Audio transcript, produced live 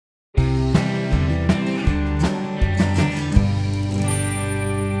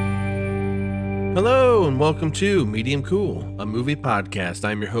Hello and welcome to Medium Cool, a movie podcast.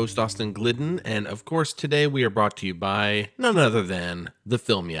 I'm your host, Austin Glidden, and of course, today we are brought to you by none other than the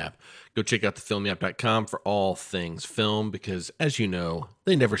Film Yap. Go check out thefilmyap.com for all things film because, as you know,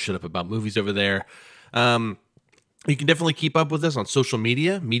 they never shut up about movies over there. You can definitely keep up with us on social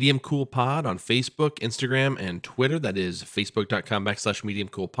media, Medium Cool Pod on Facebook, Instagram, and Twitter. That is facebook.com/Medium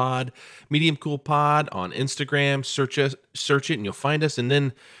Cool Pod. Medium Cool Pod on Instagram. Search it, and you'll find us. And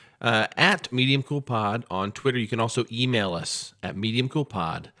then at Medium Cool Pod on Twitter, you can also email us at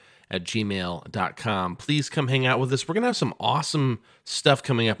mediumcoolpod@gmail.com. Please come hang out with us. We're going to have some awesome stuff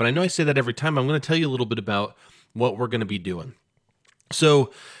coming up. And I know I say that every time. I'm going to tell you a little bit about what we're going to be doing.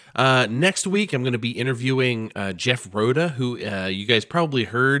 So, next week, I'm going to be interviewing Jeff Rhoda, who you guys probably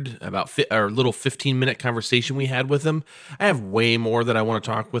heard about our little 15-minute conversation we had with him. I have way more that I want to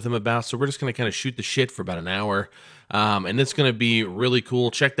talk with him about, so we're just going to kind of shoot the shit for about an hour, and it's going to be really cool.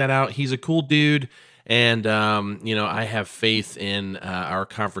 Check that out. He's a cool dude, and I have faith in our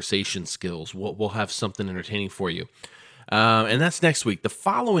conversation skills. We'll have something entertaining for you. And that's next week. The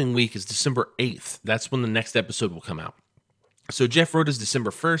following week is December 8th. That's when the next episode will come out. So Jeff Rhoda is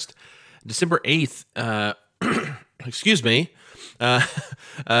December 1st. December 8th, excuse me,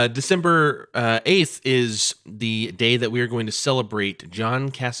 December 8th is the day that we are going to celebrate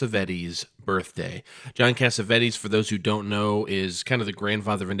John Cassavetes' birthday. John Cassavetes, for those who don't know, is kind of the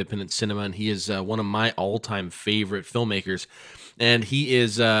grandfather of independent cinema, and he is one of my all-time favorite filmmakers. And he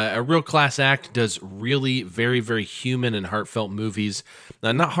is a real class act, does really very, very human and heartfelt movies.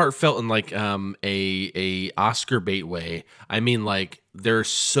 Not heartfelt in like a Oscar bait way. I mean, like, they're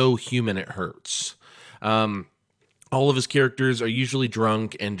so human it hurts. All of his characters are usually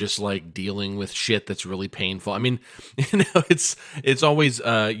drunk and just like dealing with shit that's really painful. I mean, it's always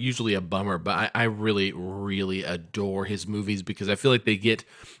usually a bummer, but I really, really adore his movies because I feel like they get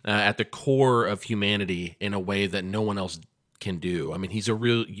at the core of humanity in a way that no one else can do. I mean, he's a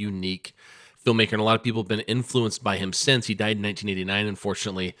real unique filmmaker, and a lot of people have been influenced by him since. He died in 1989,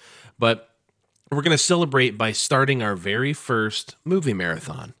 unfortunately. But we're going to celebrate by starting our very first movie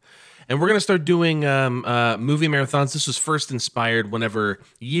marathon. And we're going to start doing movie marathons. This was first inspired whenever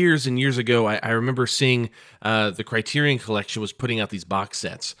years and years ago, I remember seeing the Criterion Collection was putting out these box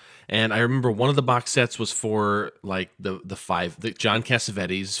sets. And I remember one of the box sets was for like the John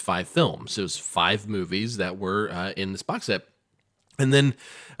Cassavetes' 5 films. It was 5 movies that were in this box set. And then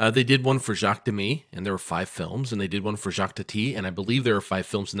they did one for Jacques Demy, and there were 5 films. And they did one for Jacques Tati, and I believe there were 5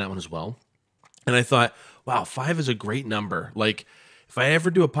 films in that one as well. And I thought, wow, 5 is a great number. Like, if I ever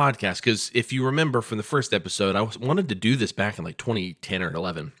do a podcast, because if you remember from the first episode, I wanted to do this back in like 2010 or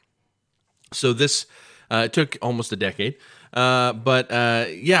 11. So this took almost a decade. So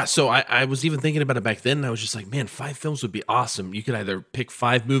I was even thinking about it back then, and I was just like, man, 5 films would be awesome. You could either pick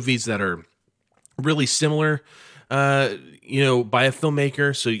 5 movies that are really similar, by a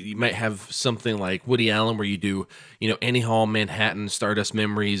filmmaker. So you might have something like Woody Allen where you do, Annie Hall, Manhattan, Stardust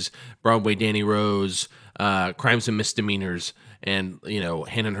Memories, Broadway, Danny Rose, Crimes and Misdemeanors, and,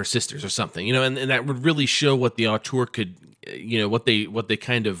 Hannah and Her Sisters or something, and that would really show what the auteur could, what they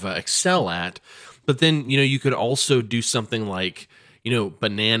kind of excel at. But then, you could also do something like,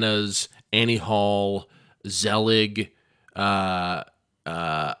 Bananas, Annie Hall, Zelig,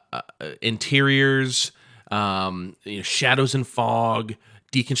 Interiors, Shadows and Fog,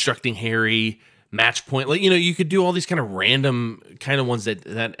 Deconstructing Harry, Match Point. Like, you could do all these kind of random kind of ones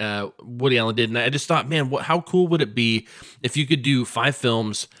that Woody Allen did. And I just thought, man, how cool would it be if you could do 5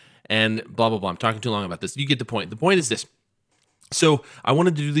 films and blah, blah, blah. I'm talking too long about this. You get the point. The point is this. So I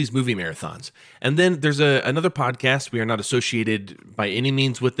wanted to do these movie marathons. And then there's another podcast. We are not associated by any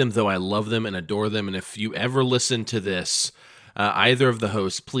means with them, though I love them and adore them. And if you ever listen to this, either of the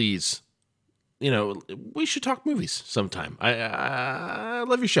hosts, please, we should talk movies sometime. I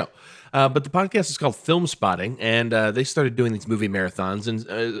love your show. But the podcast is called Film Spotting, and they started doing these movie marathons. And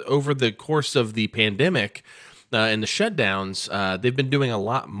over the course of the pandemic and the shutdowns, they've been doing a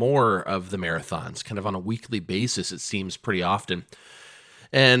lot more of the marathons, kind of on a weekly basis, it seems, pretty often.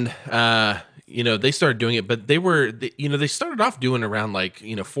 And, they started doing it, but they started off doing around like,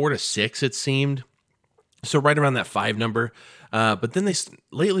 4 to 6, it seemed. So right around that 5 number. But then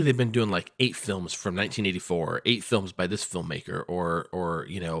lately they've been doing like 8 films from 1984, or 8 films by this filmmaker, or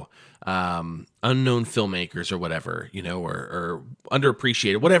unknown filmmakers or whatever, or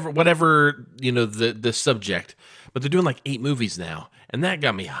underappreciated, whatever, the subject. But they're doing like 8 movies now. And that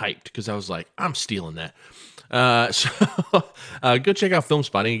got me hyped because I was like, I'm stealing that. Go check out Film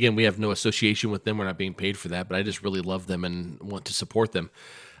Spotting. Again, we have no association with them. We're not being paid for that, but I just really love them and want to support them.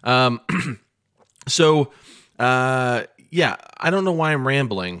 I don't know why I'm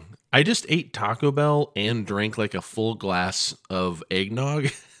rambling. I just ate Taco Bell and drank like a full glass of eggnog.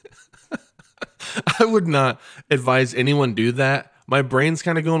 I would not advise anyone do that. My brain's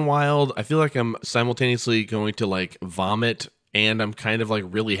kind of going wild. I feel like I'm simultaneously going to like vomit and I'm kind of like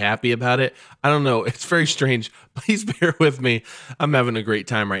really happy about it. I don't know. It's very strange. Please bear with me. I'm having a great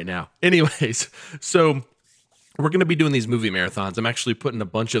time right now. Anyways, so we're going to be doing these movie marathons. I'm actually putting a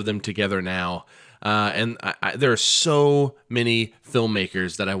bunch of them together now. There are so many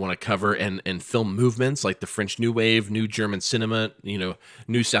filmmakers that I want to cover and film movements like the French New Wave, New German cinema,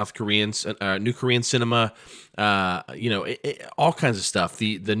 New South Korean, New Korean cinema, all kinds of stuff.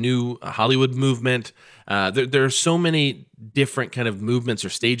 The new Hollywood movement. There are so many different kind of movements or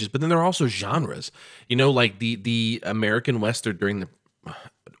stages, but then there are also genres. Like the American Western during the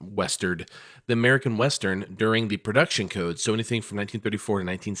American Western during the production code. So anything from 1934 to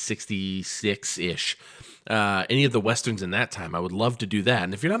 1966 ish. Any of the Westerns in that time, I would love to do that.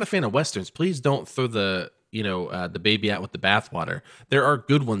 And if you're not a fan of Westerns, please don't throw the baby out with the bathwater. There are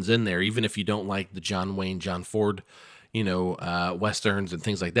good ones in there, even if you don't like the John Wayne, John Ford, Westerns and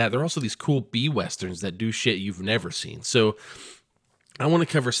things like that. There are also these cool B Westerns that do shit you've never seen. So I want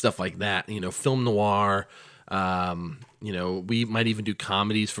to cover stuff like that, film noir. We might even do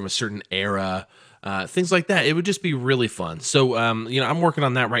comedies from a certain era, things like that. It would just be really fun. So, I'm working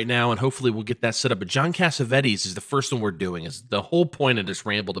on that right now, and hopefully we'll get that set up. But John Cassavetes is the first one we're doing. Is the whole point I just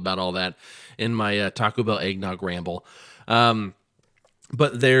rambled about all that in my Taco Bell eggnog ramble.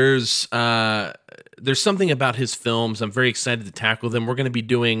 But there's something about his films. I'm very excited to tackle them. We're going to be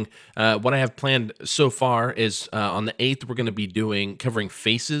doing what I have planned so far is on the 8th, we're going to be covering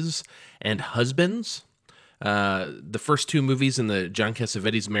Faces and Husbands. The first two movies in the John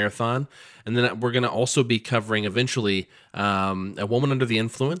Cassavetes marathon. And then we're going to also be covering eventually A Woman Under the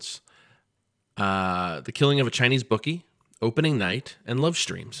Influence, The Killing of a Chinese Bookie, Opening Night, and Love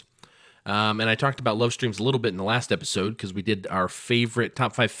Streams. And I talked about Love Streams a little bit in the last episode because we did our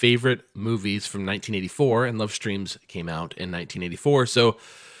top 5 favorite movies from 1984, and Love Streams came out in 1984. So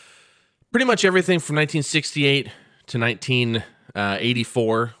pretty much everything from 1968 to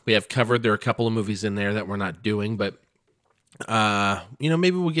 1984 we have covered. There are a couple of movies in there that we're not doing, but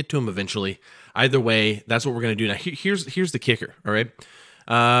maybe we'll get to them eventually. Either way, that's what we're going to do. Now, here's the kicker, all right?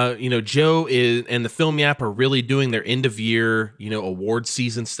 Joe and the Film Yap are really doing their end of year, award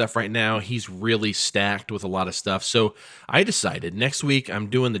season stuff right now. He's really stacked with a lot of stuff. So I decided next week I'm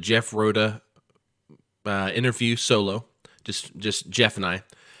doing the Jeff Rhoda interview solo, just Jeff and I.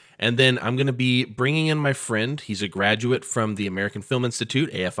 And then I'm going to be bringing in my friend. He's a graduate from the American Film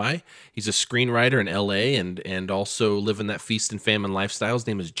Institute, AFI. He's a screenwriter in LA and also living that feast and famine lifestyle. His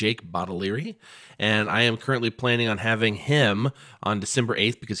name is Jake Bottolieri. And I am currently planning on having him on December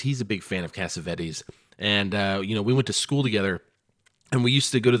 8th because he's a big fan of Cassavetes. And, we went to school together. And we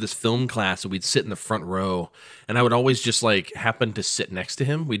used to go to this film class and we'd sit in the front row. And I would always just happen to sit next to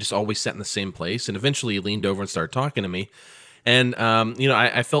him. We just always sat in the same place. And eventually he leaned over and started talking to me. And,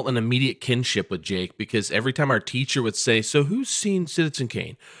 I felt an immediate kinship with Jake because every time our teacher would say, so who's seen Citizen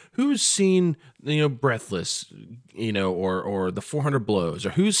Kane? Who's seen, Breathless, or The 400 Blows?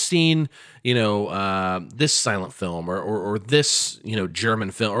 Or who's seen, this silent film or this, German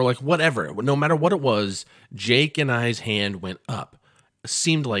film or whatever. No matter what it was, Jake and I's hand went up. It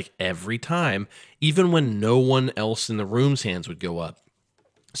seemed like every time, even when no one else in the room's hands would go up.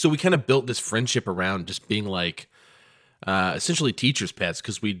 So we kind of built this friendship around just being essentially teacher's pets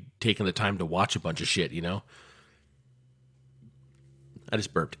because we'd taken the time to watch a bunch of shit, I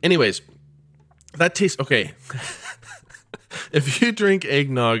just burped. Anyways, that tastes okay. If you drink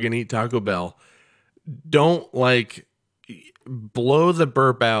eggnog and eat Taco Bell, don't blow the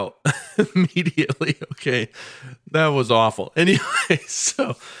burp out immediately. Okay. That was awful. Anyway,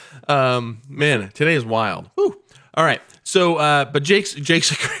 so man, today is wild. Woo. All right. So but Jake's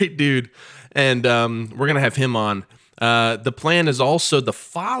a great dude, and we're gonna have him on. The plan is also the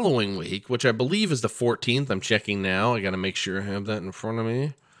following week, which I believe is the 14th. I'm checking now. I got to make sure I have that in front of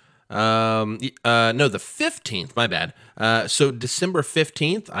me. No, the 15th. My bad. So December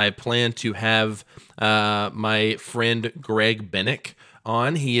 15th, I plan to have my friend Greg Bennick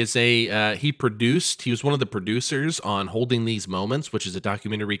on. He is he was one of the producers on Holding These Moments, which is a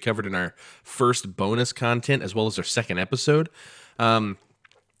documentary covered in our first bonus content as well as our second episode.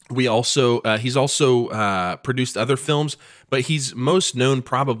 He's also produced other films, but he's most known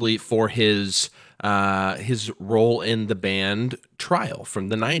probably for his role in the band Trial from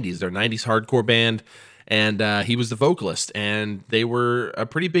the 90s, their 90s hardcore band. And he was the vocalist, and they were a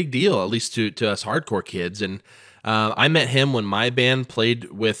pretty big deal, at least to us hardcore kids. And I met him when my band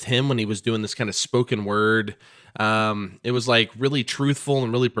played with him when he was doing this kind of spoken word. It was like really truthful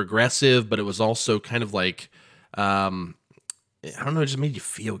and really progressive, but it was also kind of like, I don't know, it just made you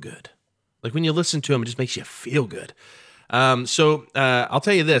feel good. Like when you listen to him, it just makes you feel good. So I'll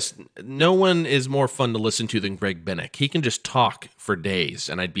tell you this: no one is more fun to listen to than Greg Bennick. He can just talk for days,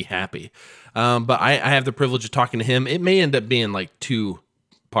 and I'd be happy. But I have the privilege of talking to him. It may end up being like 2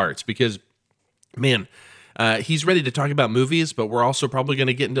 parts because, man, he's ready to talk about movies, but we're also probably going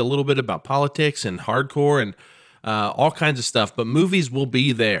to get into a little bit about politics and hardcore and all kinds of stuff. But movies will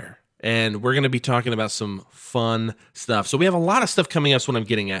be there, and we're going to be talking about some fun stuff. So we have a lot of stuff coming up. That's what I'm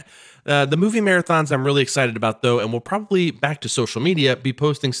getting at. The movie marathons I'm really excited about, though, and we'll probably, back to social media, be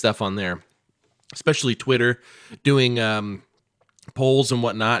posting stuff on there, especially Twitter, doing polls and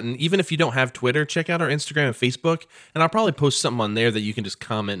whatnot. And even if you don't have Twitter, check out our Instagram and Facebook, and I'll probably post something on there that you can just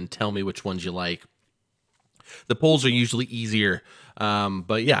comment and tell me which ones you like. The polls are usually easier,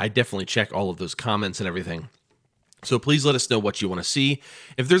 but yeah, I definitely check all of those comments and everything. So please let us know what you want to see.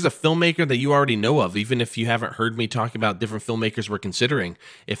 If there's a filmmaker that you already know of, even if you haven't heard me talk about different filmmakers we're considering,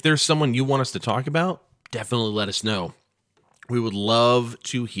 if there's someone you want us to talk about, definitely let us know. We would love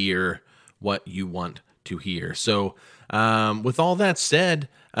to hear what you want to hear. So with all that said,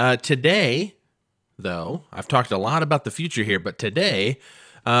 today, though, I've talked a lot about the future here, but today,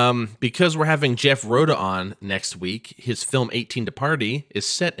 because we're having Jeff Rhoda on next week, his film 18 to Party is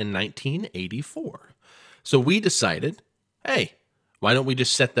set in 1984. So we decided, hey, why don't we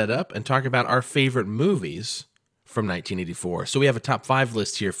just set that up and talk about our favorite movies from 1984? So we have a top 5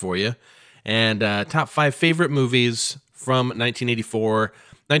 list here for you, and top 5 favorite movies from 1984.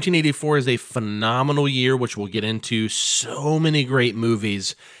 1984 is a phenomenal year, which we'll get into. So many great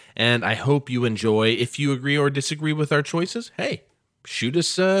movies, and I hope you enjoy. If you agree or disagree with our choices, hey, shoot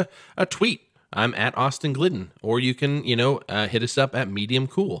us a tweet. I'm at Austin Glidden, or you can, hit us up at Medium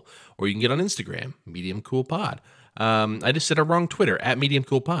Cool, or you can get on Instagram, Medium Cool Pod. I just said a wrong Twitter, at Medium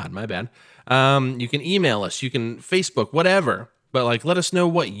Cool Pod, my bad. You can email us, you can Facebook, whatever, but let us know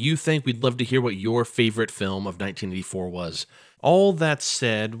what you think. We'd love to hear what your favorite film of 1984 was. All that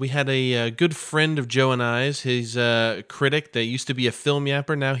said, we had a good friend of Joe and I's. He's a critic that used to be a film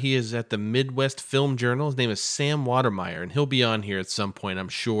yapper. Now he is at the Midwest Film Journal. His name is Sam Watermeyer, and he'll be on here at some point, I'm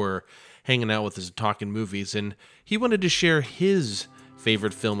sure, hanging out with us and talking movies. And he wanted to share his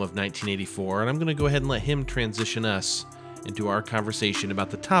favorite film of 1984, and I'm going to go ahead and let him transition us into our conversation about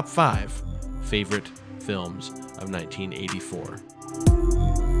the top 5 favorite films of 1984.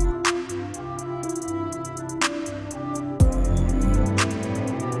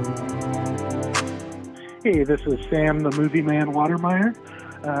 Hey, this is Sam, the movie man Watermeyer.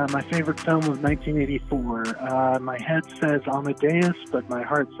 My favorite film of 1984. My head says Amadeus, but my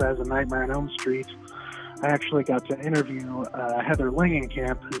heart says A Nightmare on Elm Street. I actually got to interview Heather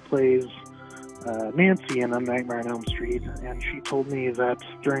Langenkamp, who plays Nancy in A Nightmare on Elm Street, and she told me that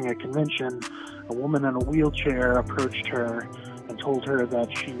during a convention, a woman in a wheelchair approached her and told her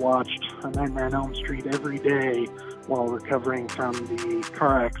that she watched A Nightmare on Elm Street every day while recovering from the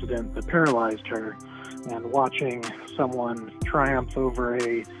car accident that paralyzed her. And watching someone triumph over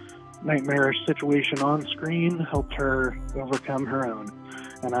a nightmarish situation on screen helped her overcome her own.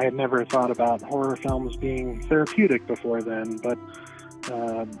 And I had never thought about horror films being therapeutic before then, but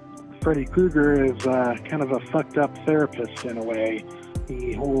Freddy Krueger is kind of a fucked up therapist in a way.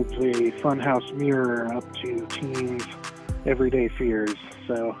 He holds a funhouse mirror up to teens' everyday fears.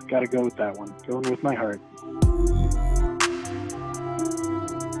 So gotta go with that one. Going with my heart.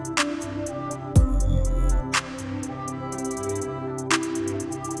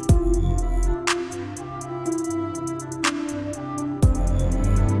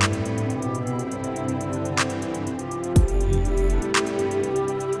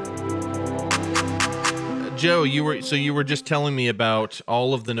 Joe, you were just telling me about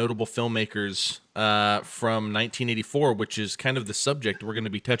all of the notable filmmakers from 1984, which is kind of the subject we're going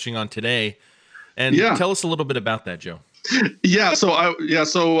to be touching on today. And tell us a little bit about that, Joe. We're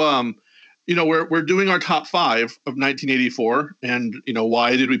doing our top 5 of 1984, and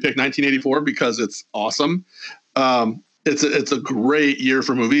why did we pick 1984? Because it's awesome. It's a great year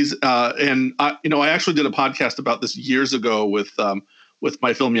for movies, and I actually did a podcast about this years ago with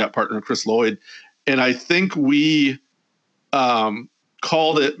my film yacht partner Chris Lloyd. And I think we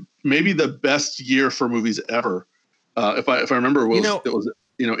called it maybe the best year for movies ever. If I remember, it was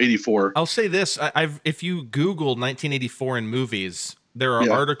 84. I'll say this: if you Google 1984 in movies, there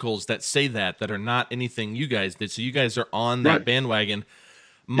are articles that say that are not anything you guys did. So you guys are on that bandwagon.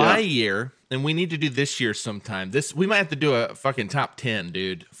 My year, and we need to do this year sometime. We might have to do a fucking top 10,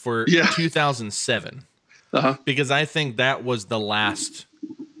 dude, for 2007. Uh-huh. because I think that was the last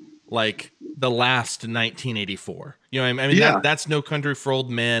 1984. You know, I mean Yeah. that's No Country for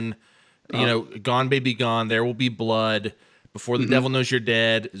Old Men. You Uh, know, Gone Baby Gone, There Will Be Blood, Before the mhm. Devil Knows You're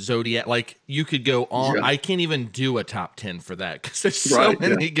Dead, Zodiac. Like you could go on. Yeah. I can't even do a top 10 for that because there's so Right,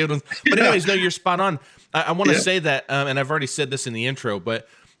 many good ones. But Yeah. anyways, no, you're spot on. I want to Yeah. say that, and I've already said this in the intro, but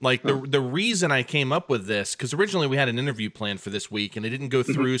like the reason I came up with this, because originally we had an interview planned for this week and it didn't go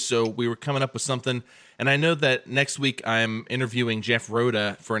through, so we were coming up with something. And I know that next week I'm interviewing Jeff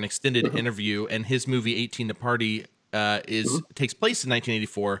Rhoda for an extended interview, and his movie 18 to Party takes place in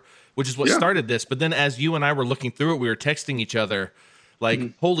 1984, which is what Yeah. started this. But then as you and I were looking through it, we were texting each other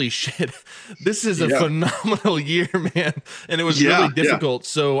like, holy shit, this is a Yeah. phenomenal year, man. And it was Yeah, really yeah. difficult.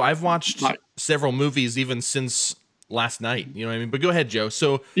 So I've watched Right. several movies even since last night. You know what I mean? But go ahead, Joe.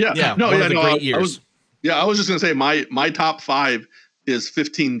 So Yeah. No, one yeah, of the no, great I years. was I was just gonna say my top 5 is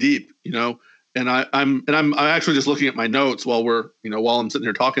 15 deep, you know, and I'm actually just looking at my notes while I'm sitting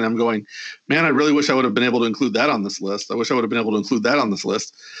here talking. I'm going, man, I really wish I would have been able to include that on this list. I wish I would have been able to include that on this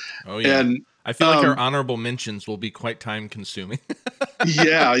list. Oh yeah. And I feel like our honorable mentions will be quite time consuming.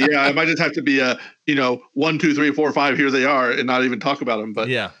 yeah, I might just have to be 1, 2, 3, 4, 5. Here they are, and not even talk about them. But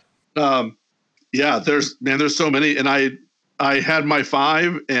yeah. there's so many, and I had my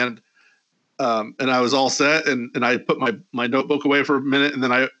 5, and I was all set, and I put my notebook away for a minute, and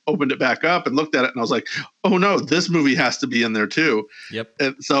then I opened it back up and looked at it, and I was like, oh no, this movie has to be in there too. Yep.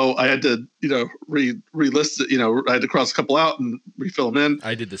 And so I had to relist it. I had to cross a couple out and refill them in.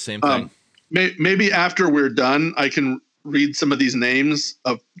 I did the same thing. Maybe after we're done, I can read some of these names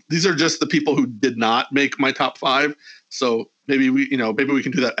these are just the people who did not make my top 5. So maybe we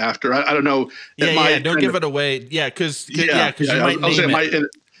can do that after. I don't know. Yeah. Don't give it away. Yeah. Cause you might name it.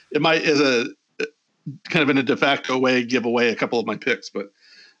 It might, as a kind of in a de facto way, give away a couple of my picks, but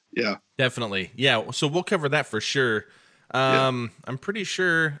yeah, definitely. Yeah. So we'll cover that for sure. I'm pretty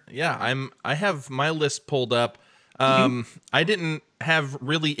sure. Yeah. I have my list pulled up. I didn't have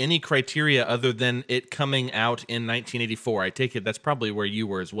really any criteria other than it coming out in 1984. I take it that's probably where you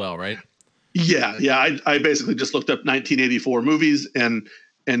were as well, right? Yeah. I basically just looked up 1984 movies and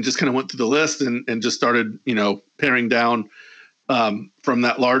just kind of went through the list and just started, paring down from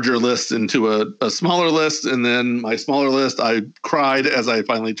that larger list into a smaller list. And then my smaller list, I cried as I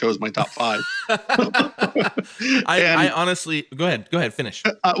finally chose my top 5. I honestly, go ahead, finish.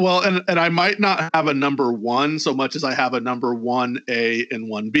 Well, and I might not have a number 1 so much as I have a number 1A and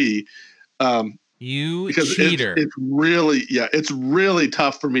 1B. Because cheater. It's really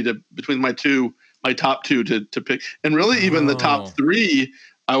tough for me between my top 2 to pick. And really even the top 3,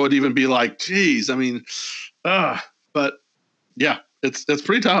 I would even be like, geez, I mean, but yeah, it's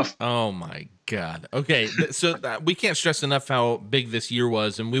pretty tough. Oh my God. Okay. So we can't stress enough how big this year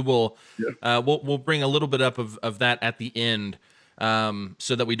was, and we will, we'll bring a little bit up of that at the end,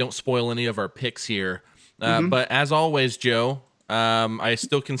 so that we don't spoil any of our picks here. But as always, Joe, I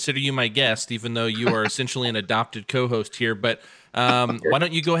still consider you my guest, even though you are essentially an adopted co-host here. But why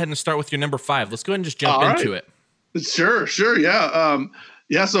don't you go ahead and start with your number 5? Let's go ahead and just jump into it. Sure.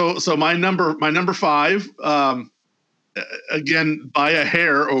 Yeah. So my number 5, again, by a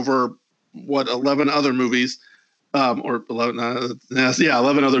hair over 11 other movies, or 11,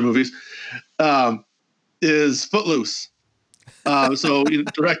 11 other movies, is Footloose. So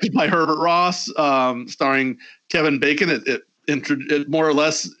directed by Herbert Ross, starring Kevin Bacon. It more or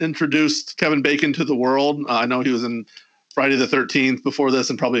less introduced Kevin Bacon to the world. I know he was in Friday the 13th before this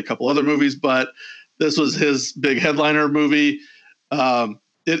and probably a couple other movies, but this was his big headliner movie.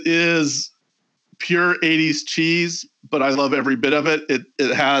 It is pure 80s cheese, but I love every bit of it.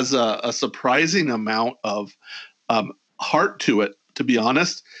 It has a surprising amount of heart to it, to be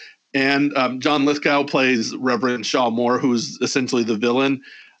honest. And John Lithgow plays Reverend Shaw Moore, who's essentially the villain.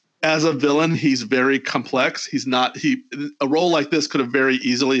 As a villain, he's very complex. A role like this could have very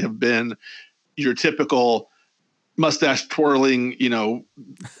easily have been your typical mustache twirling,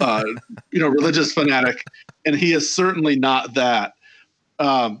 religious fanatic, and he is certainly not that.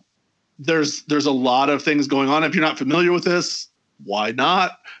 There's a lot of things going on. If you're not familiar with this, why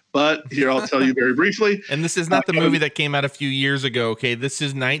not? But here, I'll tell you very briefly. And this is not the movie that came out a few years ago, okay? This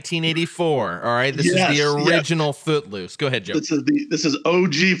is 1984, all right? This is the original Footloose. Go ahead, Joe. This is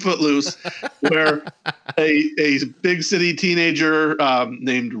OG Footloose, where a big city teenager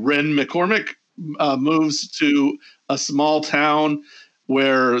named Ren McCormick moves to a small town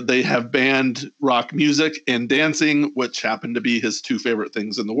where they have banned rock music and dancing, which happened to be his 2 favorite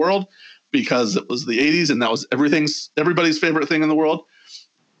things in the world, because it was the 80s and that was everybody's favorite thing in the world.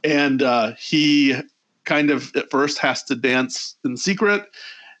 And he kind of at first has to dance in secret,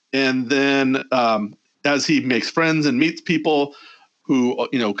 and then as he makes friends and meets people who,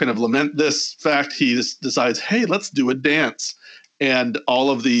 kind of lament this fact, he just decides, hey, let's do a dance. And all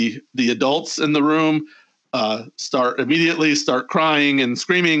of the adults in the room start crying and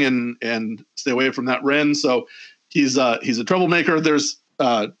screaming and stay away from that Ren. So he's a troublemaker. There's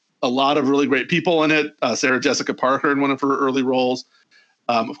a lot of really great people in it. Sarah Jessica Parker in one of her early roles.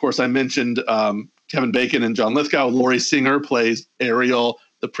 Of course, I mentioned Kevin Bacon and John Lithgow. Laurie Singer plays Ariel,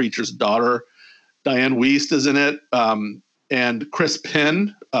 the preacher's daughter. Diane Wiest is in it. And Chris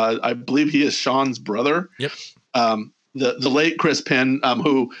Penn, I believe he is Sean's brother. Yep. The late Chris Penn,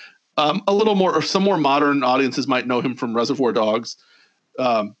 who some more modern audiences might know him from Reservoir Dogs.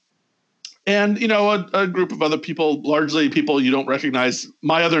 And, a group of other people, largely people you don't recognize.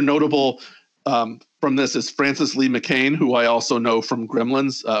 My other notable from this is Frances Lee McCain, who I also know from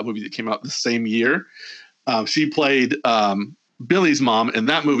Gremlins, a movie that came out the same year. She played Billy's mom in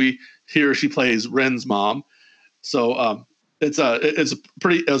that movie. Here she plays Ren's mom. So it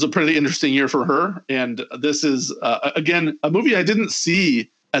was a pretty interesting year for her. And this is, again, a movie I didn't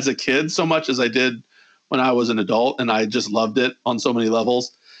see as a kid so much as I did when I was an adult, and I just loved it on so many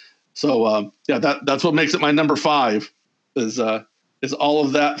levels. So that's what makes it my number 5 is all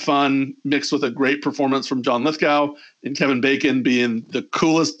of that fun mixed with a great performance from John Lithgow and Kevin Bacon being the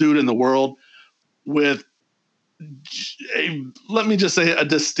coolest dude in the world with let me just say a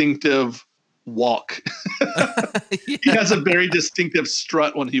distinctive walk. He has a very distinctive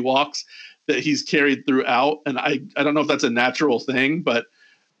strut when he walks that he's carried throughout. And I don't know if that's a natural thing, but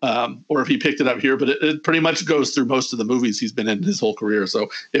or if he picked it up here, but it pretty much goes through most of the movies he's been in his whole career.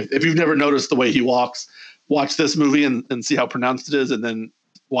 So if you've never noticed the way he walks, watch this movie and see how pronounced it is, and then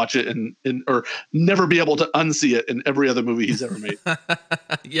watch it or never be able to unsee it in every other movie he's ever made.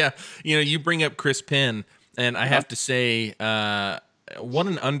 Yeah. You bring up Chris Penn, and I have to say, what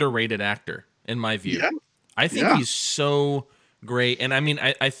an underrated actor in my view. Yeah. I think he's so great. And I mean,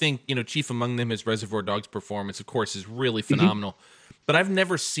 I think, chief among them is Reservoir Dogs' performance, of course, is really phenomenal. Mm-hmm. But I've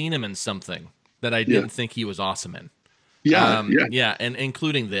never seen him in something that I didn't think he was awesome in. Yeah, and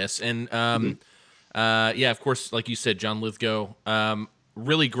including this. And, of course, like you said, John Lithgow,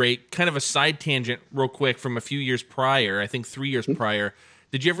 really great. Kind of a side tangent real quick from a few years prior, I think 3 years prior.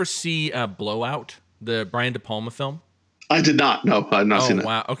 Did you ever see Blowout, the Brian De Palma film? I did not. No, I've not seen it. Oh,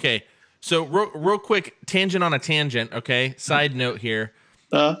 wow. Okay. So real quick, tangent on a tangent, okay? Side note here.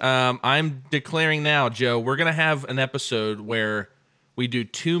 I'm declaring now, Joe, we're going to have an episode where we do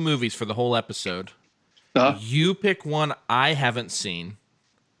 2 movies for the whole episode. You pick one I haven't seen,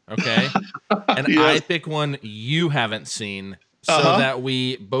 okay? And I pick one you haven't seen so that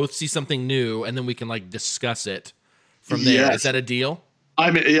we both see something new and then we can discuss it from there. Yes. Is that a deal?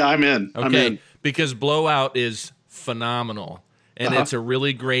 I'm in. Okay, I'm in. Because Blowout is phenomenal. And it's a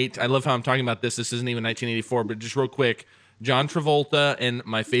really great, I love how I'm talking about this. This isn't even 1984, but just real quick, John Travolta in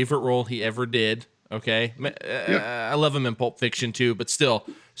my favorite role he ever did. Okay. I love him in Pulp Fiction too, but still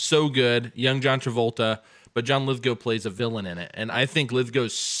so good. Young John Travolta, but John Lithgow plays a villain in it. And I think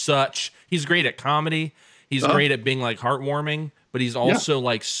Lithgow's he's great at comedy. He's great at being heartwarming, but he's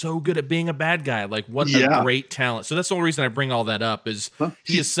also so good at being a bad guy. What a great talent. So that's the only reason I bring all that up is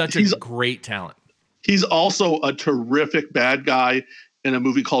he is such a great talent. He's also a terrific bad guy in a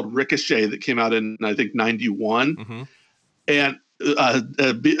movie called Ricochet that came out in, I think, 91. Mm-hmm. And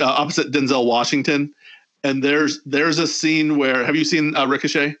opposite Denzel Washington. And there's a scene where, have you seen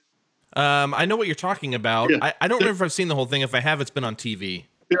Ricochet? I know what you're talking about. Yeah. I don't remember if I've seen the whole thing. If I have, it's been on TV.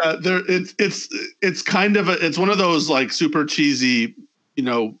 Yeah, it's kind of it's one of those super cheesy,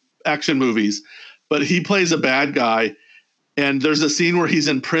 action movies, but he plays a bad guy. And there's a scene where he's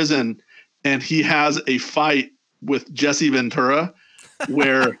in prison and he has a fight with Jesse Ventura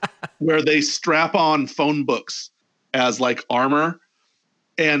where they strap on phone books as armor,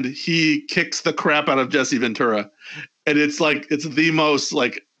 and he kicks the crap out of Jesse Ventura. And it's the most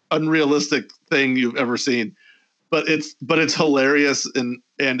unrealistic thing you've ever seen, but it's hilarious. And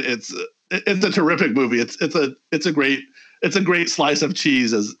it's a terrific movie. It's a great slice of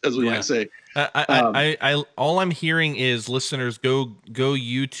cheese, as we might say. I all I'm hearing is listeners go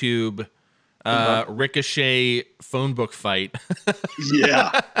YouTube Ricochet phone book fight.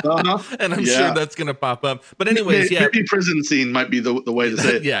 And I'm sure that's gonna pop up. But anyways, maybe prison scene might be the way to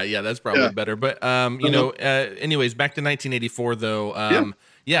say it. yeah, that's probably better. But anyways, back to 1984 though.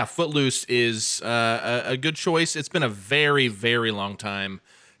 Footloose is a good choice. It's been a very, very long time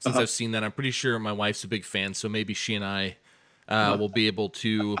since I've seen that. I'm pretty sure my wife's a big fan, so maybe she and I will be able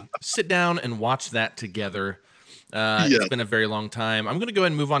to sit down and watch that together. It's been a very long time. I'm going to go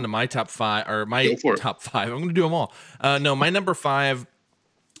ahead and move on to my top 5, or my top 5. I'm going to do them all. No, my number 5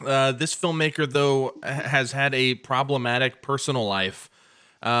 This filmmaker, though, has had a problematic personal life,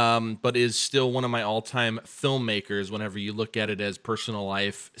 but is still one of my all-time filmmakers whenever you look at it as personal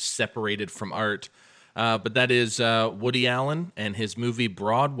life separated from art. But that is Woody Allen and his movie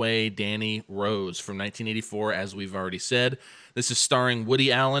Broadway Danny Rose from 1984, as we've already said. This is starring Woody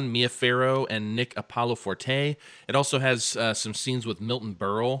Allen, Mia Farrow, and Nick Apolloforte. It also has some scenes with Milton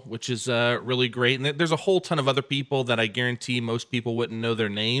Berle, which is really great. And there's a whole ton of other people that I guarantee most people wouldn't know their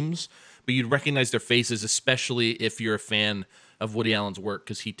names, but you'd recognize their faces, especially if you're a fan of Woody Allen's work,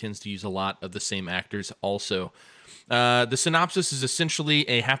 because he tends to use a lot of the same actors also. The synopsis is essentially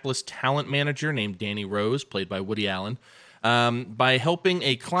a hapless talent manager named Danny Rose, played by Woody Allen, by helping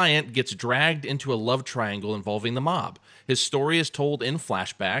a client gets dragged into a love triangle involving the mob. His story is told in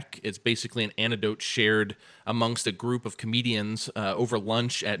flashback. It's basically an anecdote shared amongst a group of comedians over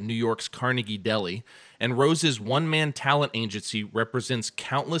lunch at New York's Carnegie Deli. And Rose's one-man talent agency represents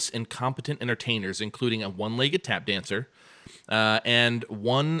countless incompetent entertainers, including a one-legged tap dancer and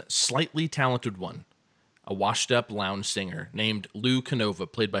one slightly talented one, a washed-up lounge singer named Lou Canova,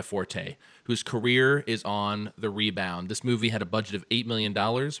 played by Forte, whose career is on the rebound. This movie had a budget of $8 million,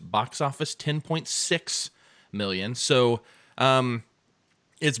 box office $10.6 million. So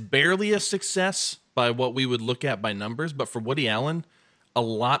it's barely a success by what we would look at by numbers, but for Woody Allen, a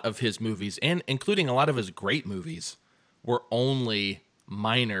lot of his movies, and including a lot of his great movies, were only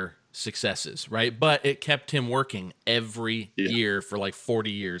minor successes, right? But it kept him working every year for like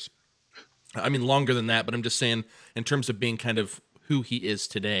 40 years. I mean, longer than that, but I'm just saying in terms of being kind of who he is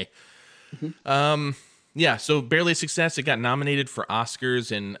today. Yeah, so barely a success. It got nominated for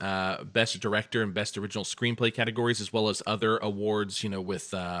Oscars in Best Director and Best Original Screenplay categories, as well as other awards,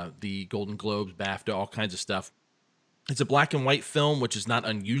 with the Golden Globes, BAFTA, all kinds of stuff. It's a black and white film, which is not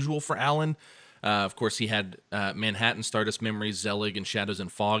unusual for Allen. Of course, he had Manhattan, Stardust Memories, Zelig, and Shadows and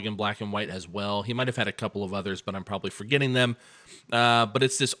Fog in black and white as well. He might have had a couple of others, but I'm probably forgetting them. But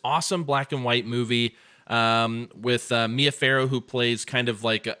it's this awesome black and white movie with Mia Farrow, who plays kind of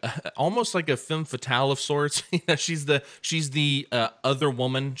like almost like a femme fatale of sorts. She's the other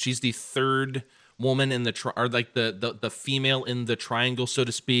woman. She's the third woman in the or like the female in the triangle, so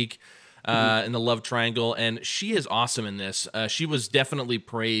to speak. In the love triangle, and she is awesome in this. She was definitely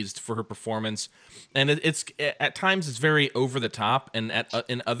praised for her performance, and it's at times it's very over the top, and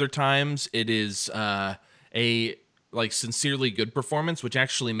in other times it is a like sincerely good performance, which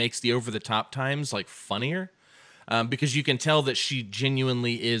actually makes the over the top times like funnier, because you can tell that she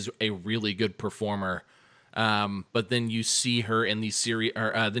genuinely is a really good performer. But then you see her in these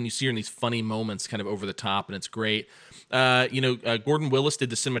then you see her in these funny moments, kind of over the top, and it's great. Gordon Willis did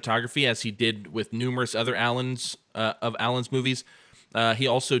the cinematography, as he did with numerous other Allen's movies. He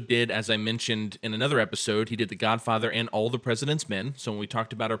also did, as I mentioned in another episode, he did The Godfather and All the President's Men. So when we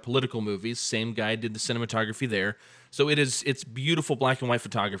talked about our political movies, same guy did the cinematography there. So it's beautiful black and white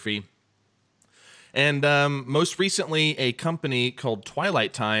photography. And most recently, a company called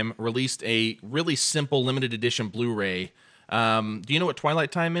Twilight Time released a really simple limited edition Blu-ray. Do you know what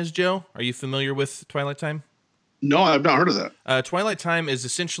Twilight Time is, Joe? Are you familiar with Twilight Time? No, I've not heard of that. Twilight Time is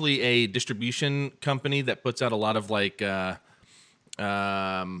essentially a distribution company that puts out a lot of like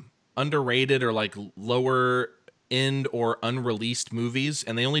underrated or like lower end or unreleased movies,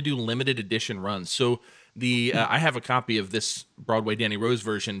 and they only do limited edition runs. So I have a copy of this Broadway Danny Rose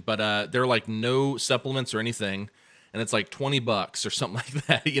version, but there are like no supplements or anything, and it's like $20 or something like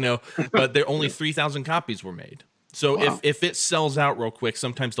that, But there only 3,000 copies were made. So wow. if it sells out real quick,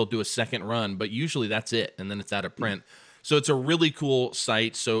 sometimes they'll do a second run, but usually that's it, and then it's out of print. So it's a really cool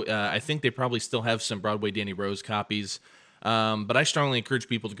site. So I think they probably still have some Broadway Danny Rose copies, but I strongly encourage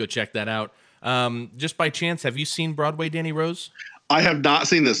people to go check that out. Just by chance, have you seen Broadway Danny Rose? I have not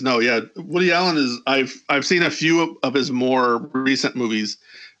seen this. No, yeah. Woody Allen is. I've seen a few of his more recent movies.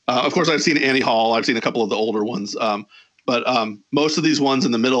 Of course, I've seen Annie Hall. I've seen a couple of the older ones. But most of these ones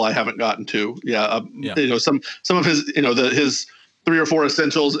in the middle, I haven't gotten to. Some of his, his 3 or 4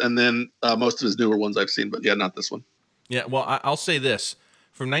 essentials, and then most of his newer ones I've seen. But yeah, not this one. Yeah, well, I'll say this: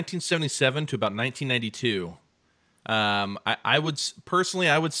 from 1977 to about 1992, I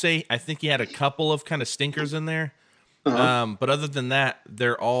would say I think he had a couple of kind of stinkers in there. Uh-huh. But other than that,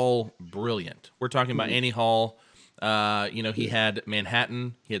 they're all brilliant. We're talking about Annie Hall. He had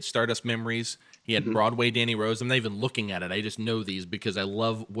Manhattan. He had Stardust Memories. He had Broadway Danny Rose. I'm not even looking at it. I just know these because I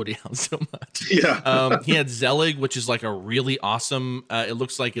love Woody Allen so much. Yeah. He had Zelig, which is like a really awesome. It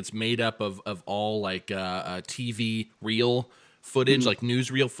looks like it's made up of all like TV reel footage, like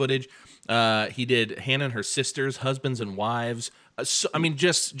newsreel footage. He did Hannah and Her Sisters, Husbands and Wives.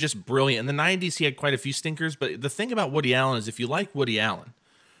 Just brilliant. In the 90s, he had quite a few stinkers. But the thing about Woody Allen is if you like Woody Allen,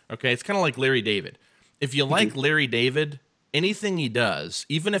 Okay, it's kind of like Larry David. If you like Larry David, anything he does,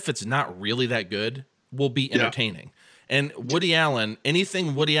 even if it's not really that good, will be entertaining. And Woody Allen,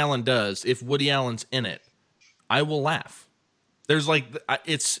 anything Woody Allen does, if Woody Allen's in it, I will laugh. There's like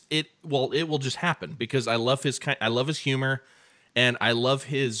it will just happen because I love his humor, and I love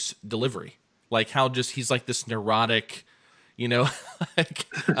his delivery. Like how just he's like this neurotic, you know, like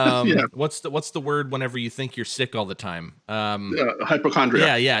what's the word whenever you think you're sick all the time?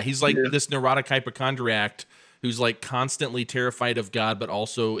 Hypochondriac. Yeah. He's like this neurotic hypochondriac who's like constantly terrified of God, but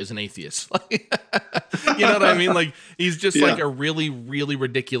also is an atheist. You know what I mean? Like he's just like a really, really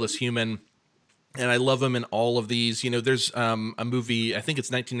ridiculous human. And I love him in all of these. You know, there's a movie, I think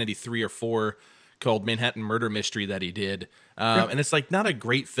it's 1993 or 4, called Manhattan Murder Mystery that he did. And it's like not a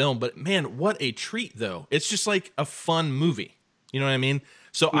great film, but man, what a treat though. It's just like a fun movie. You know what I mean?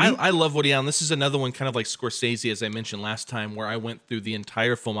 So I love Woody Allen. This is another one kind of like Scorsese, as I mentioned last time, where I went through the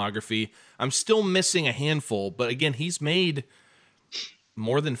entire filmography. I'm still missing a handful, but again, he's made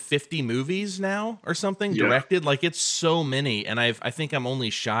more than 50 movies now or something directed. Like it's so many. And I think I'm only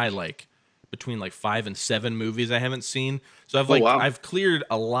shy like between like 5 and 7 movies I haven't seen. So I've cleared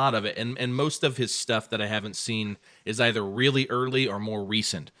a lot of it. And most of his stuff that I haven't seen is either really early or more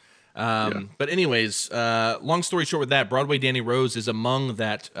recent. But anyways, long story short with that, Broadway Danny Rose is among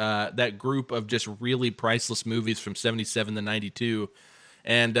that group of just really priceless movies from 77 to 92.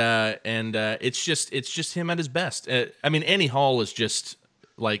 And it's just him at his best. I mean, Annie Hall is just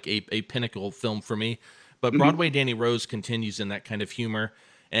like a pinnacle film for me, but Broadway Danny Rose continues in that kind of humor.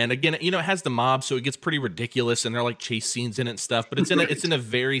 And again, you know, it has the mob, so it gets pretty ridiculous, and there are like chase scenes in it and stuff. But it's in a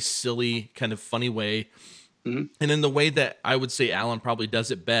very silly, kind of funny way, and in the way that I would say Allen probably does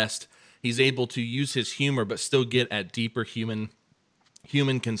it best. He's able to use his humor, but still get at deeper human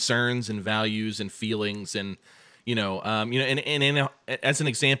concerns and values and feelings, and and as an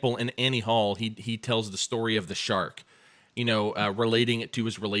example, in Annie Hall, he tells the story of the shark. You know, relating it to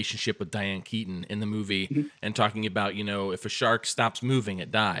his relationship with Diane Keaton in the movie and talking about, you know, if a shark stops moving,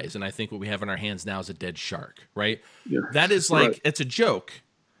 it dies. And I think what we have in our hands now is a dead shark, right? Yeah. That is like, it's a joke,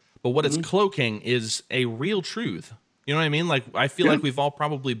 but what it's cloaking is a real truth. You know what I mean? Like, I feel like we've all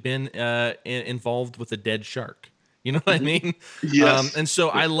probably been involved with a dead shark. You know what I mean? Yes. And so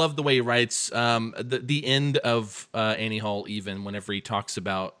I love the way he writes the end of Annie Hall, even whenever he talks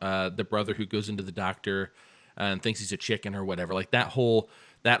about the brother who goes into the doctor and thinks he's a chicken or whatever. Like that whole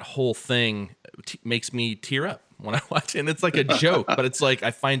thing makes me tear up when I watch it. And it's like a joke, but it's like I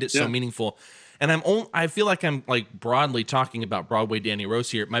find it so meaningful. And I feel like I'm like broadly talking about Broadway Danny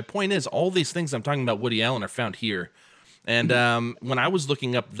Rose here. My point is, all these things I'm talking about Woody Allen are found here. And when I was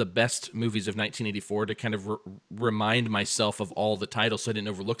looking up the best movies of 1984 to kind of remind myself of all the titles so I didn't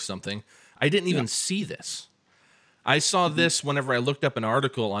overlook something, I didn't even see this. I saw this whenever I looked up an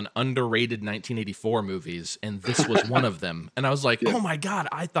article on underrated 1984 movies, and this was one of them. And I was like, oh my God,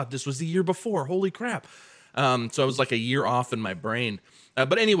 I thought this was the year before. Holy crap. So I was like a year off in my brain.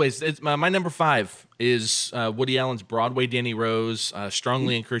 But anyways, my number 5 is Woody Allen's Broadway Danny Rose.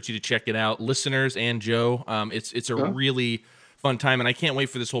 Strongly encourage you to check it out. Listeners and Joe, it's a really fun time, and I can't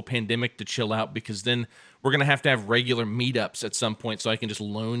wait for this whole pandemic to chill out, because then we're going to have regular meetups at some point so I can just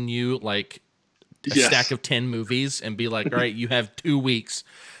loan you like a stack of 10 movies and be like, all right, you have 2 weeks.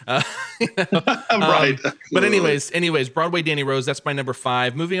 Right. But anyways, Broadway Danny Rose, that's my number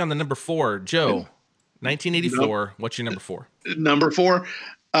 5. Moving on to number 4, Joe, 1984. What's your number 4? Number 4,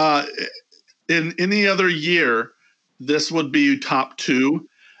 in any other year, this would be top 2.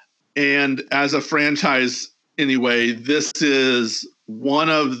 And as a franchise, anyway, this is one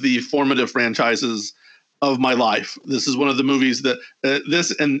of the formative franchises of my life. This is one of the movies that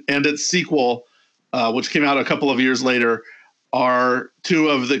this and its sequel, which came out a couple of years later, are 2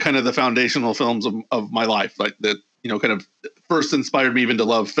 of the kind of the foundational films of my life, like that, you know, kind of first inspired me even to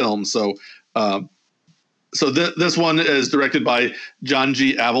love film. So, this one is directed by John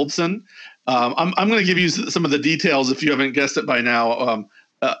G. Avildsen. I'm going to give you some of the details if you haven't guessed it by now,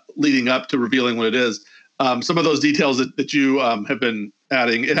 leading up to revealing what it is. Some of those details that you have been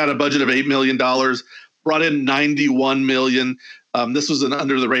adding. It had a budget of $8 million, brought in $91 million. This was an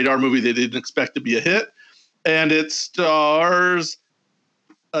under the radar movie they didn't expect to be a hit. And it stars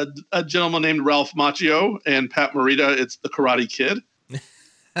a gentleman named Ralph Macchio and Pat Morita. It's The Karate Kid.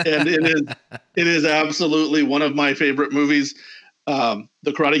 And it is absolutely one of my favorite movies. The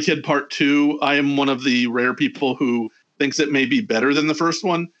Karate Kid Part 2. I am one of the rare people who thinks it may be better than the first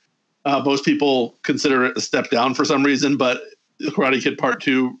one. Most people consider it a step down for some reason, but The Karate Kid Part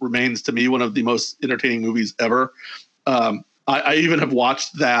 2 remains to me one of the most entertaining movies ever. I even have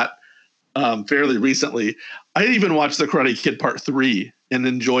watched that fairly recently. I even watched The Karate Kid Part 3 and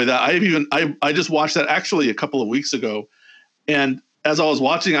enjoy that. I just watched that actually a couple of weeks ago. And as I was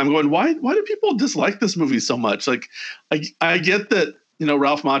watching, I'm going, why do people dislike this movie so much? Like, I get that,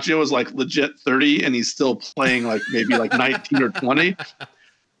 Ralph Macchio is like legit 30 and he's still playing like maybe like 19 or 20.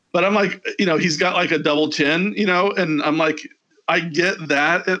 But I'm like, he's got like a double chin, and I'm like, I get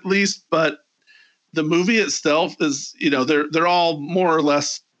that at least, but the movie itself is, they're all more or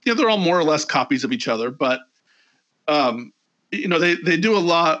less, they're all more or less copies of each other, but they do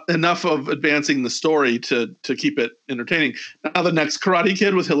enough of advancing the story to keep it entertaining. Now the next Karate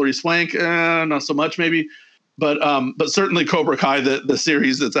Kid with Hilary Swank, not so much maybe, but certainly Cobra Kai, the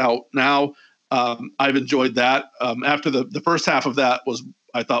series that's out now, I've enjoyed that. After the first half of that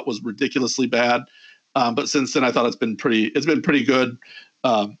I thought was ridiculously bad, but since then I thought it's been pretty good.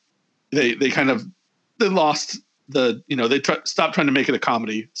 They lost stopped trying to make it a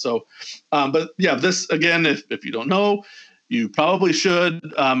comedy. So, but yeah, this again, if you don't know, you probably should.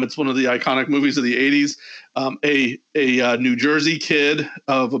 It's one of the iconic movies of the 80s. A New Jersey kid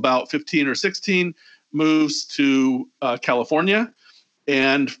of about 15 or 16 moves to California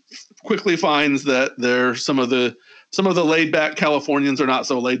and quickly finds that some of the laid back Californians are not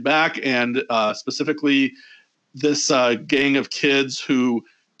so laid back, and specifically this gang of kids who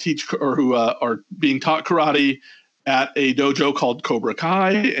teach or who are being taught karate at a dojo called Cobra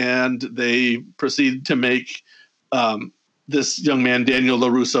Kai, and they proceed to make this young man, Daniel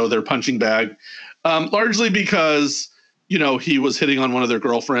LaRusso, their punching bag, largely because, he was hitting on one of their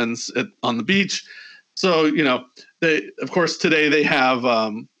girlfriends on the beach. So, of course, today they have,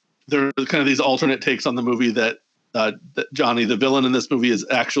 there are kind of these alternate takes on the movie that Johnny, the villain in this movie, is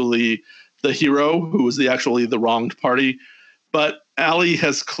actually the hero who is actually the wronged party. But Allie,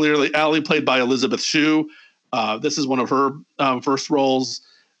 played by Elizabeth Shue, this is one of her first roles.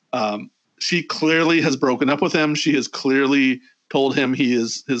 She clearly has broken up with him. She has clearly told him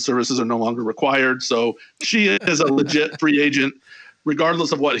his services are no longer required. So she is a legit free agent,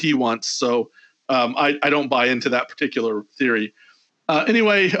 regardless of what he wants. So I don't buy into that particular theory.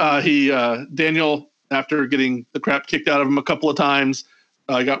 Anyway, Daniel, after getting the crap kicked out of him a couple of times,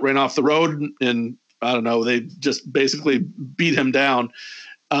 got ran off the road, and I don't know, they just basically beat him down.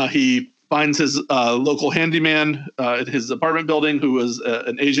 He finds his local handyman at his apartment building, who is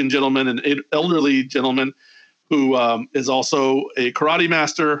an Asian gentleman, an elderly gentleman, who is also a karate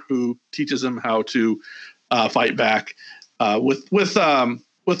master, who teaches him how to fight back with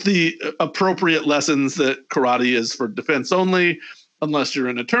the appropriate lessons that karate is for defense only, unless you're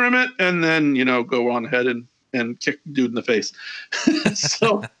in a tournament, and then go on ahead and kick the dude in the face.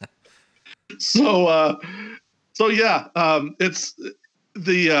 So yeah, it's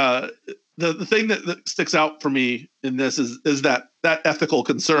the thing that sticks out for me in this is that ethical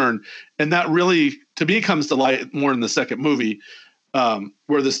concern, and that really to me comes to light more in the second movie,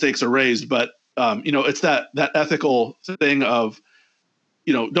 where the stakes are raised. But it's that ethical thing of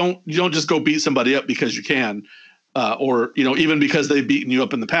you don't just go beat somebody up because you can, or even because they've beaten you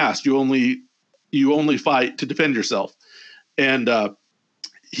up in the past. You only fight to defend yourself, and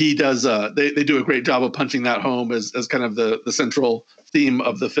he does. They do a great job of punching that home as kind of the central theme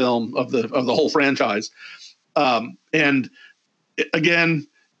of the film, of the whole franchise. And again,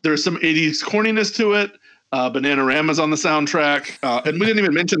 there's some 80s corniness to it. Bananarama's on the soundtrack, and we didn't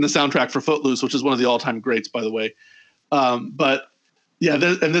even mention the soundtrack for Footloose, which is one of the all-time greats, by the way. But yeah,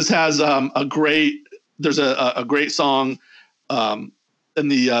 this has there's a great song in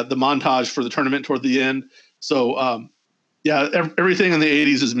the montage for the tournament toward the end. So yeah, everything in the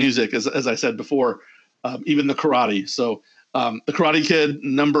 80s is music, as I said before, even the karate. So the Karate Kid,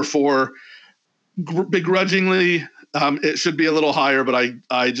 number 4, begrudgingly, it should be a little higher, but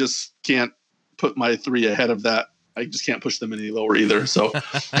I just can't put my 3 ahead of that. I just can't push them any lower either. So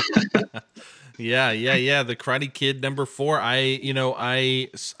Yeah. The Karate Kid, number 4. I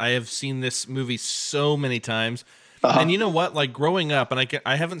have seen this movie so many times. And you know what? Like growing up, and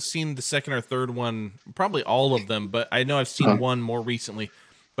I haven't seen the second or third one, probably all of them, but I know I've seen one more recently.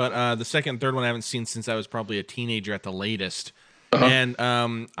 But the second and third one I haven't seen since I was probably a teenager at the latest. And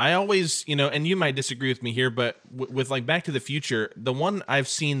I always, and you might disagree with me here, but with like Back to the Future, the one I've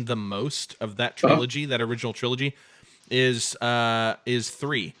seen the most of that trilogy, that original trilogy, is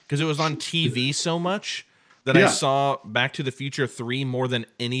 3, because it was on TV so much that I saw Back to the Future 3 more than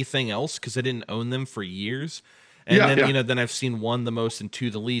anything else, because I didn't own them for years. And then then I've seen 1 the most and 2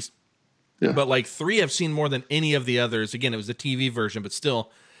 the least. Yeah. But like 3 I've seen more than any of the others. Again, it was the TV version, but still.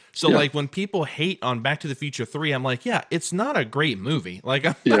 So like when people hate on Back to the Future 3, I'm like, yeah, it's not a great movie. Like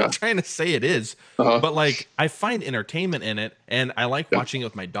I'm not trying to say it is, but like I find entertainment in it, and I like watching it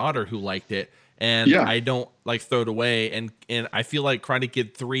with my daughter who liked it, and I don't like throw it away. And I feel like Karate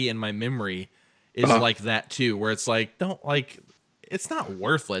Kid 3 in my memory is like that too, where it's like, don't like, it's not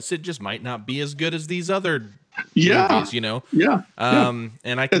worthless. It just might not be as good as these other movies, you know? And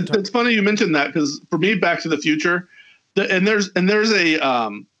I can it's funny you mentioned that, because for me, Back to the Future, there's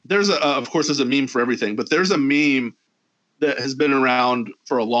of course there's a meme for everything, but there's a meme that has been around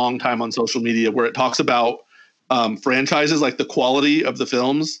for a long time on social media where it talks about franchises, like the quality of the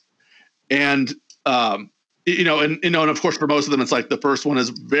films, and and of course for most of them it's like the first one is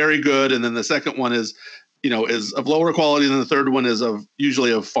very good, and then the second one is of lower quality, and then the third one is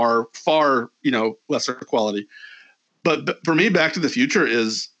usually of far lesser quality. But for me, Back to the Future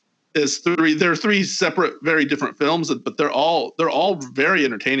is three. There are three separate, very different films, but they're all very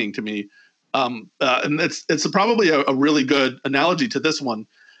entertaining to me. And it's probably a really good analogy to this one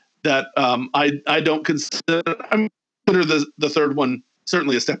that I don't consider. I consider the third one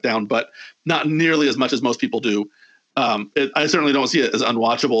certainly a step down, but not nearly as much as most people do. I certainly don't see it as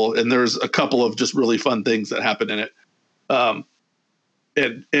unwatchable, and there's a couple of just really fun things that happen in it.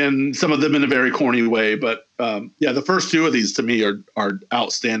 And some of them in a very corny way, but the first two of these to me are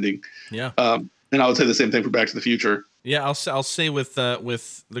outstanding. Yeah. And I would say the same thing for Back to the Future. Yeah, I'll say with the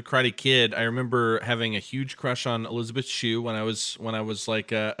Karate Kid, I remember having a huge crush on Elizabeth Shue when I was like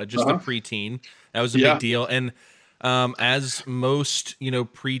just a preteen. That was a big deal, and as most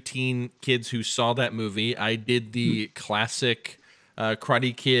preteen kids who saw that movie, I did the classic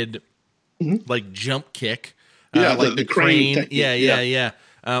Karate Kid like jump kick. Like the crane. Yeah.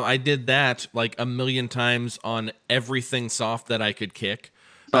 I did that like a million times on everything soft that I could kick.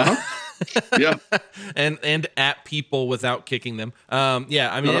 And at people without kicking them.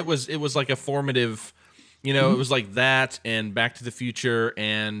 It was like a formative, it was like that and Back to the Future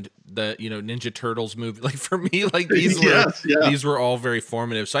and the Ninja Turtles movie. Like for me, like these were all very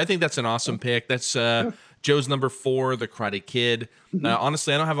formative. So I think that's an awesome pick. That's Joe's number 4, The Karate Kid.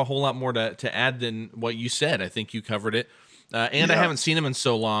 Honestly, I don't have a whole lot more to add than what you said. I think you covered it. I haven't seen him in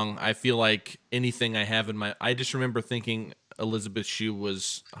so long. I feel like anything I have in I just remember thinking Elizabeth Shue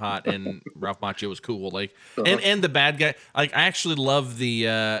was hot and Ralph Macchio was cool. Like, and the bad guy. Like, I actually love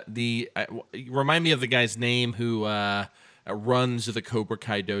remind me of the guy's name who runs the Cobra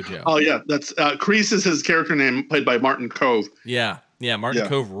Kai dojo. Oh yeah, that's Kreese is his character name, played by Martin Kove. Yeah, Martin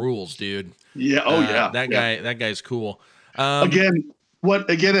Kove rules, dude. Yeah. That guy's cool. Again,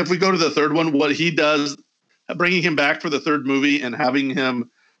 if we go to the third one, what he does, bringing him back for the third movie and having him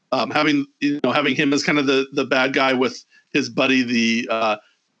as kind of the bad guy with his buddy,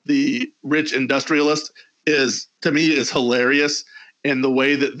 the rich industrialist, is to me is hilarious. And the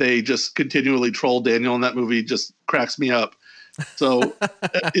way that they just continually troll Daniel in that movie just cracks me up. So,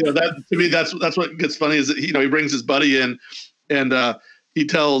 that to me, that's what gets funny is that, he brings his buddy in and he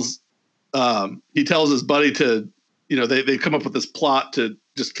tells his buddy to, they come up with this plot to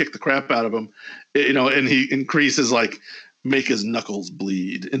just kick the crap out of him, and Kreese is like, make his knuckles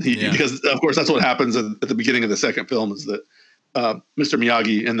bleed. And because of course that's what happens at the beginning of the second film is that Mr.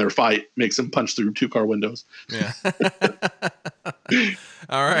 Miyagi in their fight makes him punch through 2-car windows. Yeah.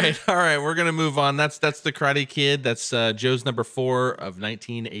 All right. We're going to move on. That's The Karate Kid. That's Joe's number 4 of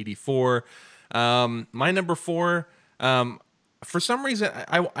 1984. My number 4, for some reason,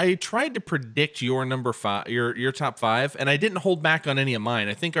 I tried to predict your number 5, your top 5, and I didn't hold back on any of mine.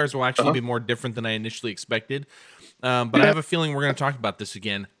 I think ours will actually be more different than I initially expected. But I have a feeling we're going to talk about this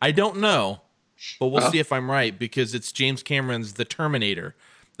again. I don't know, but we'll see if I'm right, because it's James Cameron's The Terminator.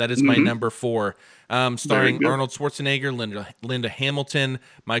 That is my number 4, starring Arnold Schwarzenegger, Linda Hamilton,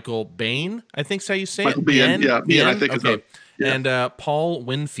 Michael Biehn, I think's how you say it. Biehn, I think okay. so. Yeah. And Paul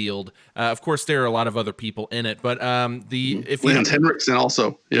Winfield. Of course, there are a lot of other people in it, but Lance Henriksen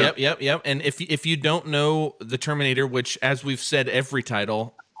also. Yeah. Yep. And if you don't know The Terminator, which, as we've said every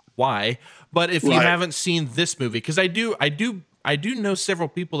title, why? But if you haven't seen this movie, because I do know several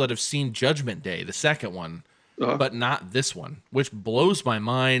people that have seen Judgment Day, the second one, but not this one, which blows my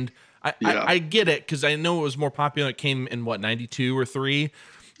mind. I get it, because I know it was more popular. It came in 92 or 3.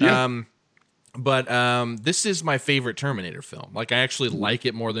 Yeah. But this is my favorite Terminator film. Like, I actually like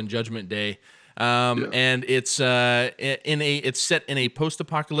it more than Judgment Day. And it's it's set in a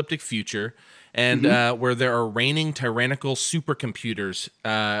post-apocalyptic future, and where there are reigning tyrannical supercomputers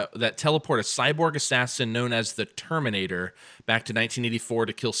that teleport a cyborg assassin known as the Terminator back to 1984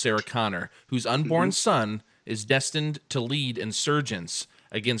 to kill Sarah Connor, whose unborn son is destined to lead insurgents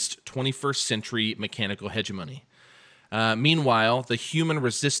against 21st century mechanical hegemony. Meanwhile, the human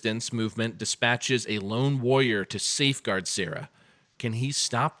resistance movement dispatches a lone warrior to safeguard Sarah. Can he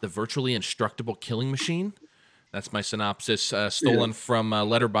stop the virtually indestructible killing machine? That's my synopsis, stolen from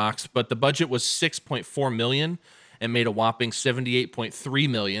Letterboxd. But the budget was $6.4 million and made a whopping $78.3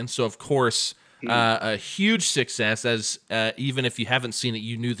 million. So of course, a huge success. As even if you haven't seen it,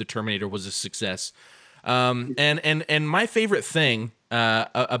 you knew the Terminator was a success. And my favorite thing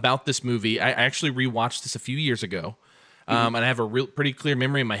about this movie, I actually rewatched this a few years ago. And I have a pretty clear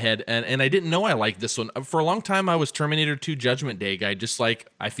memory in my head, and I didn't know I liked this one. For a long time, I was Terminator 2 Judgment Day guy, just like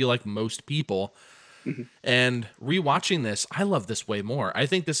I feel like most people. And rewatching this, I love this way more. I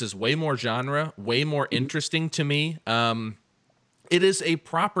think this is way more genre, way more interesting to me. It is a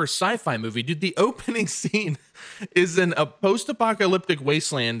proper sci-fi movie, dude. The opening scene is in a post-apocalyptic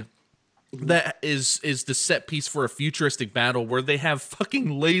wasteland that is the set piece for a futuristic battle where they have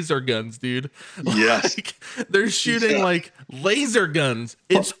fucking laser guns, dude. Yes. Like, they're shooting like laser guns.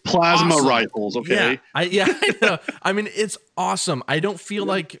 It's plasma awesome. rifles. Okay. Yeah, I know. I mean, it's awesome. I don't feel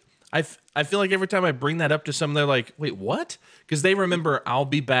like I feel like every time I bring that up to someone, they're like, wait, what? Because they remember I'll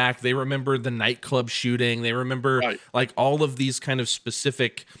Be Back. They remember the nightclub shooting. They remember like all of these kind of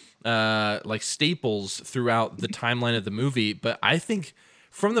specific like staples throughout the timeline of the movie. But I think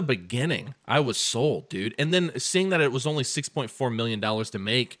from the beginning, I was sold, dude. And then seeing that it was only $6.4 million to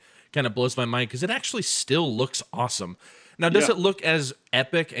make kind of blows my mind because it actually still looks awesome. Now, does it look as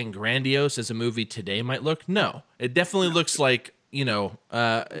epic and grandiose as a movie today might look? No. It definitely looks like, you know,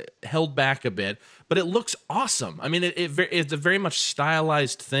 held back a bit, but it looks awesome. I mean, it's a very much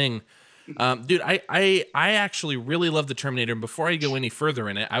stylized thing. Dude, I actually really love the Terminator. And before I go any further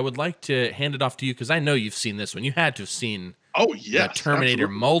in it, I would like to hand it off to you because I know you've seen this one. You had to have seen the Terminator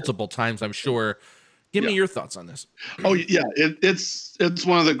multiple times, I'm sure. Give me your thoughts on this. Oh yeah, it's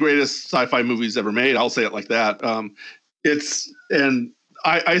one of the greatest sci-fi movies ever made. I'll say it like that.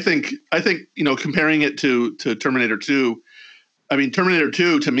 I think you know, comparing it to Terminator 2. I mean, Terminator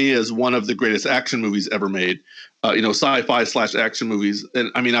 2 to me is one of the greatest action movies ever made. You know, sci-fi / action movies,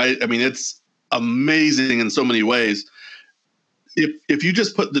 and I mean, it's amazing in so many ways. If you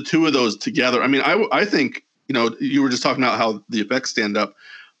just put the two of those together, I mean, I think, you know, you were just talking about how the effects stand up.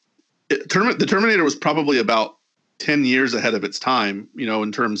 The Terminator was probably about 10 years ahead of its time, you know,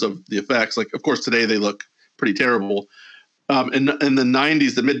 in terms of the effects. Like, of course, today they look pretty terrible. In the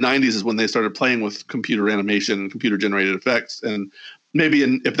 90s, the mid 90s is when they started playing with computer animation and computer generated effects. And maybe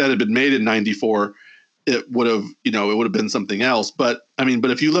if that had been made in 94, it would have been something else. But I mean,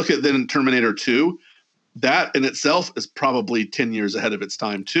 but if you look at then Terminator 2, that in itself is probably 10 years ahead of its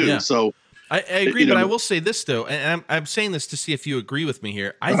time too. Yeah. So I agree, but I will say this though, and I'm saying this to see if you agree with me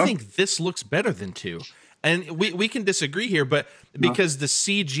here. I think this looks better than 2. And we can disagree here, but because the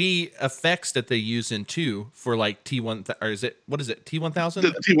CG effects that they use in 2 for like T1, or what is it, T1000? The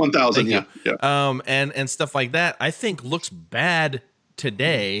T1000, yeah. And stuff like that, I think looks bad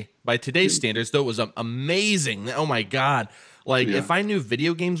today by today's standards, though it was amazing. Oh my God. Like, if I knew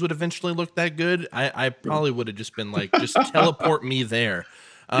video games would eventually look that good, I probably would have just been like, just teleport me there.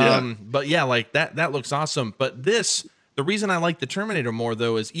 But yeah, like that looks awesome. But this, the reason I like the Terminator more,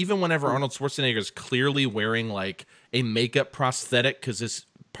 though, is even whenever Arnold Schwarzenegger is clearly wearing like a makeup prosthetic because this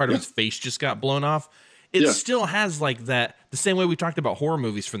part of his face just got blown off, it still has like that, the same way we talked about horror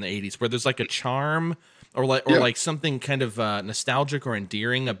movies from the 80s, where there's like a charm or like something kind of nostalgic or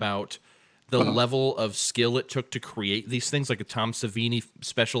endearing about the level of skill it took to create these things, like a Tom Savini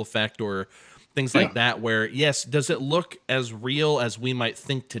special effect or things like that, where, yes, does it look as real as we might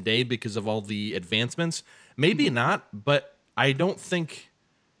think today because of all the advancements? Maybe not, but I don't think...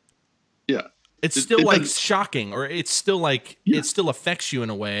 Yeah. It's still like shocking, or it's still like it still affects you in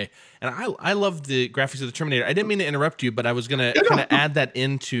a way. And I love the graphics of the Terminator. I didn't mean to interrupt you, but I was going to kind of add that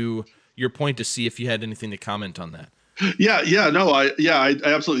into your point to see if you had anything to comment on that. I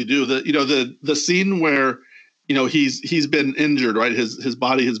absolutely do. The scene where, you know, he's been injured, right? His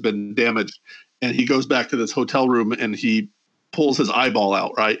body has been damaged, and he goes back to this hotel room and he pulls his eyeball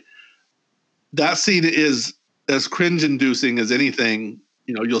out, right? That scene is as cringe-inducing as anything,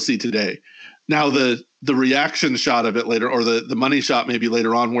 you know, you'll see today. Now the reaction shot of it later, or the money shot maybe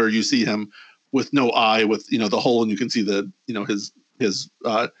later on, where you see him with no eye, with, you know, the hole, and you can see the, you know, his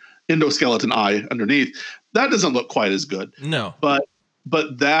endoskeleton eye underneath. That doesn't look quite as good. No. But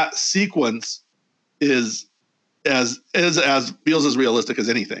that sequence is as feels as realistic as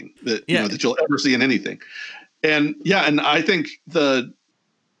anything that you know that you'll ever see in anything. And I think the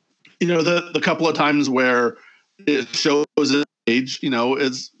couple of times where it shows his age, you know,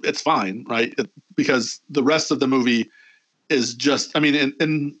 it's fine, right? Because the rest of the movie is just, I mean,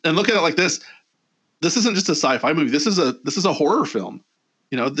 and look at it like this. this isn't just a sci-fi movie. This is a horror film.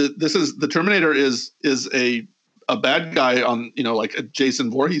 You know, the Terminator is a bad guy on, you know, like a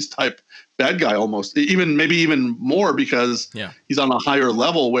Jason Voorhees type bad guy almost, maybe even more, because he's on a higher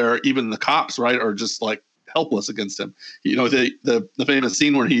level where even the cops, right, are just like helpless against him. You know, the famous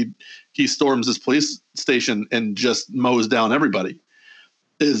scene where he storms this police station and just mows down everybody.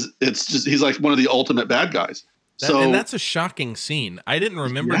 He's like one of the ultimate bad guys. And that's a shocking scene. I didn't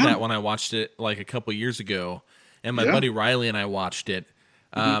remember that when I watched it like a couple years ago, and my buddy Riley and I watched it,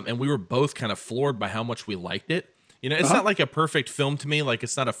 and we were both kind of floored by how much we liked it. You know, it's not like a perfect film to me. Like,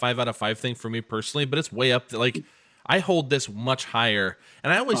 it's not a 5 out of 5 thing for me personally, but it's way up there. Like, I hold this much higher,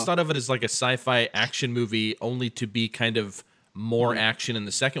 and I always thought of it as like a sci-fi action movie, only to be kind of more action in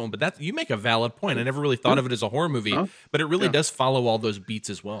the second one. But you make a valid point. I never really thought of it as a horror movie, but it really does follow all those beats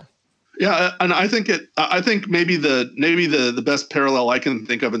as well. Yeah, and I think maybe the best parallel I can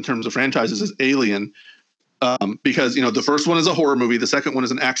think of in terms of franchises is Alien, because, you know, the first one is a horror movie, the second one is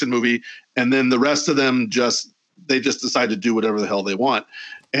an action movie, and then the rest of them just decide to do whatever the hell they want,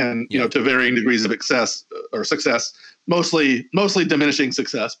 and you know, to varying degrees of success, mostly diminishing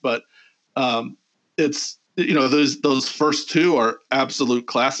success, but it's, you know, those first two are absolute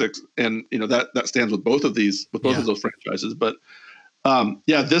classics, and you know that stands with both of those franchises. But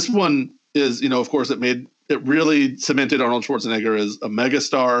this one is, you know, of course, it really cemented Arnold Schwarzenegger as a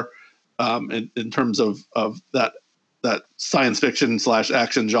megastar, in terms of that science fiction /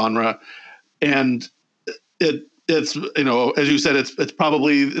 action genre, and it's, you know, as you said, it's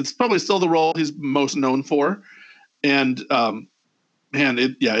probably still the role he's most known for, and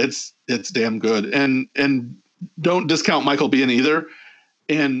it's damn good, and don't discount Michael Biehn either.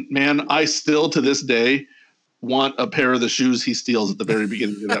 And man, I still to this day want a pair of the shoes he steals at the very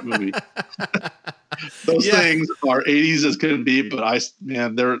beginning of that movie. Those things are 80s as can be, but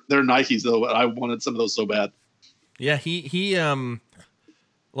they're Nikes though. I wanted some of those so bad. Yeah, he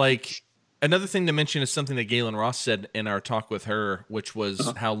like, another thing to mention is something that Galen Ross said in our talk with her, which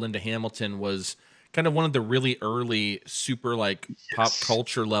was how Linda Hamilton was kind of one of the really early super like pop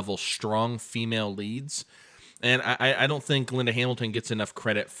culture level strong female leads. And I don't think Linda Hamilton gets enough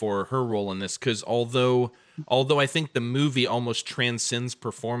credit for her role in this, because although I think the movie almost transcends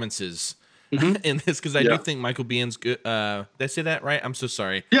performances in this, because I do think Michael Bihn's good. Did I say that right? I'm so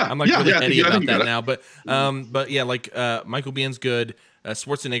sorry. Yeah, I'm like really heady about that now. But yeah, like Michael Bihn's good.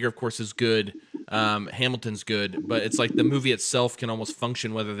 Schwarzenegger, of course, is good. Hamilton's good, but it's like the movie itself can almost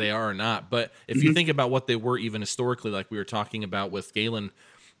function whether they are or not. But if you think about what they were even historically, like we were talking about with Galen,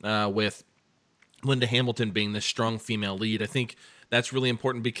 with Linda Hamilton being this strong female lead, I think that's really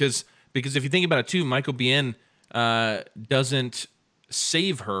important, because if you think about it too, Michael Biehn doesn't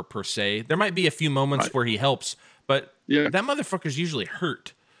save her per se. There might be a few moments where he helps, but that motherfucker's usually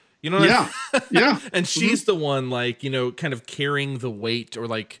hurt. You know what I mean? Yeah. And she's the one, like, you know, kind of carrying the weight, or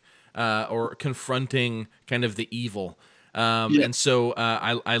like or confronting kind of the evil. And so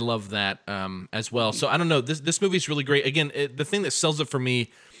I love that as well. So I don't know, this movie's really great. Again, the thing that sells it for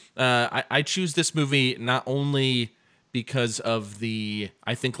me, I choose this movie not only because of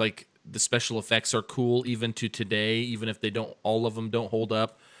I think like the special effects are cool even to today, even if all of them don't hold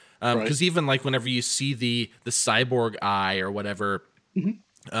up. Because even like whenever you see the cyborg eye or whatever, you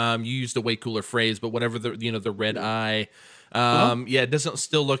used a way cooler phrase, but whatever the red eye, it doesn't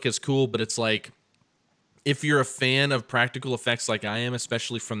still look as cool, but it's like, if you're a fan of practical effects like I am,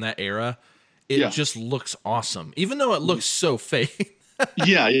 especially from that era, it just looks awesome, even though it looks so fake. And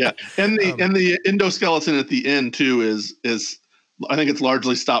the endoskeleton at the end too is I think it's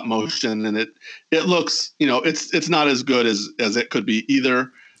largely stop motion, and it looks, you know, it's not as good as it could be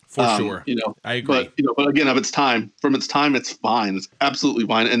either. For sure. You know, I agree. But again, from its time, it's fine. It's absolutely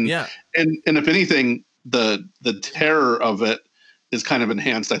fine. And and if anything, the terror of it is kind of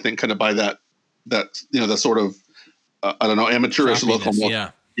enhanced, I think, kind of by that you know, the sort of I don't know, amateurish look almost.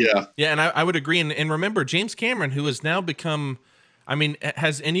 Yeah. And I would agree. And remember, James Cameron, who has now become, I mean,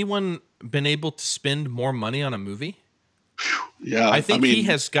 has anyone been able to spend more money on a movie? Yeah, I think he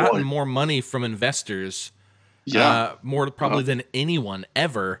has gotten more money from investors, more probably than anyone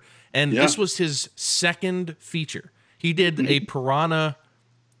ever. And this was his second feature. He did a Piranha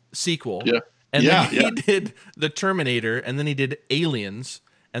sequel, and then he did The Terminator, and then he did Aliens,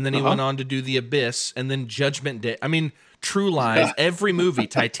 and then he went on to do The Abyss, and then Judgment Day. I mean, True Lies, every movie,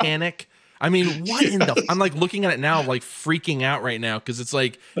 Titanic. I mean, what in the... I'm like looking at it now, like freaking out right now, because it's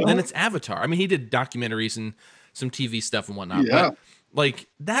like, then it's Avatar. I mean, he did documentaries and some TV stuff and whatnot. But like,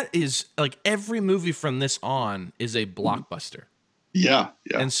 that is like, every movie from this on is a blockbuster.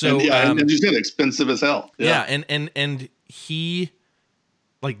 And so, and you said expensive as hell. And he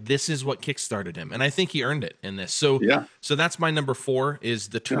like this is what kickstarted him, and I think he earned it in this. So Yeah. so that's my number 4 is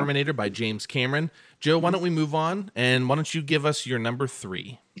The Terminator by James Cameron. Joe, why don't we move on, and why don't you give us your number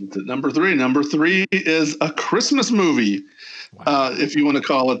 3? Number three is a Christmas movie, if you want to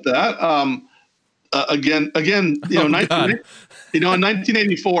call it that. Again, Oh, God. in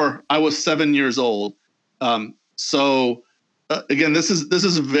 1984, I was 7 years old. So again, this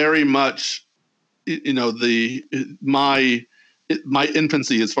is very much, my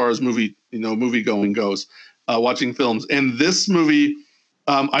infancy as far as movie going goes, watching films. And this movie,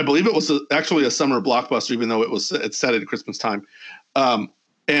 I believe it was actually a summer blockbuster, even though it's set at Christmas time.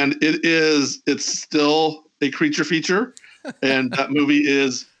 And it's still a creature feature. And that movie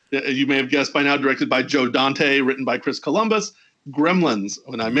is, you may have guessed by now, directed by Joe Dante, written by Chris Columbus. Gremlins.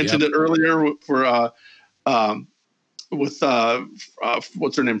 When I mentioned it earlier for with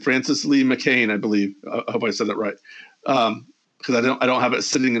what's her name, Frances Lee McCain, I believe. I hope I said that right, because I don't have it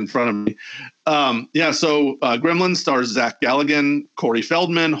sitting in front of me. So Gremlins stars Zach Galligan, Corey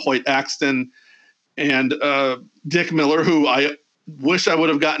Feldman, Hoyt Axton, and Dick Miller, who I wish I would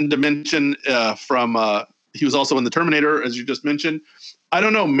have gotten to mention from. He was also in The Terminator, as you just mentioned. I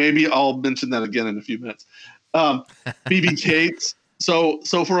don't know. Maybe I'll mention that again in a few minutes. Phoebe Cates. So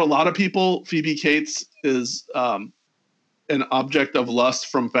for a lot of people, Phoebe Cates is an object of lust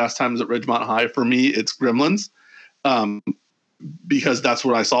from Fast Times at Ridgemont High. For me, it's Gremlins, because that's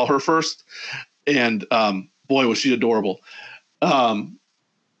where I saw her first, and boy, was she adorable.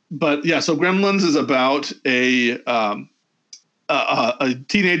 But yeah, so Gremlins is about a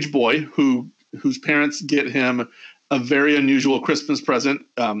teenage boy whose parents get him a very unusual Christmas present.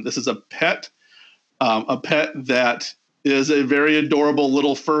 This is a pet that is a very adorable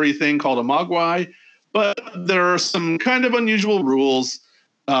little furry thing called a mogwai, but there are some kind of unusual rules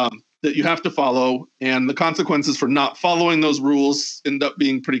that you have to follow, and the consequences for not following those rules end up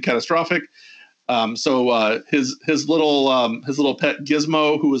being pretty catastrophic. So his little pet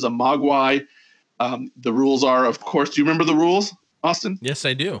Gizmo, who is a mogwai, the rules are, of course, do you remember the rules, Austin? Yes,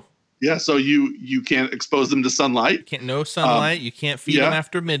 I do. Yeah, so you can't expose them to sunlight. No sunlight. You can't feed them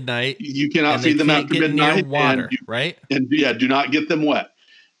after midnight. You cannot feed them after midnight. Near water, right? And do not get them wet.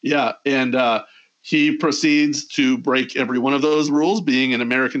 Yeah, and he proceeds to break every one of those rules, being an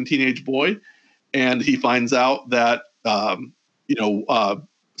American teenage boy, and he finds out that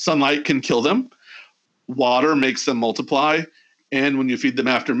sunlight can kill them, water makes them multiply, and when you feed them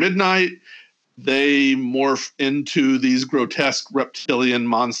after midnight, they morph into these grotesque reptilian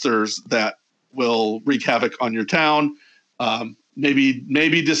monsters that will wreak havoc on your town,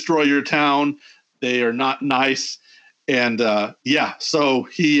 maybe destroy your town. They are not nice. And so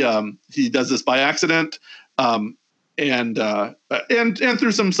he does this by accident, and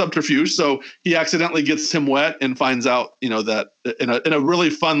through some subterfuge. So he accidentally gets him wet and finds out, that in a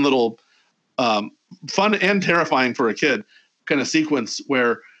really fun little, fun and terrifying for a kid kind of sequence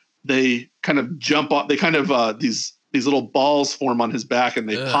where they kind of jump off. They kind of these little balls form on his back, and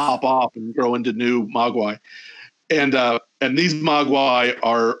they pop off and grow into new mogwai. And these mogwai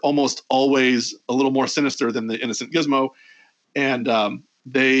are almost always a little more sinister than the innocent Gizmo. And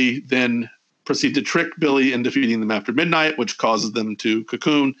they then proceed to trick Billy into feeding them after midnight, which causes them to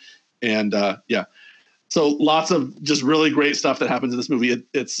cocoon. And so lots of just really great stuff that happens in this movie.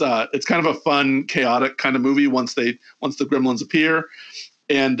 It's kind of a fun, chaotic kind of movie once the Gremlins appear.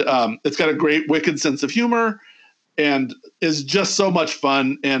 And it's got a great, wicked sense of humor, and is just so much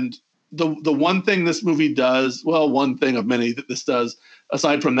fun. And the one thing this movie does, well, one thing of many that this does,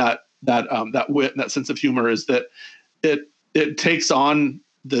 aside from that wit and that sense of humor, is that it takes on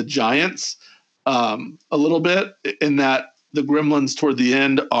the Giants a little bit, in that the Gremlins toward the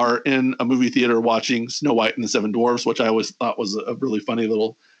end are in a movie theater watching Snow White and the Seven Dwarfs, which I always thought was a really funny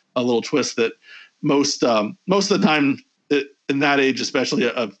little twist that most of the time, in that age, especially,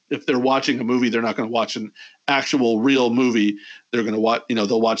 if they're watching a movie, they're not going to watch an actual real movie. They're going to watch,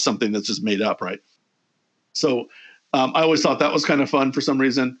 they'll watch something that's just made up, right? So I always thought that was kind of fun for some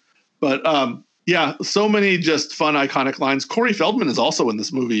reason. But so many just fun, iconic lines. Corey Feldman is also in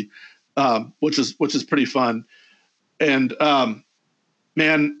this movie, which is pretty fun. And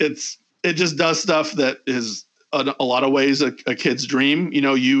man, it just does stuff that is a lot of ways a kid's dream.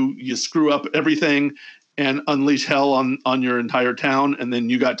 You screw up everything and unleash hell on your entire town, and then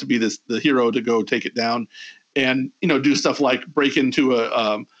you got to be the hero to go take it down, and do stuff like break into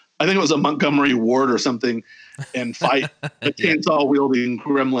I think it was a Montgomery Ward or something, and fight a chainsaw wielding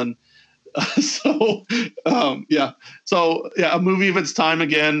gremlin. A movie of its time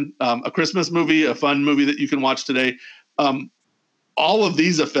again, a Christmas movie, a fun movie that you can watch today. All of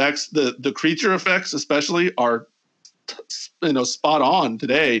these effects, the creature effects especially, are spot on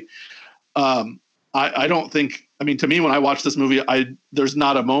today. I don't think. I mean, to me, when I watch this movie, there's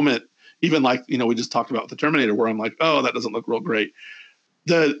not a moment, even like we just talked about the Terminator, where I'm like, oh, that doesn't look real great.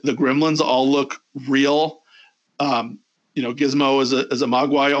 The Gremlins all look real. Gizmo as a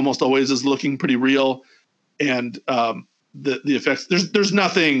Mogwai almost always is looking pretty real, and the effects. There's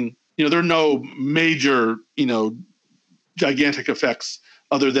nothing. There are no major gigantic effects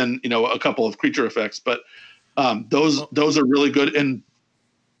other than a couple of creature effects, but those are really good and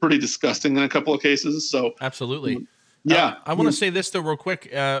pretty disgusting in a couple of cases. So absolutely. Yeah. I want to say this though real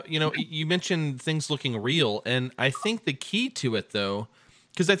quick. You mentioned things looking real, and I think the key to it though,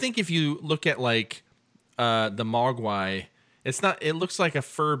 because I think if you look at like the Mogwai, it looks like a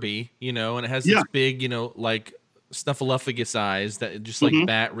Furby, and it has this big, like snuffleupagus eyes that just like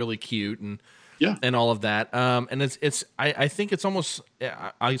bat, really cute, and all of that. And I think it's almost,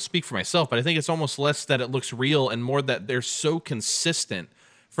 I speak for myself, but I think it's almost less that it looks real and more that they're so consistent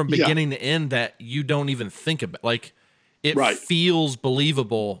from beginning to end that you don't even think about, like, it feels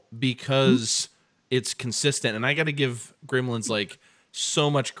believable because it's consistent. And I got to give Gremlins like so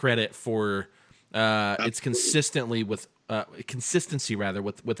much credit for its consistency with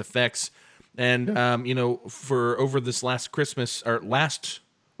effects. And for over this last Christmas or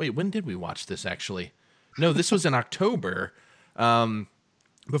when did we watch this actually? No, this was in October.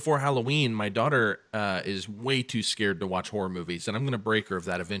 Before Halloween, my daughter is way too scared to watch horror movies, and I'm going to break her of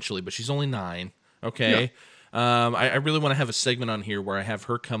that eventually, but she's only 9. Okay. Yeah. I really want to have a segment on here where I have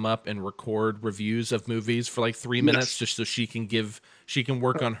her come up and record reviews of movies for like 3 minutes, just so she can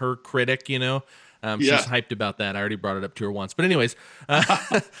work on her critic, She's hyped about that. I already brought it up to her once, but anyways,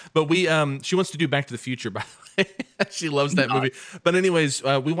 but she wants to do Back to the Future, by the way. She loves that movie. But anyways,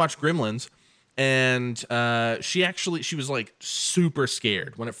 we watched Gremlins, and she was like super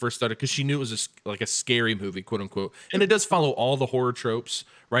scared when it first started because she knew it was like a scary movie, quote unquote. And it does follow all the horror tropes,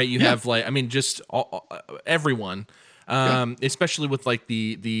 right? You have just everyone, especially with like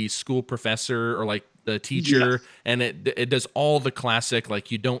the school professor or like the teacher, and it does all the classic,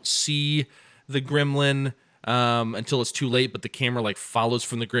 like you don't see the gremlin until it's too late, but the camera like follows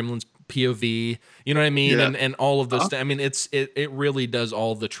from the gremlin's POV, you know what I mean? And all of those I mean, it really does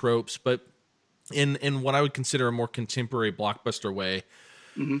all the tropes, but in what I would consider a more contemporary blockbuster way.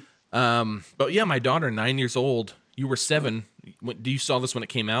 But yeah, my daughter, 9 years old, you were 7. You saw this when it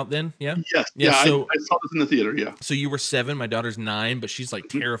came out then? Yeah. Yes. Yeah. So I saw this in the theater. Yeah. So you were 7, my daughter's 9, but she's like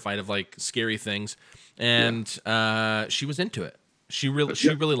terrified of like scary things. And she was into it. She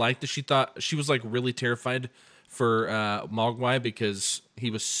really liked it. She thought she was like really terrified for Mogwai because he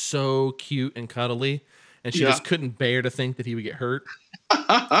was so cute and cuddly, and she just couldn't bear to think that he would get hurt.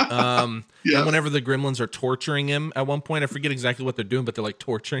 And whenever the gremlins are torturing him at one point, I forget exactly what they're doing, but they're like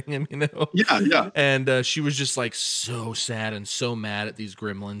torturing him, Yeah. And she was just like so sad and so mad at these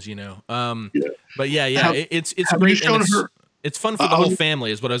gremlins, But it's great. And it's fun for the whole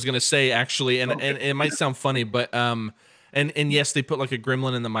family, is what I was gonna say actually. And it might sound funny, but and yes, they put like a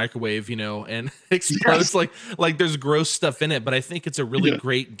gremlin in the microwave, and explodes like there's gross stuff in it. But I think it's a really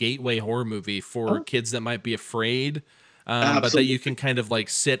great gateway horror movie for kids that might be afraid. But that you can kind of like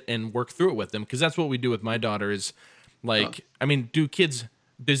sit and work through it with them, because that's what we do with my daughter. Is like, I mean,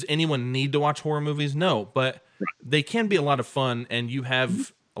 does anyone need to watch horror movies? No, but they can be a lot of fun, and you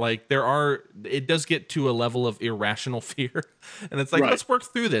have like it does get to a level of irrational fear, and it's like, let's work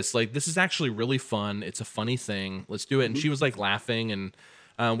through this. Like, this is actually really fun. It's a funny thing. Let's do it. And she was like laughing, and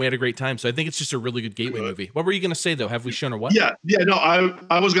we had a great time. So I think it's just a really good gateway movie. What were you gonna say though? Have we shown her what? Yeah. No,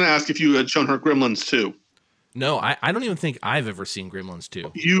 I was gonna ask if you had shown her Gremlins 2. No, I don't even think I've ever seen Gremlins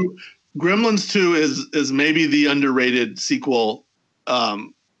 2. Gremlins 2 is maybe the underrated sequel of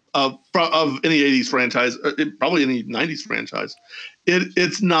any 80s franchise, probably any 90s franchise.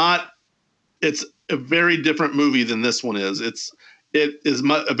 It's a very different movie than this one is. It is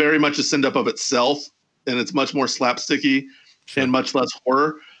very much a send up of itself, and it's much more slapsticky and much less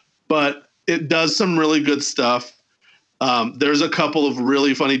horror, but it does some really good stuff. There's a couple of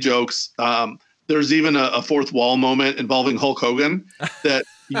really funny jokes. There's even a fourth wall moment involving Hulk Hogan that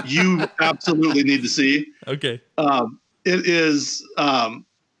you absolutely need to see. Okay. It is. I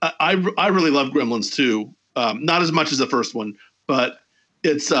really love Gremlins 2. Not as much as the first one, but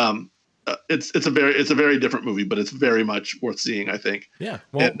it's a very different movie, but it's very much worth seeing, I think. Yeah.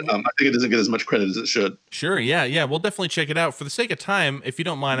 Well, and, I think it doesn't get as much credit as it should. Sure. Yeah. We'll definitely check it out. For the sake of time, if you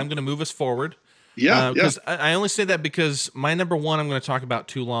don't mind, I'm going to move us forward. Yeah. Because I only say that because my number one I'm going to talk about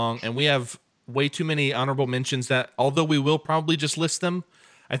too long, and we have way too many honorable mentions that, although we will probably just list them,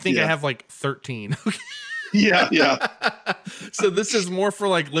 I think I have like 13. Yeah, yeah. So this is more for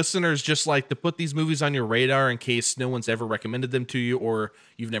like listeners, just like to put these movies on your radar in case no one's ever recommended them to you or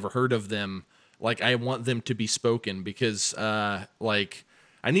you've never heard of them. Like I want them to be spoken because like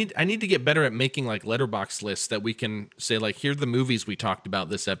I need to get better at making like letterbox lists that we can say like here are the movies we talked about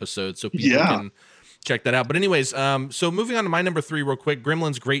this episode so people Yeah. can check that out. But anyways, so moving on to my number 3 real quick.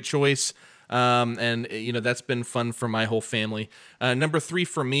 Gremlins, great choice. And you know that's been fun for my whole family. Number 3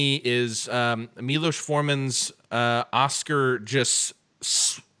 for me is Milos Forman's Oscar just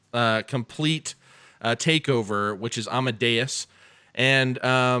complete takeover, which is Amadeus. And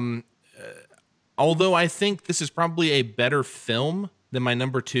although I think this is probably a better film than my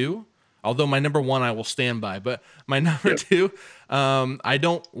number 2, although my number 1 I will stand by, but my number 2, I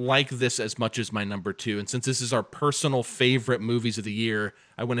don't like this as much as my number 2. And since this is our personal favorite movies of the year,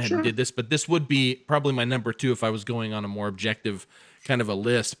 I went ahead and did this. But this would be probably my number 2 if I was going on a more objective kind of a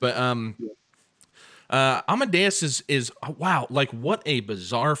list. But Amadeus is wow, like what a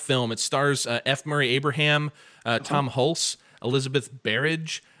bizarre film. It stars F. Murray Abraham, Tom Hulce, Elizabeth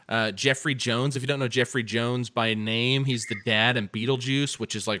Berridge, Jeffrey Jones. If you don't know Jeffrey Jones by name, he's the dad in Beetlejuice,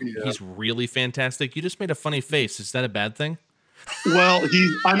 which is like he's really fantastic. You just made a funny face. Is that a bad thing? Well, he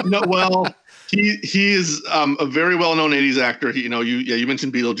is a very well-known '80s actor. He, you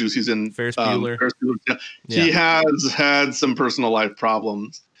mentioned Beetlejuice. He's in Ferris Bueller. Yeah. He has had some personal life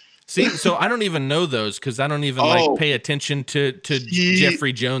problems. See, so I don't even know those because I don't even like pay attention to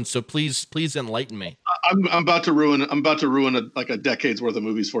Jeffrey Jones. So please enlighten me. I'm about to ruin a decade's worth of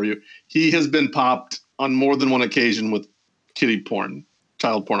movies for you. He has been popped on more than one occasion with kiddie porn,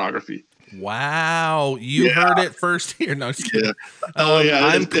 child pornography. Wow, you heard it first here. No, just kidding.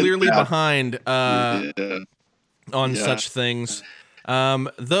 I'm clearly behind on such things.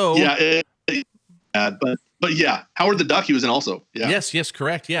 Though, but yeah, Howard the Duck he was in also. Yeah. Yes,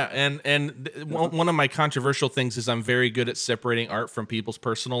 correct. Yeah, and one of my controversial things is I'm very good at separating art from people's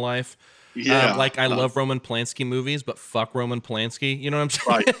personal life. Yeah, I love Roman Polanski movies, but fuck Roman Polanski. You know what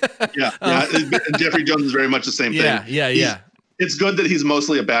I'm saying? Right. Yeah. And Jeffrey Jones is very much the same thing. Yeah. It's good that he's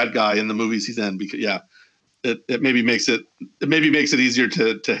mostly a bad guy in the movies he's in because it maybe makes it easier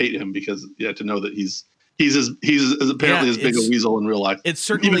to hate him because to know that he's apparently as big a weasel in real life. It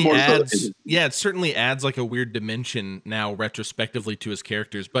certainly adds like a weird dimension now retrospectively to his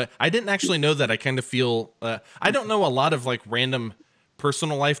characters. But I didn't actually know that. I kind of feel I don't know a lot of like random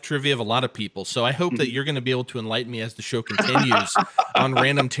personal life trivia of a lot of people. So I hope that you're going to be able to enlighten me as the show continues on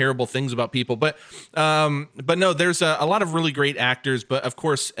random terrible things about people. But no, there's a lot of really great actors. But of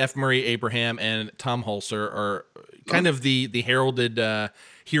course, F. Murray Abraham and Tom Hulce are kind of the heralded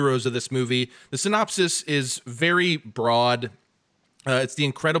heroes of this movie. The synopsis is very broad. It's the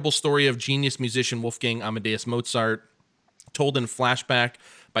incredible story of genius musician Wolfgang Amadeus Mozart, told in flashback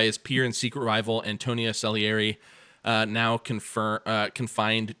by his peer and secret rival Antonio Salieri, now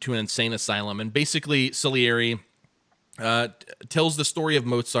confined to an insane asylum. And basically, Salieri tells the story of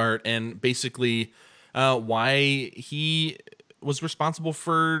Mozart and basically why he was responsible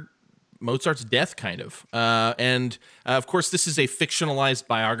for Mozart's death, kind of. And of course, this is a fictionalized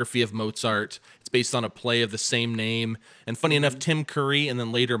biography of Mozart. It's based on a play of the same name. And funny enough, Tim Curry and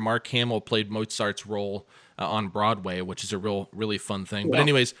then later Mark Hamill played Mozart's role on Broadway, which is a really fun thing. Wow. But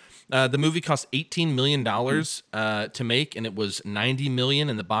anyways, the movie cost $18 million to make, and it was $90 million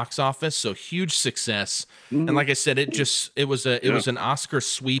in the box office. So huge success. And like I said, it was an Oscar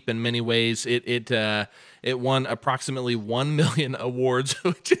sweep in many ways. It won approximately 1 million awards,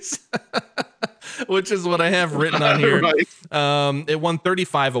 which is what I have written on here. Right. It won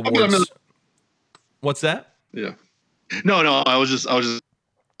 35 awards. What's that? Yeah. No, I was just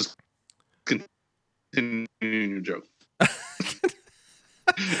continuing your joke.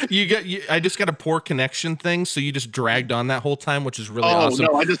 I just got a poor connection thing, so you just dragged on that whole time, which is really awesome.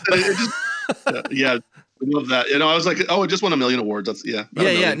 No, I just yeah. I love that. I was like, it just won 1 million awards. That's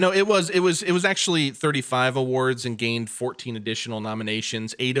No, it was actually 35 awards and gained 14 additional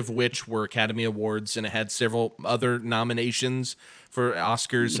nominations, 8 of which were Academy Awards, and it had several other nominations for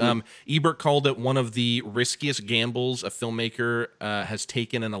Oscars. Mm-hmm. Ebert called it one of the riskiest gambles a filmmaker has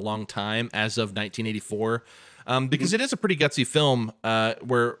taken in a long time as of 1984. Because it is a pretty gutsy film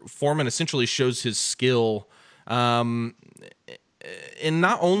where Foreman essentially shows his skill in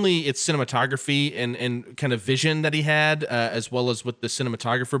not only its cinematography and kind of vision that he had, as well as with the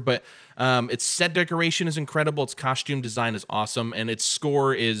cinematographer, but its set decoration is incredible. Its costume design is awesome, and its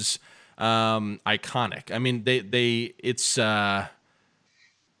score is iconic. I mean, it's.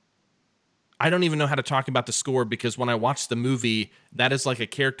 I don't even know how to talk about the score because when I watch the movie, that is like a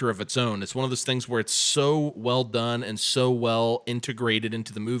character of its own. It's one of those things where it's so well done and so well integrated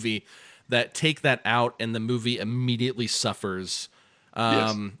into the movie that take that out and the movie immediately suffers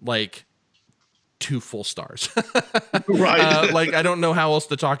like 2 full stars. Right. Like, I don't know how else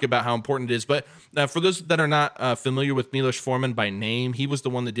to talk about how important it is, but for those that are not familiar with Milos Forman by name, he was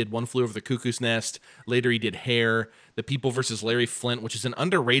the one that did One Flew Over the Cuckoo's Nest. Later, he did Hair, The People versus Larry Flint, which is an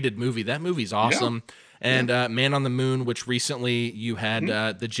underrated movie. That movie's awesome. And Man on the Moon, which recently you had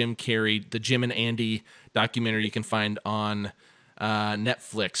the Jim and Andy documentary you can find on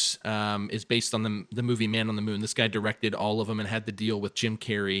Netflix, is based on the movie Man on the Moon. This guy directed all of them and had the deal with Jim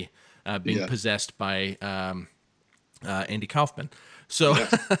Carrey being possessed by Andy Kaufman. So,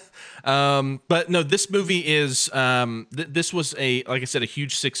 but no, this movie is this was like I said, a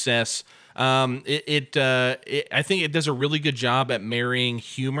huge success. I think it does a really good job at marrying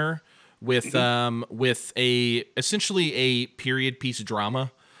humor with essentially a period piece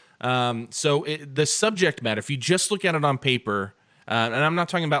drama. So the subject matter, if you just look at it on paper, and I'm not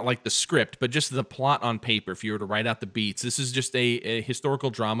talking about like the script, but just the plot on paper, if you were to write out the beats, this is just a historical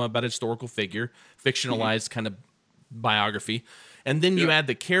drama about a historical figure, fictionalized kind of biography. And then you add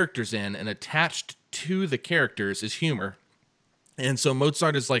the characters in, and attached to the characters is humor. And so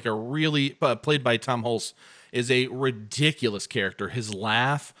Mozart is like a really, played by Tom Hulce, is a ridiculous character. His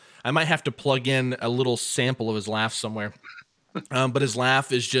laugh, I might have to plug in a little sample of his laugh somewhere. But his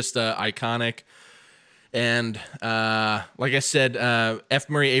laugh is just iconic. And like I said, F.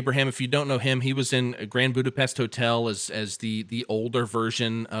 Murray Abraham, if you don't know him, he was in Grand Budapest Hotel as the older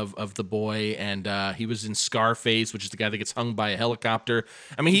version of the boy. And he was in Scarface, which is the guy that gets hung by a helicopter.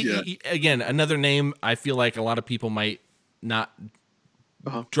 I mean, he again, another name I feel like a lot of people might not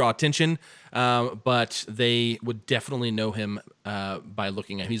draw attention, but they would definitely know him by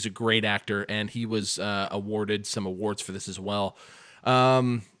looking at him. He's a great actor, and he was awarded some awards for this as well.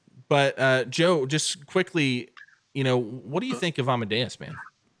 But Joe, just quickly, what do you think of Amadeus, man?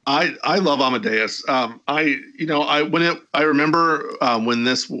 I love Amadeus. I remember when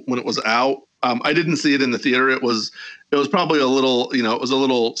it was out. I didn't see it in the theater. It was probably a little, it was a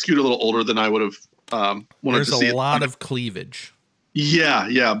little skewed, a little older than I would have wanted to see. There's a lot of cleavage.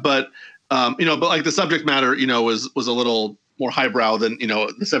 Yeah, but but like the subject matter, was a little more highbrow than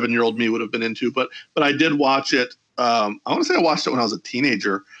the 7-year-old me would have been into. But I did watch it. I want to say I watched it when I was a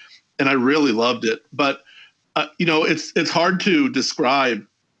teenager, and I really loved it. But it's hard to describe,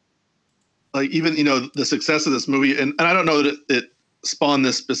 like, even the success of this movie, and I don't know that it spawned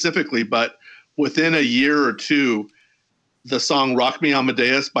this specifically, but within a year or two, the song "Rock Me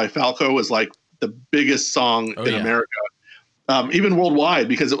Amadeus" by Falco is like the biggest song in America. Even worldwide,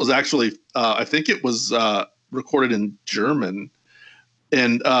 because it was actually, I think it was recorded in German,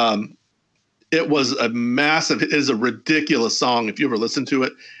 and it was it is a ridiculous song. If you ever listen to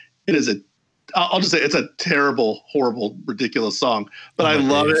it, I'll just say it's a terrible, horrible, ridiculous song, but I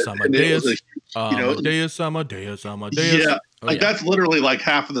love it. Amadeus, Amadeus. Yeah, that's literally like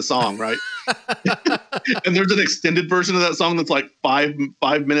half of the song, right? And there's an extended version of that song that's like five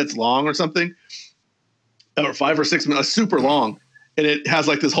minutes long or something. Or 5 or 6 minutes, super long, and it has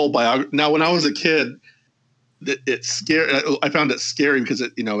like this whole biography. Now, when I was a kid, it's scary. I found it scary because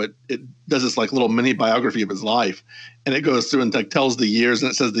it does this like little mini biography of his life, and it goes through and like tells the years, and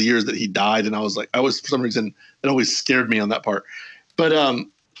it says the years that he died. And I was for some reason, it always scared me on that part. But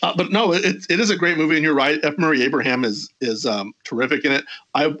no, it is a great movie, and you're right. F. Murray Abraham is terrific in it.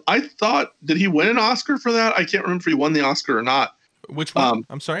 I thought, did he win an Oscar for that? I can't remember if he won the Oscar or not. Which one?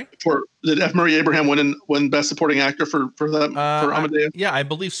 I'm sorry. Did F. Murray Abraham win Best Supporting Actor for Amadeus? Yeah, I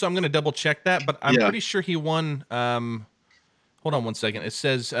believe so. I'm going to double check that, but I'm pretty sure he won. Hold on one second. It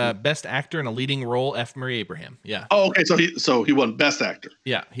says Best Actor in a Leading Role, F. Murray Abraham. Yeah. Oh, okay. So he won Best Actor.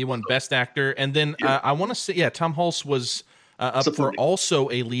 Yeah, he won Best Actor, and then I want to say, Tom Hulce was up for also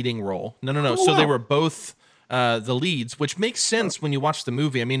a leading role. No. Oh, so they were both the leads, which makes sense when you watch the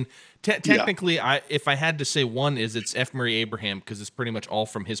movie. I mean, technically, if I had to say one it's F. Murray Abraham, because it's pretty much all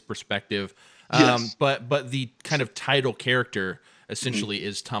from his perspective. Yes. But the kind of title character essentially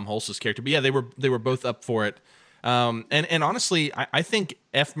is Tom Hulce's character. But yeah, they were both up for it. And honestly, I think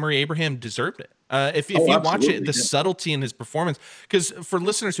F. Murray Abraham deserved it. If you watch it, the subtlety in his performance, because for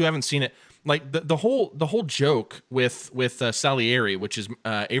listeners who haven't seen it, like the whole joke with Salieri, which is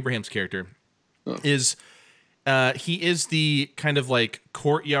Abraham's character, is he is the kind of like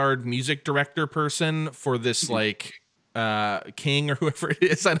courtyard music director person for this like king or whoever it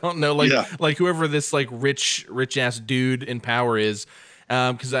is. I don't know, like whoever this like rich ass dude in power is.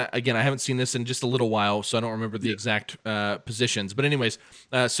 Because I haven't seen this in just a little while, so I don't remember the exact positions. But anyways,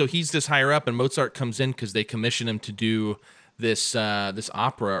 so he's this higher up, and Mozart comes in because they commission him to do this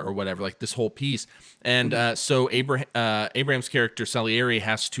opera or whatever, like this whole piece. And so Abraham's character Salieri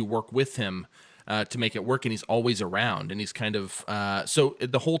has to work with him to make it work, and he's always around, and he's kind of so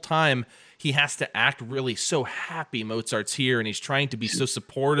the whole time he has to act really so happy Mozart's here, and he's trying to be so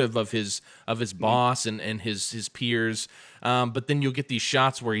supportive of his boss and his peers. But then you'll get these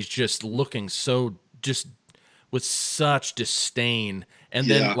shots where he's just looking so just with such disdain, and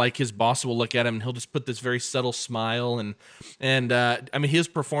then like his boss will look at him and he'll just put this very subtle smile, and I mean his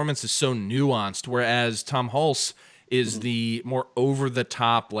performance is so nuanced, whereas Tom Hulce is the more over the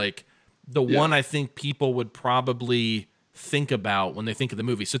top, like the one I think people would probably think about when they think of the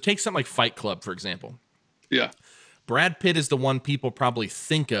movie. So take something like Fight Club, for example. Yeah. Brad Pitt is the one people probably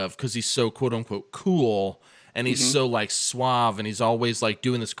think of because he's so quote unquote cool, and he's so like suave, and he's always like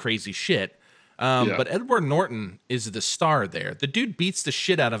doing this crazy shit. But Edward Norton is the star there. The dude beats the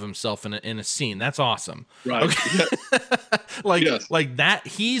shit out of himself in a scene. That's awesome. Right. Okay? like that.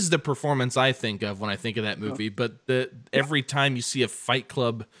 He's the performance I think of when I think of that movie. But every time you see a Fight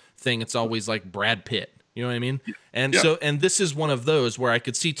Club thing, it's always like Brad Pitt. You know what I mean? And and this is one of those where I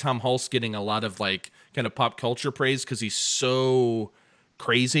could see Tom Hulce getting a lot of like kind of pop culture praise because he's so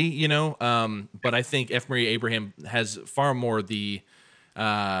crazy, you know. But I think F. Murray Abraham has far more the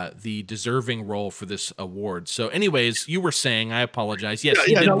deserving role for this award. So anyways, you were saying, I apologize. Yes,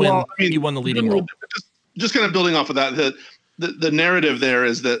 he did win. He won the leading role. Just kind of building off of that, the narrative there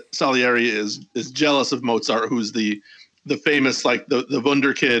is that Salieri is jealous of Mozart, who's the famous, like the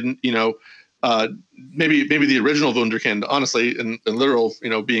Wunderkind, you know, maybe the original Wunderkind, honestly, in literal, you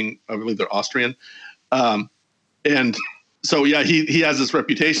know, being, I believe they're Austrian. And so, yeah, he has this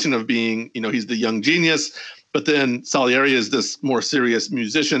reputation of being, you know, he's the young genius, but then Salieri is this more serious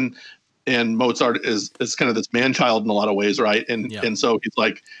musician, and Mozart is kind of this man-child in a lot of ways, right? And so he's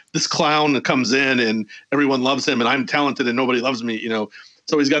like this clown that comes in and everyone loves him, and I'm talented and nobody loves me, you know.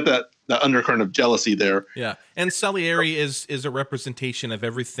 So he's got that undercurrent of jealousy there. Yeah, and Salieri is a representation of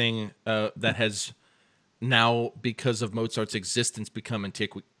everything that has now, because of Mozart's existence, become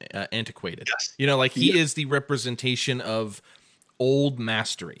antiquated. Yes. You know, like he is the representation of old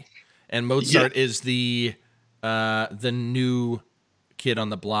mastery, and Mozart is the new kid on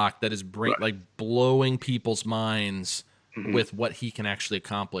the block that is like blowing people's minds with what he can actually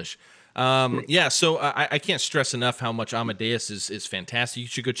accomplish. So I can't stress enough how much Amadeus is fantastic. You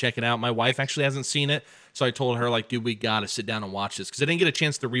should go check it out. My wife actually hasn't seen it, so I told her, like, dude, we gotta sit down and watch this, because I didn't get a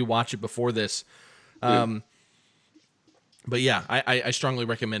chance to rewatch it before this. But yeah, I strongly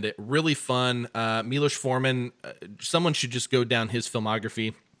recommend it. Really fun. Milos Forman, someone should just go down his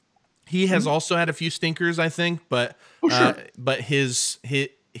filmography. He has also had a few stinkers, I think, but but his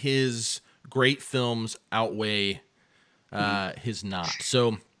great films outweigh his not.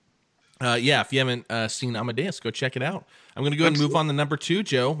 So if you haven't seen Amadeus, go check it out. I'm going to go ahead and move on to number 2,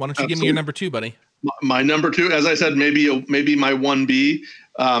 Joe. Why don't you give me your number 2, buddy? My number 2, as I said, maybe my 1B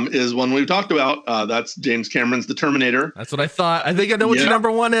is one we've talked about. That's James Cameron's The Terminator. That's what I thought. I think I know what your number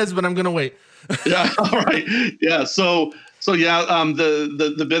 1 is, but I'm going to wait. Yeah. All right. Yeah. So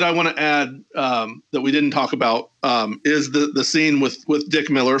the bit I want to add that we didn't talk about is the scene with Dick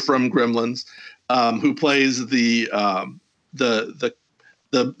Miller from Gremlins, who plays the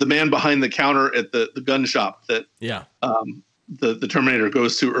man behind the counter at the gun shop that the Terminator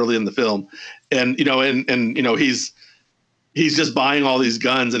goes to early in the film. And you know he's just buying all these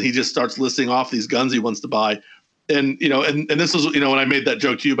guns, and he just starts listing off these guns he wants to buy. And and this was, when I made that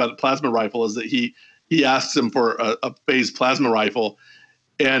joke to you about the plasma rifle, is that he asks him for a phase plasma rifle,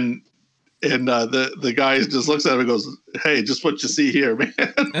 and the guy just looks at him and goes, "Hey, just what you see here, man."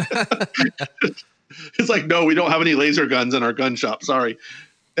 It's like, no, we don't have any laser guns in our gun shop. Sorry.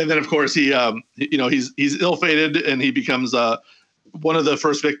 And then, of course, he's ill-fated, and he becomes one of the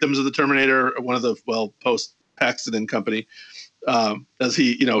first victims of the Terminator, one of the post-Paxton Company, as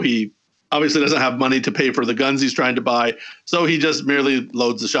he obviously doesn't have money to pay for the guns he's trying to buy, so he just merely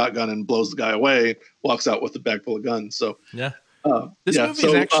loads the shotgun and blows the guy away, walks out with a bag full of guns. So this movie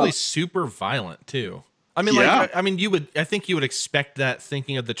is actually super violent too. I mean, I think you would expect that,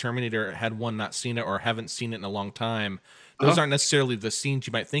 thinking of the Terminator, had one not seen it or haven't seen it in a long time. Those aren't necessarily the scenes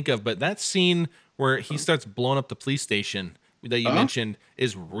you might think of, but that scene where he starts blowing up the police station that you mentioned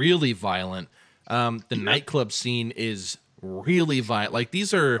is really violent. The nightclub scene is really violent. Like,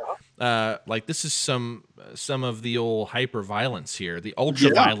 these are this is some of the old hyper violence here, the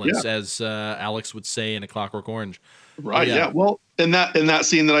ultra violence, as Alex would say in A Clockwork Orange. Right. Yeah. Well, in that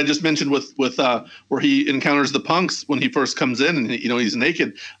scene that I just mentioned with where he encounters the punks when he first comes in, and he's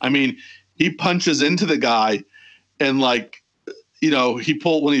naked. I mean, he punches into the guy, and when he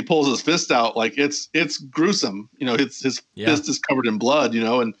pulls his fist out, like it's gruesome. His fist is covered in blood.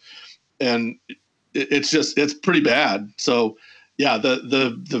 And it's pretty bad. So yeah,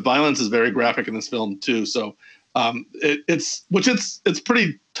 the violence is very graphic in this film too. So it's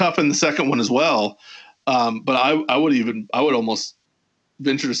pretty tough in the second one as well. But I would almost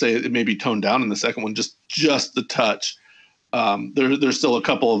venture to say it may be toned down in the second one, just the touch. There's still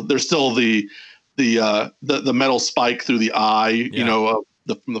the metal spike through the eye,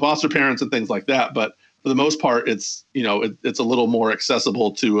 from the foster parents and things like that. But for the most part, it's a little more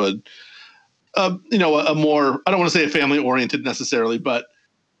accessible to a more, I don't want to say a family oriented necessarily, but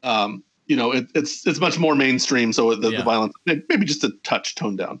it's much more mainstream. So the violence maybe just a touch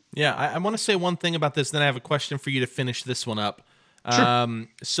toned down. Yeah, I want to say one thing about this. Then I have a question for you to finish this one up. Sure.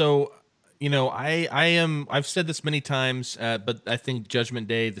 So I've said this many times, but I think Judgment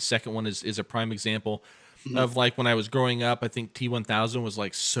Day, the second one, is a prime example of like when I was growing up. I think T-1000 was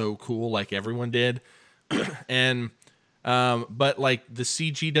like so cool, like everyone did, and but like the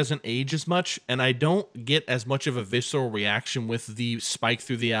CG doesn't age as much, and I don't get as much of a visceral reaction with the spike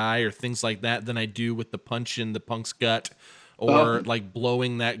through the eye or things like that than I do with the punch in the punk's gut or like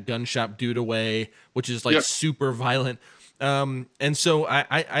blowing that gunshot dude away, which is like super violent. And so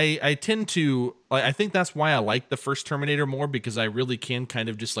I tend to, I think that's why I like the first Terminator more, because I really can kind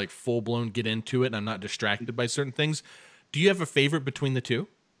of just like full blown get into it and I'm not distracted by certain things. Do you have a favorite between the two?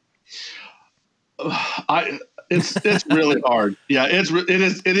 It's really hard. Yeah,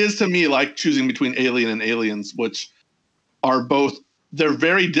 it is to me like choosing between Alien and Aliens, which are they're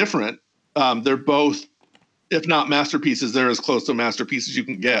very different. They're both, if not masterpieces, they're as close to a masterpiece as you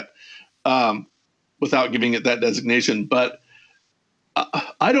can get. Without giving it that designation, but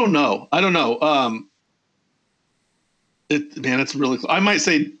I don't know. It's really. I might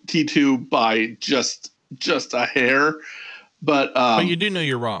say T2 by just a hair, but you do know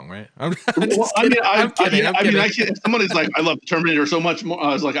you're wrong, right? I'm kidding. I'm kidding. I can't. If somebody's like, I love the Terminator so much more,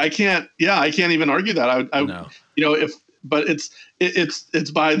 I was like, I can't even argue that. No. But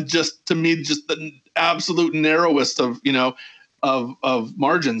it's by just, to me, just the absolute narrowest of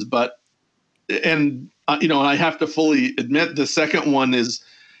margins, but. And I have to fully admit the second one is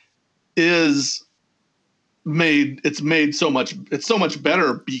made so much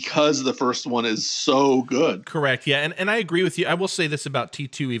better because the first one is so good. Correct. Yeah. And I agree with you. I will say this about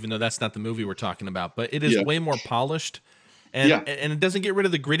T2, even though that's not the movie we're talking about, but it is way more polished and it doesn't get rid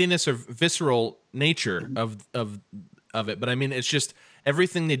of the grittiness or visceral nature of it. But I mean, it's just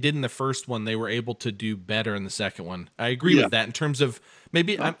everything they did in the first one, they were able to do better in the second one. I agree with that in terms of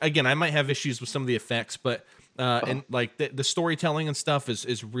maybe, I might have issues with some of the effects, but and like the storytelling and stuff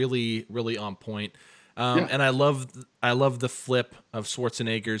is really, really on point. And I love the flip of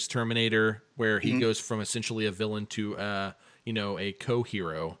Schwarzenegger's Terminator, where he goes from essentially a villain to a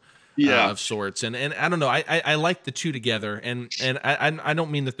co-hero of sorts. And I don't know, I like the two together, and I don't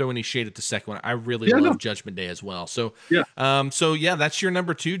mean to throw any shade at the second one. I really love Judgment Day as well. So that's your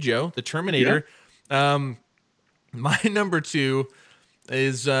number two, Joe, the Terminator. My number two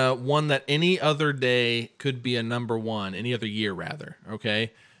is one that any other day could be a number one, any other year rather.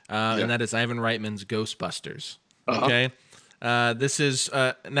 Okay. And that is Ivan Reitman's Ghostbusters. Okay. This is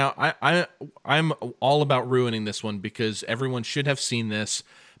now I'm all about ruining this one because everyone should have seen this,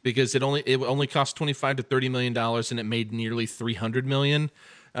 because it only cost $25 to $30 million and it made nearly $300 million.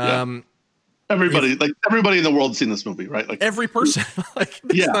 Everybody in the world has seen this movie, right? Like every person. I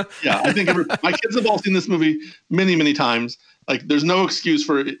think my kids have all seen this movie many, many times. Like there's no excuse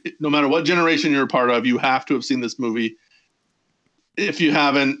for it. No matter what generation you're a part of, you have to have seen this movie. If you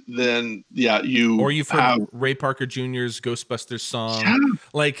haven't, then you've heard Ray Parker Jr.'s Ghostbusters song.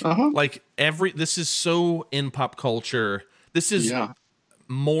 This is so in pop culture. This is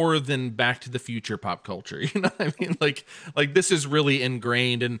more than Back to the Future pop culture. You know what I mean? Like this is really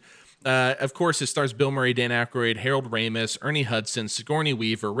ingrained. And of course, it stars Bill Murray, Dan Aykroyd, Harold Ramis, Ernie Hudson, Sigourney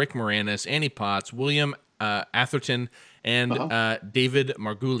Weaver, Rick Moranis, Annie Potts, William Atherton, and David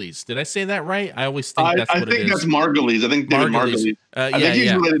Margulies. Did I say that right? I always think that's what it is. I think that's Margulies. I think David Margulies. I think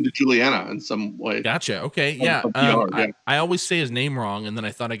he's related to Juliana in some way. Gotcha. Okay. Yeah. I always say his name wrong, and then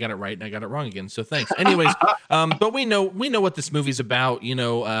I thought I got it right, and I got it wrong again. So thanks. Anyways, but we know what this movie's about.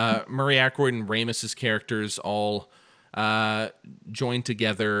 Murray Ackroyd and Ramis's characters all joined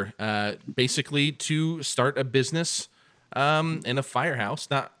together basically to start a business in a firehouse,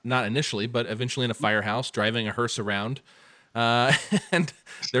 not initially, but eventually in a firehouse, driving a hearse around, and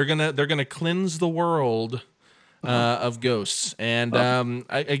they're gonna cleanse the world of ghosts. And I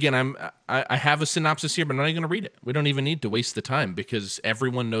have a synopsis here, but I'm not even gonna read it. We don't even need to waste the time because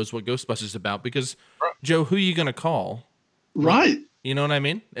everyone knows what Ghostbusters is about. Because Joe, who are you gonna call Right. You know what I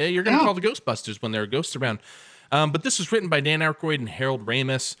mean? You're going to Yeah. call the Ghostbusters when there are ghosts around. But this was written by Dan Aykroyd and Harold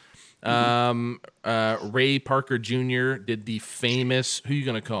Ramis. Ray Parker Jr. did the famous "Who You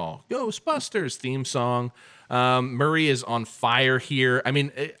Gonna Call?" Ghostbusters theme song. Murray is on fire here. I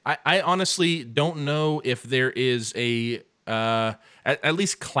mean, I honestly don't know if there is a at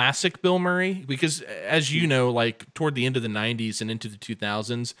least classic Bill Murray, because as you know, like toward the end of the 90s and into the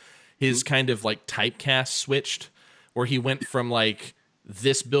 2000s, his kind of like typecast switched, where he went from like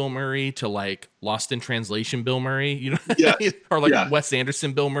this Bill Murray to like Lost in Translation Bill Murray, you know, Yeah. or like Yeah. Wes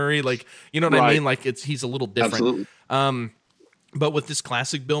Anderson Bill Murray, like, you know what I Right. mean? Like he's a little different. Absolutely. But with this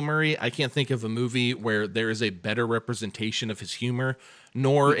classic Bill Murray, I can't think of a movie where there is a better representation of his humor,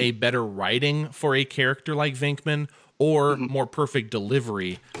 nor a better writing for a character like Venkman, or more perfect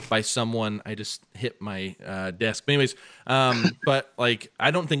delivery by someone. I just hit my desk. But anyways, but like,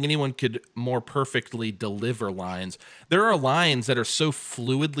 I don't think anyone could more perfectly deliver lines. There are lines that are so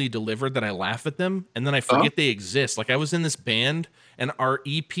fluidly delivered that I laugh at them, and then I forget they exist. Like, I was in this band, and our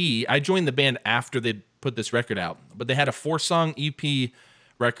EP, I joined the band after they'd put this record out, but they had a 4-song EP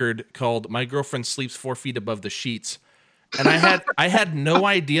record called "My Girlfriend Sleeps 4 Feet Above the Sheets." And I had no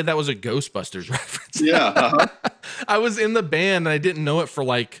idea that was a Ghostbusters reference. Yeah. Uh-huh. I was in the band and I didn't know it for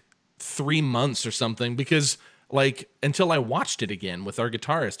like 3 months or something, because like until I watched it again with our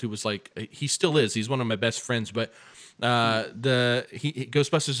guitarist, who was like, he still is, he's one of my best friends, but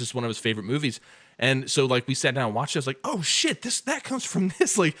Ghostbusters is one of his favorite movies. And so like we sat down and watched it. I was like, oh shit, that comes from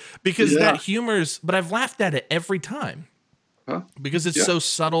this, like, because that humor's, but I've laughed at it every time because it's so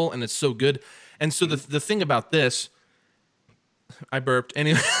subtle and it's so good. And so the thing about this, I burped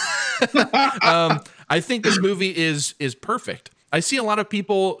anyway. I think this movie is perfect. I see a lot of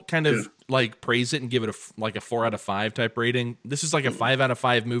people kind of like praise it and give it like a 4 out of 5 type rating. This is like a 5 out of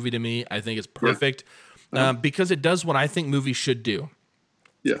 5 movie to me. I think it's perfect because it does what I think movies should do.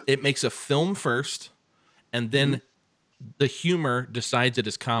 Yeah. It makes a film first, and then the humor decides it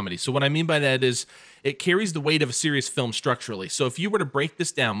is comedy. So what I mean by that is it carries the weight of a serious film structurally. So if you were to break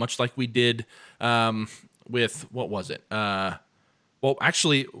this down, much like we did with, what was it? Well,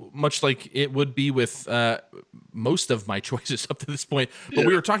 actually, much like it would be with most of my choices up to this point. But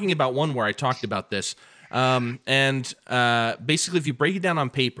we were talking about one where I talked about this. And basically, if you break it down on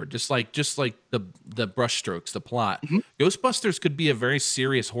paper, just like the brushstrokes, the plot, Ghostbusters could be a very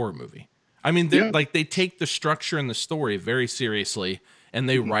serious horror movie. I mean, like they take the structure and the story very seriously, and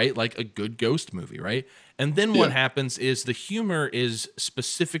they write like a good ghost movie, right? And then what happens is the humor is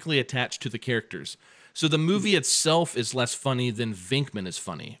specifically attached to the characters. So the movie itself is less funny than Venkman is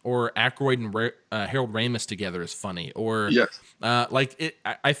funny, or Aykroyd and Harold Ramis together is funny, or like it.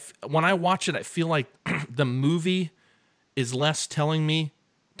 When I watch it, I feel like the movie is less telling me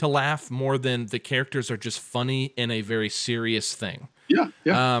to laugh more than the characters are just funny in a very serious thing.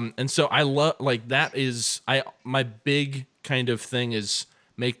 And so I love, like, that is my big kind of thing is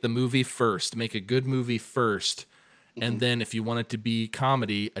make the movie first, make a good movie first, and then if you want it to be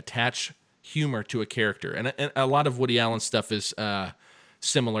comedy, attach humor to a character. And a lot of Woody Allen stuff is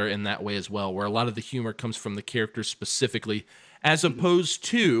similar in that way as well, where a lot of the humor comes from the characters specifically, as opposed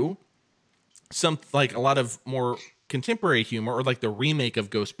to some, like, a lot of more contemporary humor, or like the remake of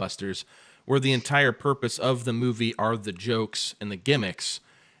Ghostbusters, where the entire purpose of the movie are the jokes and the gimmicks,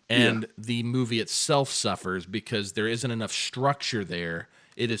 and the movie itself suffers because there isn't enough structure there.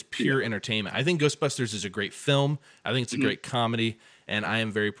 It is pure entertainment. I think Ghostbusters is a great film. I think it's a great comedy, and I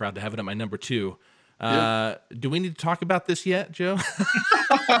am very proud to have it at my number 2. Do we need to talk about this yet, Joe?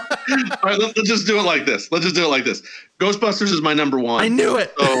 All right, let's just do it like this. Ghostbusters is my number 1. I knew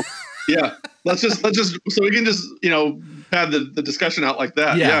it. So let's just so we can just have the discussion out like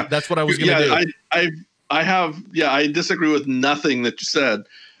that. Yeah, that's what I was going to do. I disagree with nothing that you said.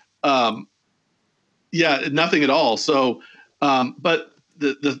 Nothing at all. So, but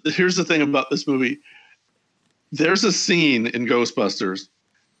here's the thing about this movie. There's a scene in Ghostbusters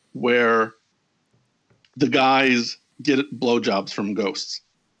where the guys get blowjobs from ghosts.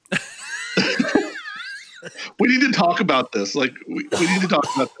 We need to talk about this. Like, we need to talk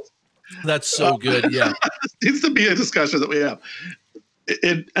about this. That's so good. Yeah. It needs to be a discussion that we have.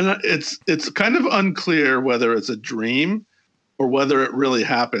 It's kind of unclear whether it's a dream or whether it really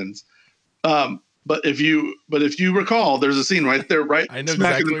happens. But if you recall, there's a scene right there, right? I know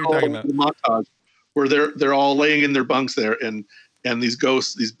exactly what you're talking about. The montage where they're all laying in their bunks there, and these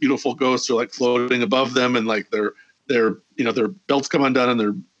ghosts, these beautiful ghosts, are like floating above them, and like their belts come undone and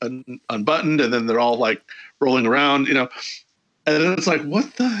they're unbuttoned, and then they're all like rolling around, and then it's like,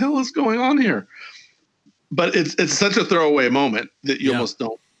 what the hell is going on here? But it's such a throwaway moment that you almost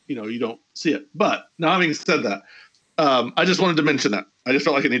don't, you don't see it. But now, having said that, I just wanted to mention that. I just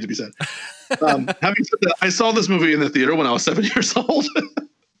felt like it needed to be said. Having said that, I saw this movie in the theater when I was 7 years old.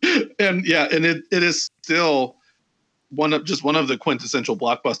 And yeah, and it is still one of the quintessential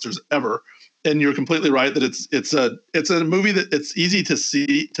blockbusters ever. And you're completely right that it's a movie that it's easy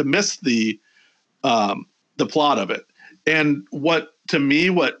to miss the plot of it. And what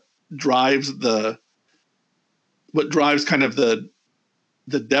drives kind of the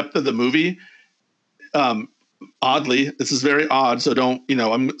depth of the movie, oddly, this is very odd. So don't,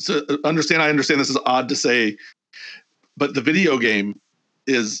 I understand this is odd to say, but the video game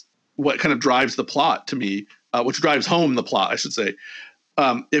is what kind of drives the plot to me, which drives home the plot, I should say.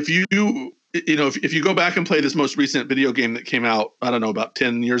 If you go back and play this most recent video game that came out, I don't know, about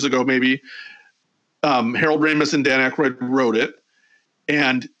 10 years ago, maybe, Harold Ramis and Dan Aykroyd wrote it,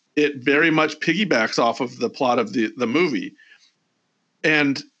 and it very much piggybacks off of the plot of the movie.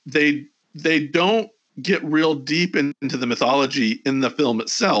 And they don't get real deep into the mythology in the film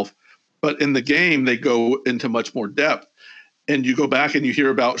itself, but in the game, they go into much more depth. And you go back and you hear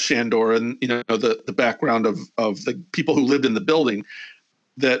about Shandor and, the background of the people who lived in the building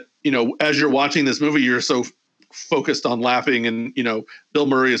that, as you're watching this movie, you're so focused on laughing and, Bill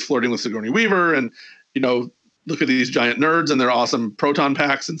Murray is flirting with Sigourney Weaver and, look at these giant nerds and their awesome proton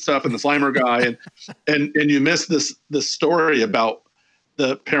packs and stuff and the Slimer guy. And you miss this story about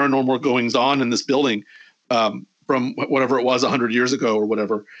the paranormal goings on in this building from whatever it was 100 years ago or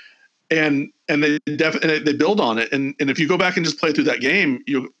whatever. And they definitely build on it. And if you go back and just play through that game,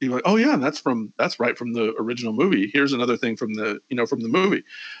 you're like, oh yeah, that's right from the original movie. Here's another thing from the movie.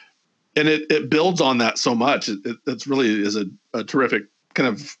 And it builds on that so much. That's really is a terrific kind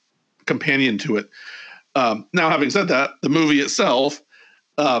of companion to it. Now, having said that, the movie itself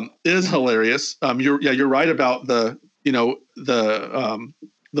is hilarious. You're right about the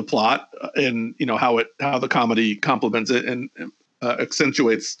plot and how the comedy complements it and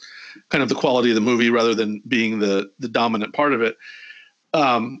accentuates kind of the quality of the movie rather than being the dominant part of it.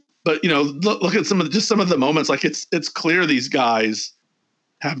 But look at some of the moments. Like it's clear these guys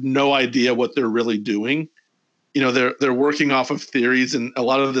have no idea what they're really doing. They're working off of theories, and a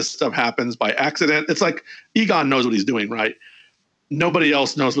lot of this stuff happens by accident. It's like Egon knows what he's doing, right? Nobody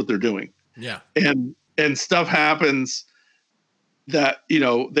else knows what they're doing. Yeah. And stuff happens that,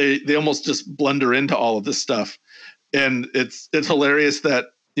 they almost just blunder into all of this stuff. And it's hilarious that,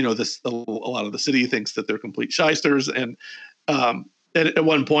 a lot of the city thinks that they're complete shysters. And at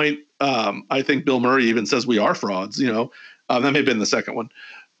one point, I think Bill Murray even says we are frauds, that may have been the second one.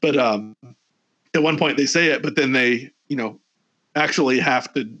 But at one point they say it, but then they, actually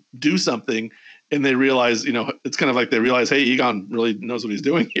have to do something. And they realize, it's kind of like they realize, hey, Egon really knows what he's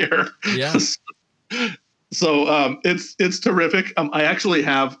doing here. Yeah. So it's terrific. I actually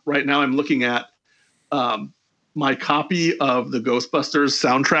have right now, I'm looking at my copy of the Ghostbusters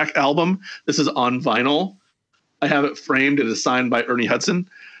soundtrack album. This is on vinyl. I have it framed. It is signed by Ernie Hudson.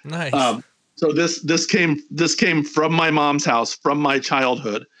 Nice. So this came from my mom's house, from my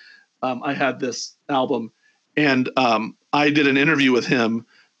childhood. I had this album, and I did an interview with him.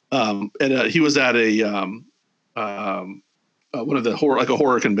 He was at one of the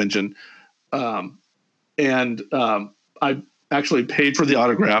horror convention. And I actually paid for the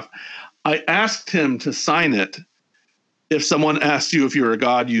autograph. I asked him to sign it. If someone asked you if you're a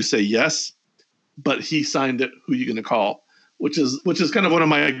god, you say yes, but he signed it. Who are you going to call? Which is kind of one of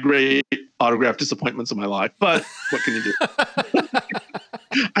my great autograph disappointments in my life. But what can you do?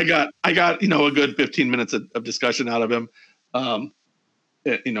 I got a good 15 minutes of discussion out of him. I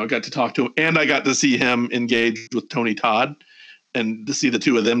got to talk to him, and I got to see him engage with Tony Todd, and to see the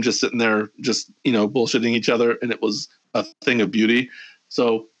two of them just sitting there, just bullshitting each other, and it was a thing of beauty.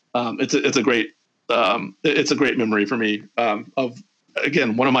 So it's a great memory for me of,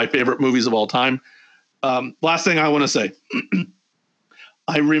 again, one of my favorite movies of all time. Last thing I want to say,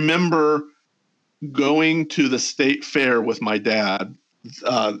 I remember going to the state fair with my dad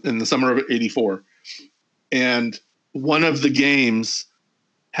in the summer of '84, and one of the games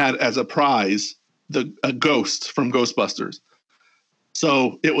had as a prize a ghost from Ghostbusters.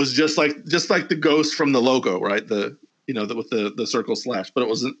 So it was just like the ghost from the logo, right? With the circle slash, but it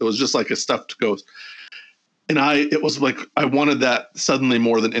was just like a stuffed ghost. And it was like I wanted that suddenly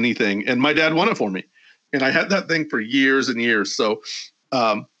more than anything, and my dad won it for me, and I had that thing for years and years. So,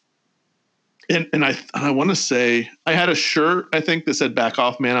 and I want to say I had a shirt, I think, that said "Back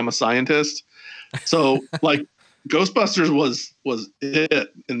off, man, I'm a scientist." So like Ghostbusters was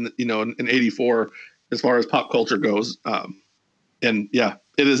it in '84 as far as pop culture goes. And yeah,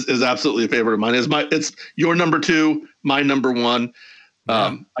 it is absolutely a favorite of mine. It's your number 2, my number 1.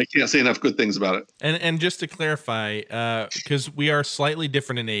 Yeah. I can't say enough good things about it. And just to clarify, because we are slightly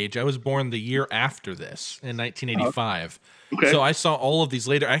different in age, I was born the year after this in 1985. Okay. So I saw all of these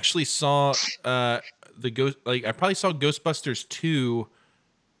later. I actually saw I probably saw Ghostbusters 2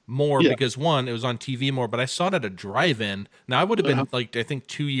 more Yeah. because one, it was on TV more, but I saw it at a drive-in. Now I would have been like I think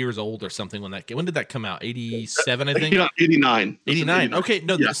 2 years old or something when that came. When did that come out? 87, I think. 89. 89. Okay,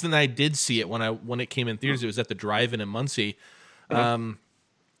 no, Yeah. then I did see it when it came in theaters. It was at the drive-in in Muncie.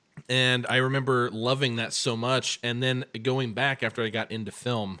 And I remember loving that so much. And then going back after I got into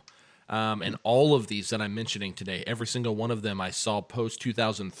film, and all of these that I'm mentioning today, every single one of them I saw post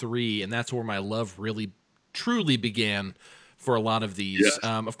 2003, and that's where my love really truly began for a lot of these. Yes.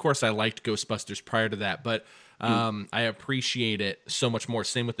 Of course, I liked Ghostbusters prior to that, but I appreciate it so much more.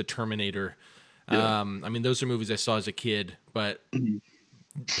 Same with the Terminator. I mean, those are movies I saw as a kid, but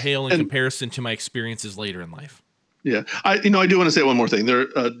pale in comparison to my experiences later in life. Yeah, I do want to say one more thing. There,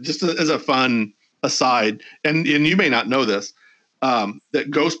 just as a fun aside, and you may not know this,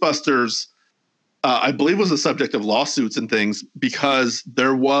 that Ghostbusters, I believe, was the subject of lawsuits and things because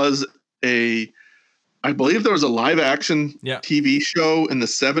there was I believe there was a live action TV show in the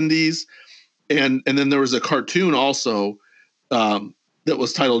 70s, and then there was a cartoon also that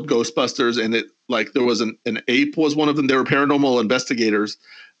was titled Ghostbusters, and it there was an ape was one of them. They were paranormal investigators,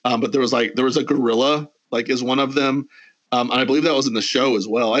 but there was a gorilla is one of them. And I believe that was in the show as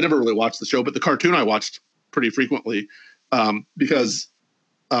well. I never really watched the show, but the cartoon I watched pretty frequently because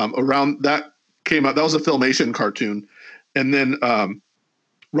around that came out, that was a Filmation cartoon. And then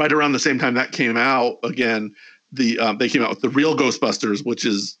right around the same time that came out again, they came out with the real Ghostbusters, which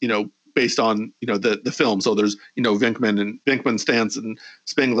is, based on, the film. So there's, Venkman, Stantz, and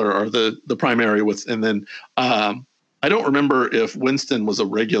Spengler are the primary and then I don't remember if Winston was a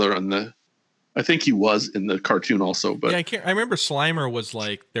regular on I think he was in the cartoon also, but I remember Slimer was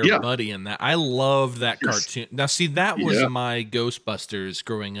their buddy in that. I loved that cartoon. Now, see, that was my Ghostbusters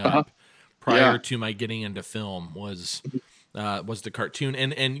growing up. Prior to my getting into film was the cartoon,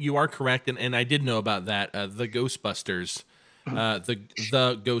 and you are correct, and I did know about that. The Ghostbusters, the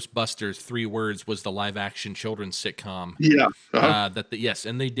Ghostbusters, 3 words, was the live action children's sitcom. Yeah,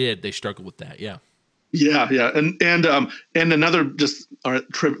 and they did. They struggled with that. Yeah, and another just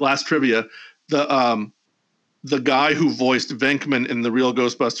last trivia. The guy who voiced Venkman in the real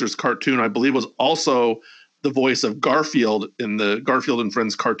Ghostbusters cartoon, I believe, was also the voice of Garfield in the Garfield and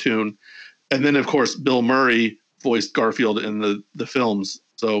Friends cartoon. And then, of course, Bill Murray voiced Garfield in the films.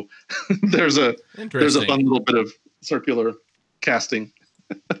 So there's a fun little bit of circular casting.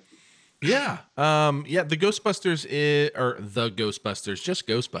 The Ghostbusters just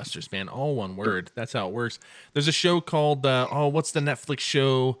Ghostbusters, man, all one word. That's how it works. There's a show called what's the Netflix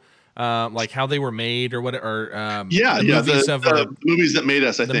show? How they were made or what? The movies that made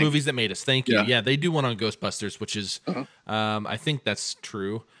us. I think the movies that made us. Thank you. Yeah, they do one on Ghostbusters, which is I think that's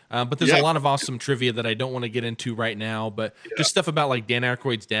true. But there's a lot of awesome trivia that I don't want to get into right now. But just stuff about Dan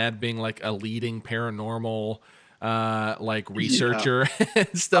Aykroyd's dad being a leading paranormal researcher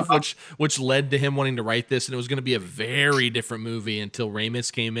and stuff, which led to him wanting to write this, and it was going to be a very different movie until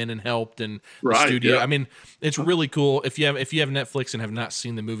Ramis came in and helped and the studio. I mean, it's really cool. If you have Netflix and have not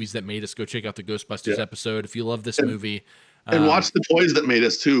seen the movies that made us, go check out the Ghostbusters episode. If you love this movie, and watch the toys that made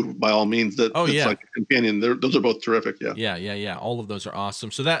us too, by all means. That's like a companion. Those are both terrific. Yeah. All of those are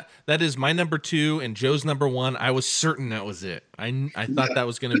awesome. So that is my number 2 and Joe's number 1. I was certain that was it. I thought that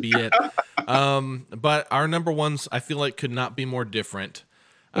was going to be it. But our number 1s, I feel like, could not be more different.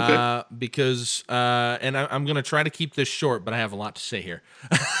 Because and I'm going to try to keep this short, but I have a lot to say here.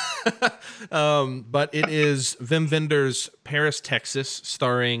 But it is Wim Wenders' Paris, Texas,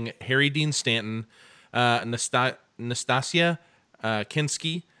 starring Harry Dean Stanton, Nastasia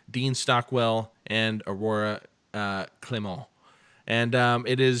Kinski, Dean Stockwell, and Aurora Clement. And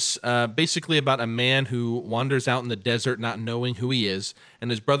it is basically about a man who wanders out in the desert not knowing who he is,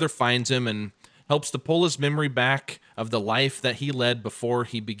 and his brother finds him and helps to pull his memory back of the life that he led before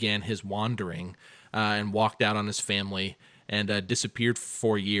he began his wandering and walked out on his family and disappeared for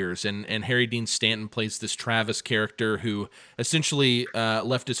 4 years. And Harry Dean Stanton plays this Travis character who essentially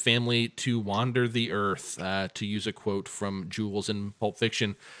left his family to wander the earth, to use a quote from Jules in Pulp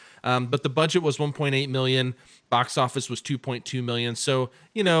Fiction. But the budget was $1.8 million. Box office was $2.2 million. So,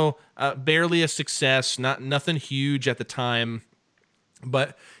 barely a success, nothing huge at the time.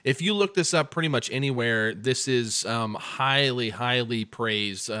 But if you look this up pretty much anywhere, this is highly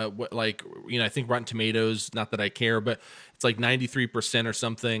praised. I think Rotten Tomatoes, not that I care, but it's like 93% or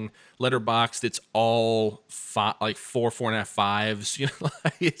something. Letterboxd, it's all like 4.5 fives.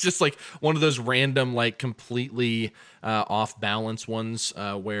 It's just like one of those random, like completely off balance ones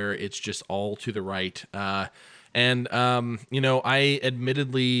where it's just all to the right. I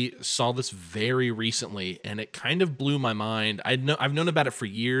admittedly saw this very recently, and it kind of blew my mind. I've known about it for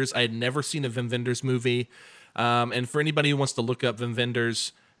years. I had never seen a Wim Wenders movie. And for anybody who wants to look up Wim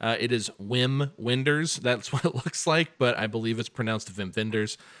Wenders, it is Wim Wenders. That's what it looks like, but I believe it's pronounced Wim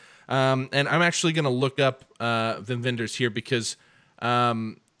Wenders. And I'm actually going to look up Wim Wenders here because,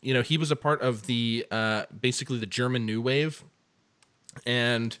 he was a part of the basically the German New Wave,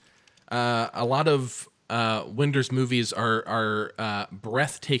 and a lot of Wenders movies are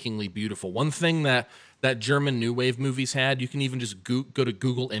breathtakingly beautiful. One thing that German New Wave movies had, you can even just go to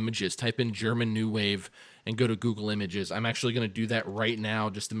Google Images, type in German New Wave, and go to Google Images. I'm actually going to do that right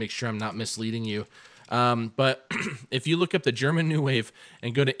now just to make sure I'm not misleading you. But if you look up the German New Wave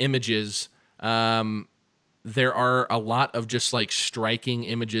and go to Images, there are a lot of just like striking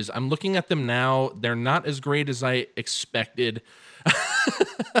images. I'm looking at them now. They're not as great as I expected.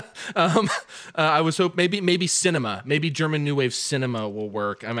 I was hoping maybe cinema, maybe German New Wave cinema will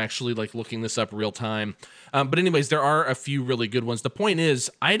work. I'm actually like looking this up real time. But anyways, there are a few really good ones. The point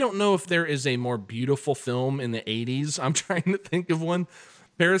is, I don't know if there is a more beautiful film in the 80s. I'm trying to think of one.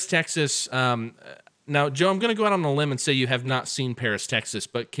 Paris, Texas. Now, Joe, I'm going to go out on a limb and say you have not seen Paris, Texas,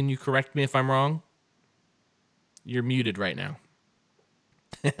 but can you correct me if I'm wrong? You're muted right now.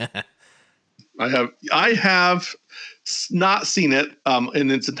 I have not seen it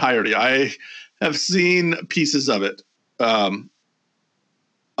in its entirety. I have seen pieces of it,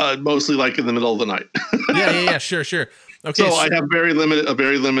 mostly like in the middle of the night. Yeah, sure. Okay, so I have a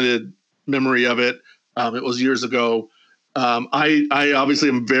very limited memory of it. It was years ago. I obviously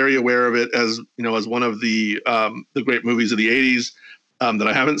am very aware of it as as one of the great movies of the 80s that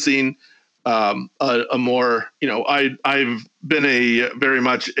I haven't seen. A more I've been very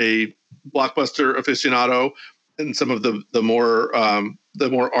much a blockbuster aficionado, and some of the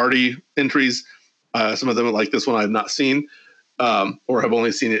more arty entries, some of them like this one I've not seen, or have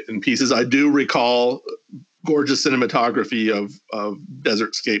only seen it in pieces. I do recall gorgeous cinematography of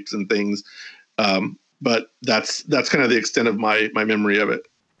desertscapes and things, but that's kind of the extent of my memory of it.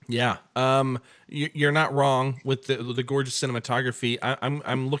 Yeah, you're not wrong with the gorgeous cinematography.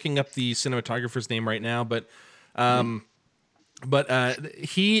 I'm looking up the cinematographer's name right now, but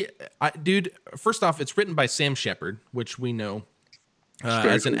dude, first off, it's written by Sam Shepard, which we know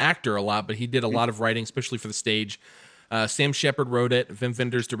as an actor a lot, but he did a lot of writing, especially for the stage. Sam Shepard wrote it. Wim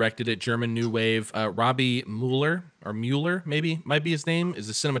Wenders directed it. German New Wave. Robbie Mueller maybe might be his name, is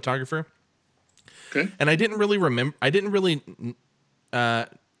the cinematographer. Okay. And I didn't really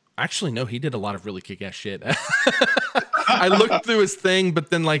actually, no, he did a lot of really kick-ass shit. I looked through his thing, but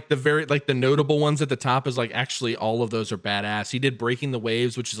then like the notable ones at the top is like actually all of those are badass. He did Breaking the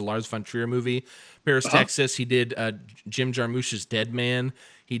Waves, which is a Lars von Trier movie. Paris, Texas. He did Jim Jarmusch's Dead Man.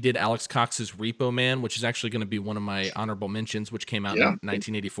 He did Alex Cox's Repo Man, which is actually going to be one of my honorable mentions, which came out in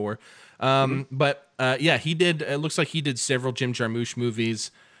 1984. He did. It looks like he did several Jim Jarmusch movies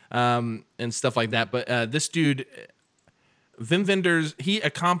and stuff like that. But this dude, Wim Wenders, he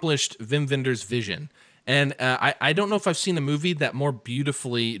accomplished Wim Wenders' vision. And I don't know if I've seen a movie that more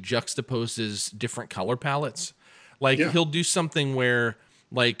beautifully juxtaposes different color palettes. Like he'll do something where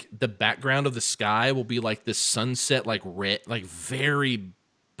like the background of the sky will be like this sunset, like red, like very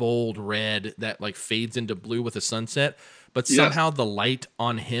bold red that like fades into blue with a sunset, but somehow the light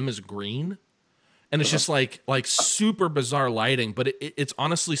on him is green. And it's just like super bizarre lighting, but it's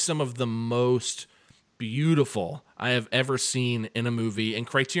honestly some of the most beautiful I have ever seen in a movie. And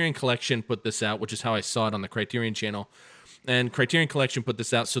Criterion Collection put this out, which is how I saw it on the Criterion channel. And Criterion Collection put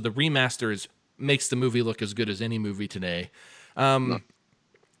this out, so the remaster makes the movie look as good as any movie today.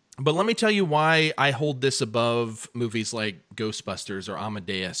 But let me tell you why I hold this above movies like Ghostbusters or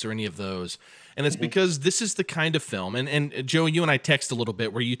Amadeus or any of those. And it's because this is the kind of film, and Joe, you and I text a little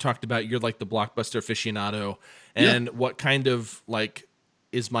bit where you talked about you're like the blockbuster aficionado, and what kind of like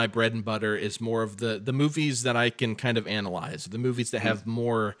is my bread and butter is more of the movies that I can kind of analyze, the movies that have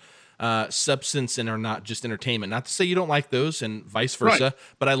more substance and are not just entertainment. Not to say you don't like those and vice versa,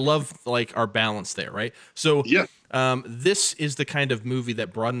 but I love like our balance there, right? So this is the kind of movie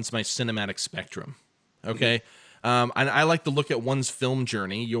that broadens my cinematic spectrum, okay? And I like to look at one's film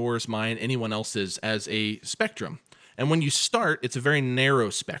journey, yours, mine, anyone else's, as a spectrum. And when you start, it's a very narrow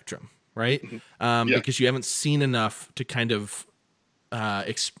spectrum, right? Because you haven't seen enough to kind of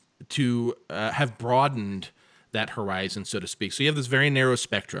have broadened that horizon, so to speak. So you have this very narrow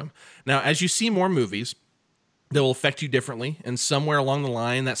spectrum. Now, as you see more movies, they will affect you differently, and somewhere along the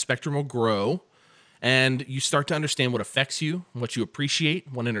line, that spectrum will grow, and you start to understand what affects you, what you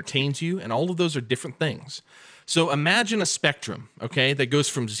appreciate, what entertains you, and all of those are different things. So imagine a spectrum, okay, that goes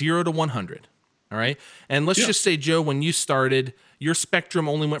from 0 to 100, all right? And let's just say, Joe, when you started, your spectrum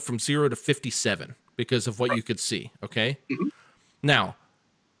only went from 0 to 57 because of what you could see, okay? Mm-hmm. Now,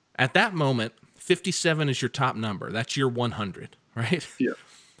 at that moment, 57 is your top number. That's your 100, right? Yeah.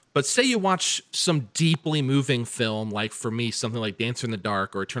 But say you watch some deeply moving film, like for me, something like Dancer in the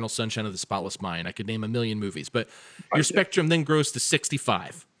Dark or Eternal Sunshine of the Spotless Mind. I could name a million movies, but your spectrum then grows to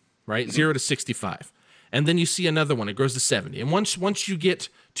 65, right? Mm-hmm. 0 to 65. And then you see another one, it grows to 70. And once you get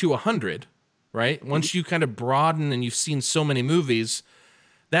to 100, right? Once you kind of broaden and you've seen so many movies,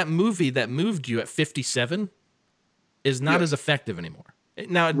 that movie that moved you at 57 is not as effective anymore.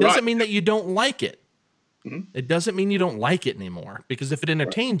 Now, it doesn't mean that you don't like it. Mm-hmm. It doesn't mean you don't like it anymore, because if it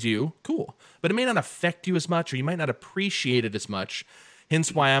entertains you, cool. But it may not affect you as much, or you might not appreciate it as much.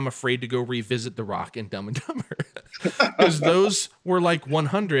 Hence why I'm afraid to go revisit The Rock and Dumb and Dumber, because those were like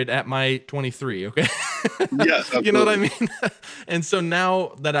 100 at my 23. Okay. Yes, absolutely. You know what I mean? And so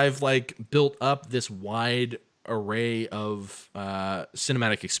now that I've like built up this wide array of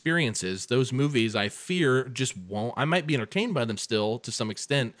cinematic experiences, those movies I fear just won't. I might be entertained by them still to some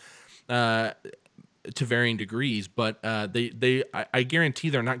extent, to varying degrees, but I guarantee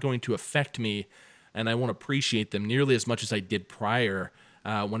they're not going to affect me, and I won't appreciate them nearly as much as I did prior,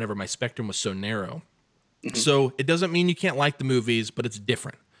 whenever my spectrum was so narrow. Mm-hmm. So it doesn't mean you can't like the movies, but it's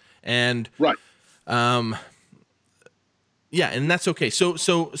different. And yeah, and that's okay. So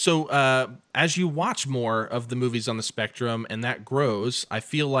as you watch more of the movies on the spectrum and that grows, I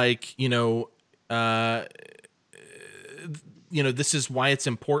feel like, this is why it's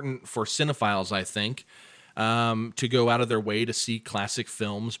important for cinephiles, I think, to go out of their way to see classic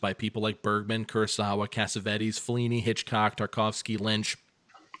films by people like Bergman, Kurosawa, Cassavetes, Fellini, Hitchcock, Tarkovsky, Lynch,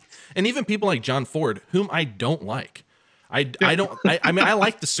 and even people like John Ford, whom I don't like. I mean, I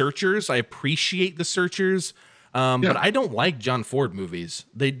like The Searchers. I appreciate The Searchers. But I don't like John Ford movies.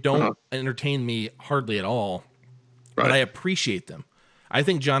 They don't entertain me hardly at all, but I appreciate them. I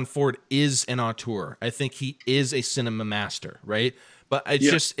think John Ford is an auteur. I think he is a cinema master, right? But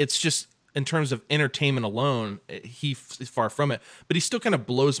it's just in terms of entertainment alone, he's far from it. But he still kind of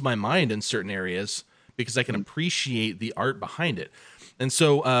blows my mind in certain areas because I can appreciate the art behind it. And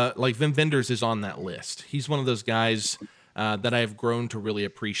so, like Wim Wenders is on that list. He's one of those guys that I have grown to really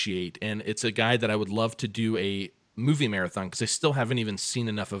appreciate. And it's a guy that I would love to do a movie marathon, because I still haven't even seen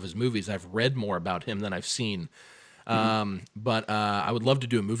enough of his movies. I've read more about him than I've seen. But I would love to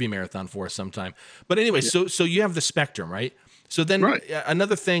do a movie marathon for us sometime. But anyway, so you have the spectrum, right? So then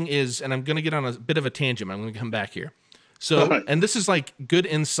another thing is, and I'm going to get on a bit of a tangent. I'm going to come back here. So, and this is like good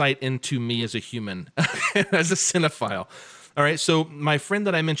insight into me as a human, as a cinephile. All right, so my friend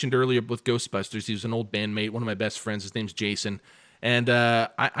that I mentioned earlier with Ghostbusters, he was an old bandmate, one of my best friends. His name's Jason, and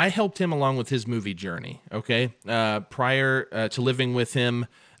I helped him along with his movie journey, okay? Prior to living with him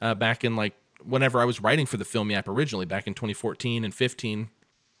back in, like, whenever I was writing for the Film Yap originally, back in 2014 and 15.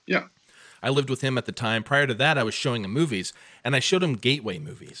 Yeah. I lived with him at the time. Prior to that, I was showing him movies, and I showed him gateway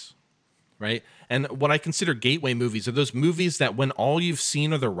movies, right? And what I consider gateway movies are those movies that when all you've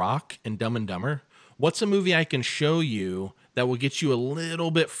seen are The Rock and Dumb and Dumber, what's a movie I can show you that will get you a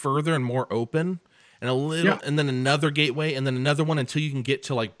little bit further and more open, and a little, and then another gateway, and then another one until you can get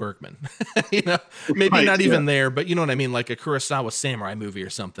to like Bergman, maybe not even there, but you know what I mean? Like a Kurosawa samurai movie or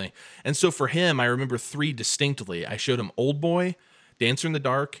something. And so for him, I remember 3 distinctly. I showed him Old Boy, Dancer in the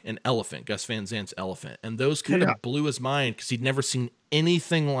Dark, and Elephant, Gus Van Sant's Elephant. And those kind of blew his mind because he'd never seen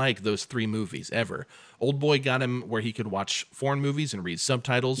anything like those 3 movies ever. Old Boy got him where he could watch foreign movies and read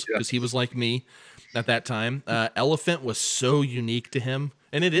subtitles because he was like me at that time. Elephant was so unique to him,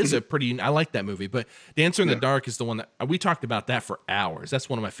 and it is a pretty, I like that movie, but Dancer in the Dark is the one that we talked about that for hours. That's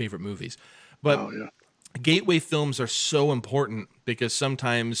one of my favorite movies. But gateway films are so important because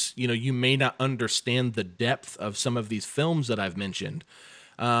sometimes, you may not understand the depth of some of these films that I've mentioned.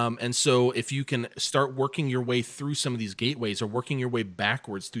 And so if you can start working your way through some of these gateways, or working your way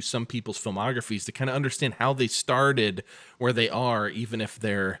backwards through some people's filmographies to kind of understand how they started where they are, even if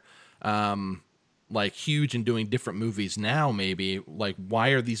they're like huge and doing different movies now, maybe like, why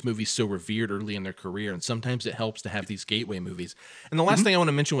are these movies so revered early in their career? And sometimes it helps to have these gateway movies. And the last thing I want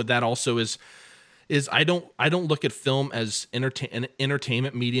to mention with that also is I don't look at film as an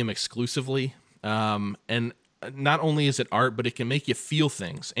entertainment medium exclusively. And not only is it art, but it can make you feel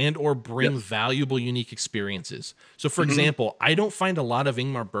things and or bring valuable, unique experiences. So, for example, I don't find a lot of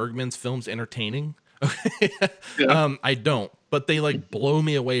Ingmar Bergman's films entertaining. I don't, but they like blow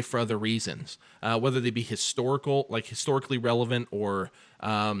me away for other reasons, whether they be historically relevant, or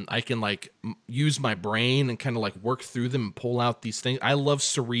I can like use my brain and kind of like work through them and pull out these things. I love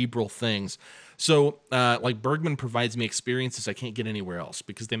cerebral things. So like Bergman provides me experiences I can't get anywhere else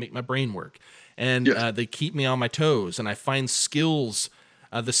because they make my brain work, and they keep me on my toes, and I find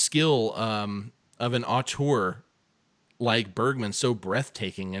the skill of an auteur like Bergman so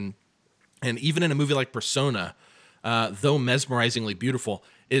breathtaking. And even in a movie like Persona, though mesmerizingly beautiful,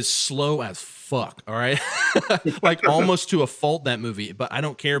 is slow as fuck, all right? Like almost to a fault, that movie, but I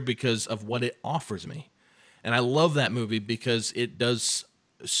don't care because of what it offers me. And I love that movie because it does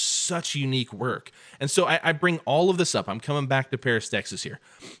such unique work. And so I bring all of this up. I'm coming back to Paris, Texas here.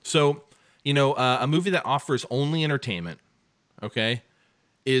 So, a movie that offers only entertainment, okay,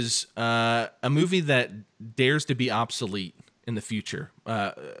 is a movie that dares to be obsolete in the future,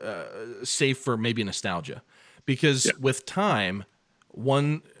 save for maybe nostalgia, because with time,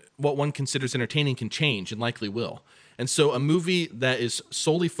 what one considers entertaining can change and likely will. And so a movie that is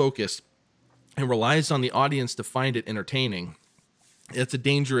solely focused and relies on the audience to find it entertaining, it's a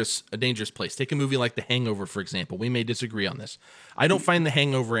dangerous place. Take a movie like The Hangover, for example. We may disagree on this. I don't find The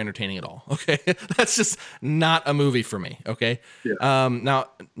Hangover entertaining at all. Okay, that's just not a movie for me. Okay, now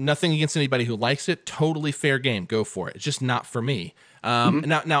nothing against anybody who likes it. Totally fair game. Go for it. It's just not for me.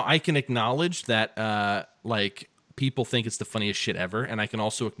 Now I can acknowledge that like people think it's the funniest shit ever, and I can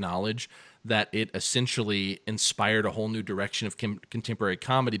also acknowledge that it essentially inspired a whole new direction of contemporary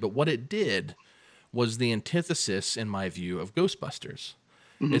comedy. But what it did was the antithesis, in my view, of Ghostbusters.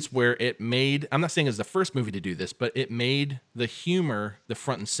 It's where it made, I'm not saying it's the first movie to do this, but it made the humor the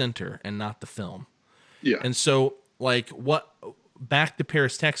front and center and not the film. Yeah. And so, back to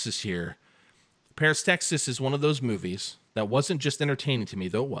Paris, Texas here. Paris, Texas is one of those movies that wasn't just entertaining to me,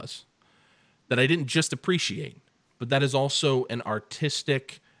 though it was, that I didn't just appreciate, but that is also an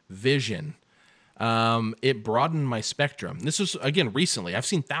artistic vision. It broadened my spectrum. This was, again, recently. I've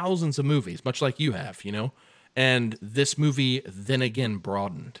seen thousands of movies, much like you have, and this movie then again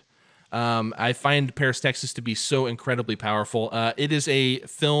broadened. I find Paris, Texas to be so incredibly powerful. It is a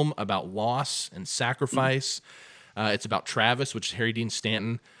film about loss and sacrifice. It's about Travis, which is Harry Dean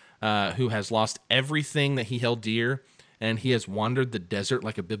Stanton, who has lost everything that he held dear, and he has wandered the desert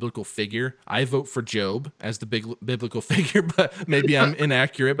like a biblical figure. I vote for Job as the big biblical figure, but maybe I'm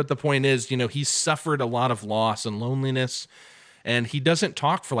inaccurate. But the point is, he's suffered a lot of loss and loneliness, and he doesn't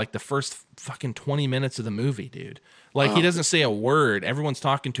talk for like the first fucking 20 minutes of the movie, dude. Like, he doesn't say a word. Everyone's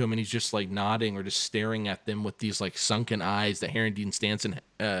talking to him, and he's just like nodding or just staring at them with these like sunken eyes that Harry Dean Stanton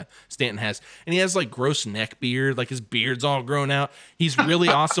has. And he has like gross neck beard, like his beard's all grown out. He's really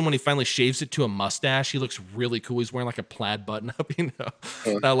awesome when he finally shaves it to a mustache. He looks really cool. He's wearing like a plaid button up,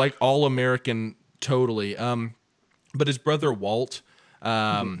 like all American, totally. But his brother Walt,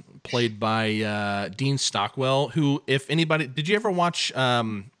 played by Dean Stockwell, who, if anybody, did you ever watch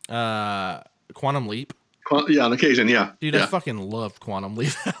Quantum Leap? Yeah, on occasion, yeah. Dude, I fucking loved Quantum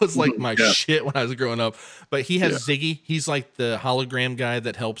Leap. That was like my shit when I was growing up. But he has Ziggy. He's like the hologram guy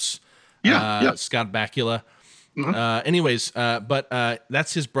that helps Scott Bakula. But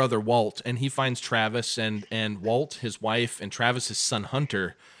that's his brother Walt, and he finds Travis, and Walt, his wife, and Travis's son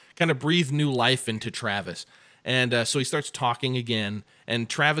Hunter kind of breathe new life into Travis. And so he starts talking again, and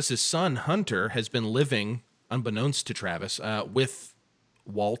Travis's son Hunter has been living, unbeknownst to Travis, with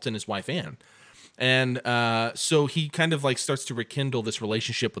Walt and his wife Anne. And so he kind of like starts to rekindle this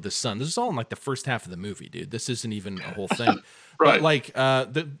relationship with his son. This is all in like the first half of the movie, dude. This isn't even a whole thing. Right. But like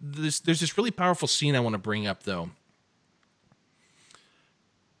there's this really powerful scene I want to bring up, though.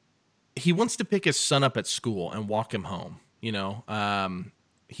 He wants to pick his son up at school and walk him home.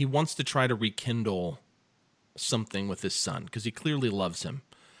 He wants to try to rekindle something with his son because he clearly loves him.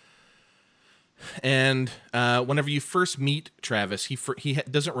 And whenever you first meet Travis, he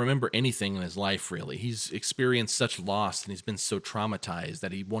doesn't remember anything in his life, really. He's experienced such loss, and he's been so traumatized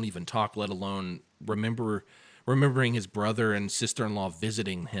that he won't even talk, let alone remembering his brother and sister-in-law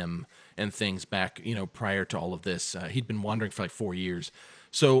visiting him and things back, prior to all of this. He'd been wandering for like 4 years.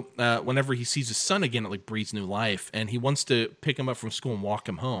 So whenever he sees his son again, it like breathes new life, and he wants to pick him up from school and walk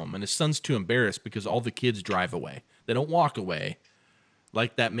him home. And his son's too embarrassed because all the kids drive away. They don't walk away.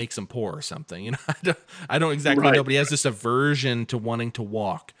 Like that makes him poor or something. I don't exactly know, but he has this aversion to wanting to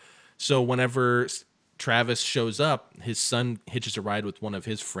walk. So whenever Travis shows up, his son hitches a ride with one of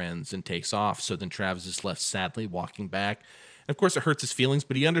his friends and takes off. So then Travis is left sadly walking back. And of course, it hurts his feelings,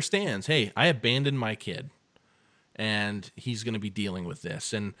 but he understands, hey, I abandoned my kid. and he's going to be dealing with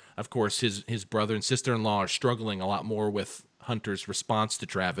this. And of course, his brother and sister-in-law are struggling a lot more with Hunter's response to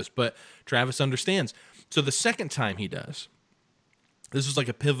Travis, but Travis understands. So the second time he does, this was like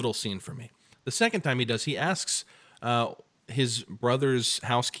a pivotal scene for me. The second time he does, he asks his brother's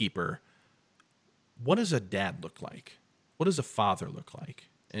housekeeper, what does a dad look like? What does a father look like?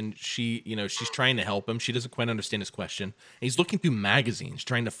 And she, she's trying to help him. She doesn't quite understand his question. And he's looking through magazines,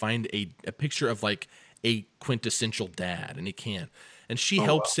 trying to find a picture of like a quintessential dad, and he can't. And she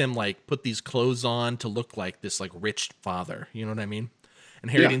helps him like put these clothes on to look like this like rich father. You know what I mean?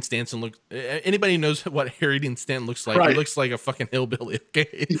 And Harry Dean Stanton looks. Anybody knows what Harry Dean Stanton looks like? Right. He looks like a fucking hillbilly.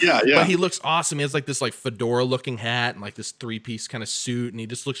 Okay. Yeah. But he looks awesome. He has like this like fedora-looking hat and like this 3-piece kind of suit, and he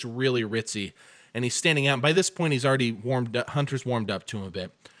just looks really ritzy. And he's standing out. And by this point, he's already warmed up. Hunter's warmed up to him a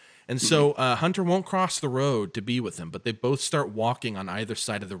bit. And so Hunter won't cross the road to be with him, but they both start walking on either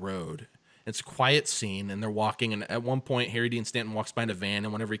side of the road. It's a quiet scene, and they're walking. And at one point, Harry Dean Stanton walks behind a van,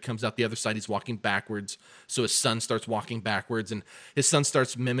 and whenever he comes out the other side, he's walking backwards. So his son starts walking backwards, and his son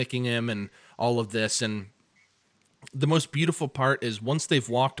starts mimicking him and all of this. And the most beautiful part is once they've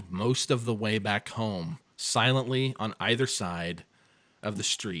walked most of the way back home, silently on either side of the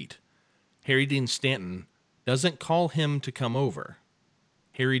street, Harry Dean Stanton doesn't call him to come over.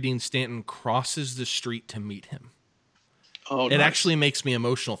 Harry Dean Stanton crosses the street to meet him. Oh, it nice. actually makes me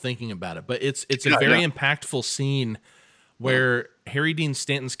emotional thinking about it, but it's a very impactful scene where Harry Dean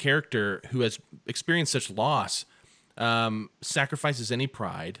Stanton's character, who has experienced such loss, sacrifices any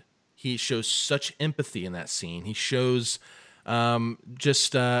pride. He shows such empathy in that scene. He shows really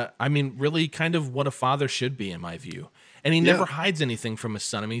kind of what a father should be, in my view. And he never hides anything from his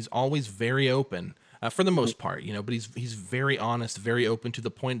son. I mean, he's always very open. For the most part, but he's very honest, very open, to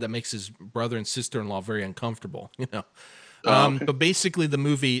the point that makes his brother and sister-in-law very uncomfortable, But basically the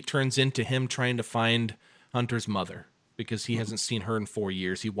movie turns into him trying to find Hunter's mother because he hasn't seen her in 4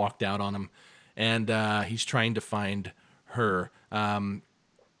 years. He walked out on him, and he's trying to find her. I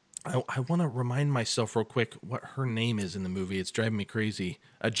want to remind myself real quick what her name is in the movie. It's driving me crazy.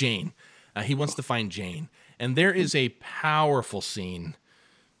 Jane. He wants to find Jane. And there is a powerful scene.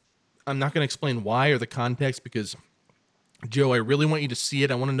 I'm not going to explain why or the context because, Joe, I really want you to see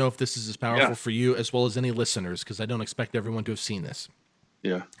it. I want to know if this is as powerful for you as well as any listeners, because I don't expect everyone to have seen this.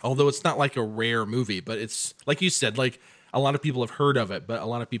 Yeah. Although it's not like a rare movie, but it's, like you said, like a lot of people have heard of it, but a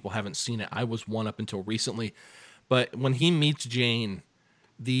lot of people haven't seen it. I was one up until recently. But when he meets Jane,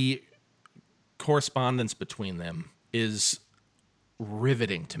 the correspondence between them is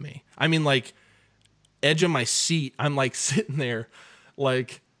riveting to me. I mean, like, edge of my seat, I'm like sitting there,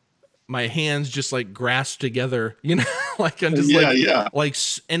 like, my hands just like grasped together, like I'm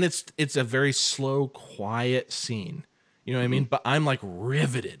just and it's a very slow, quiet scene, you know what I mean? But I'm like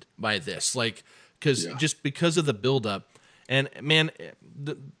riveted by this, like, because of the buildup. And man,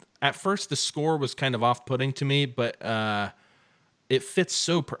 at first the score was kind of off-putting to me, but it fits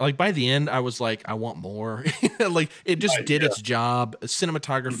so like by the end I was like, I want more. Like it just did its job.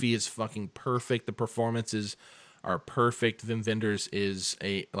 Cinematography is fucking perfect. The performances are perfect. Wim Wenders is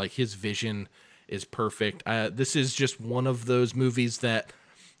his vision is perfect. This is just one of those movies that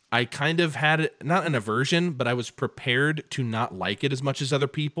I kind of had not an aversion, but I was prepared to not like it as much as other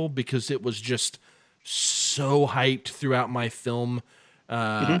people because it was just so hyped throughout my film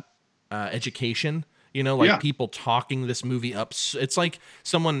education. People talking this movie up. It's like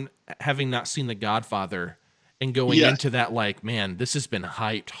someone having not seen The Godfather and going into that, like, man, this has been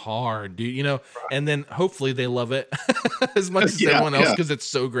hyped hard, dude, and then hopefully they love it as much as everyone else because it's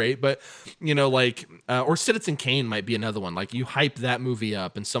so great. But, or Citizen Kane might be another one. Like, you hype that movie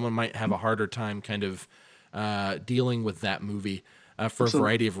up and someone might have a harder time kind of dealing with that movie for a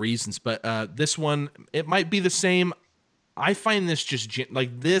variety of reasons. But this one, it might be the same. I find this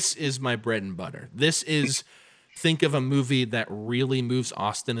this is my bread and butter. This is, think of a movie that really moves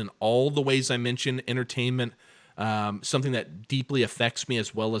Austin in all the ways I mentioned, entertainment, something that deeply affects me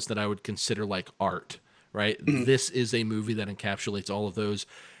as well as that I would consider like art, right? This is a movie that encapsulates all of those.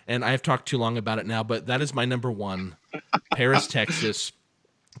 And I've talked too long about it now, but that is my number one, Paris, Texas,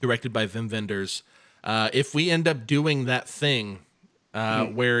 directed by Wim Wenders. If we end up doing that thing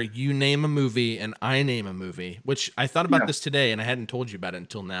where you name a movie and I name a movie, which I thought about this today and I hadn't told you about it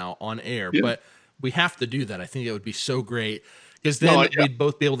until now on air, but we have to do that. I think it would be so great because then we'd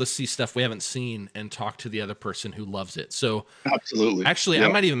both be able to see stuff we haven't seen and talk to the other person who loves it. So absolutely, actually, yeah.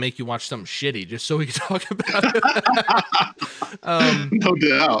 I might even make you watch something shitty just so we can talk about it. No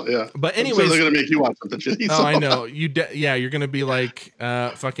doubt, yeah. But anyways, they're gonna make you watch something shitty. Oh, I know yeah, you're gonna be like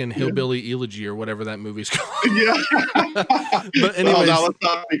fucking Hillbilly Elegy or whatever that movie's called. Yeah. But anyways, no, let's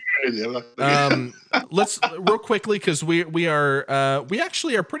not be crazy. Let's real quickly because we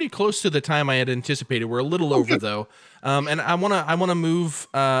actually are pretty close to the time I had anticipated. We're a little over though. And I wanna move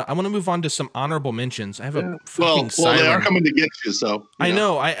on to some honorable mentions. I have a fucking well, they are coming to get you, so I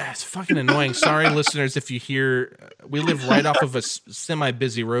know. It's fucking annoying. Sorry, listeners, if you hear. We live right off of a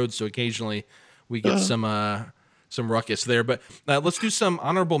semi-busy road, so occasionally we get some ruckus there. But let's do some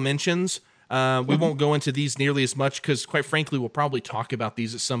honorable mentions. We won't go into these nearly as much because, quite frankly, we'll probably talk about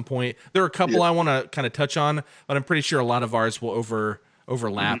these at some point. There are a couple I want to kind of touch on, but I'm pretty sure a lot of ours will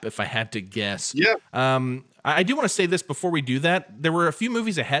overlap if I had to guess. Yeah. I do want to say this before we do that. There were a few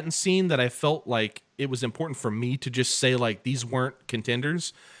movies I hadn't seen that I felt like it was important for me to just say like these weren't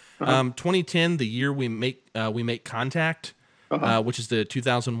contenders. 2010, the year we make Contact, which is the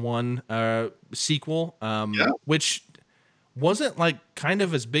 2001 sequel, which wasn't like kind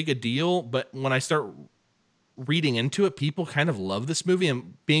of as big a deal, but when I start reading into it, people kind of love this movie,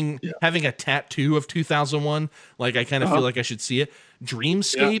 and having a tattoo of 2001, like I kind of feel like I should see it.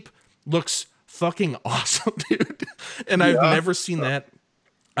 Dreamscape looks fucking awesome, dude. And I've never seen that.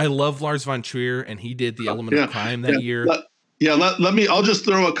 I love Lars von Trier, and he did The Element of Crime that year. Let me. I'll just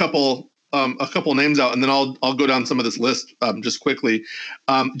throw a couple names out, and then I'll go down some of this list just quickly.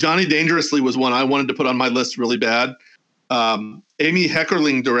 Johnny Dangerously was one I wanted to put on my list really bad. Amy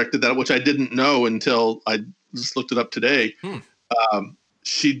Heckerling directed that, which I didn't know until I just looked it up today.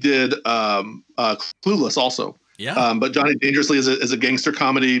 She did Clueless also. Yeah. But Johnny Dangerously is a gangster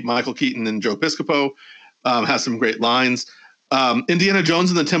comedy. Michael Keaton and Joe Piscopo has some great lines. Indiana Jones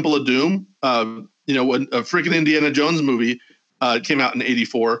and the Temple of Doom. When a freaking Indiana Jones movie came out in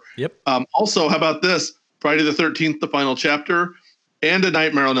 '84. Yep. Also, how about this? Friday the 13th, the final chapter, and A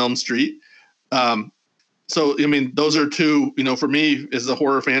Nightmare on Elm Street. So, I mean, those are two, for me, as a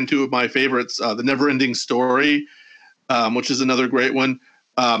horror fan, two of my favorites. The Neverending Story, which is another great one.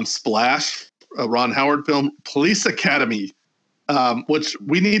 Splash, a Ron Howard film. Police Academy, which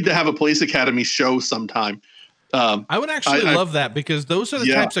we need to have a Police Academy show sometime. I would actually love that, because those are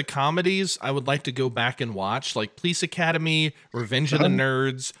the types of comedies I would like to go back and watch, like Police Academy, Revenge of the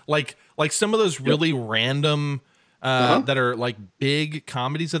Nerds, like some of those really random that are like big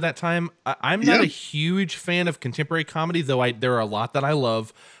comedies of that time. I'm not a huge fan of contemporary comedy, though there are a lot that I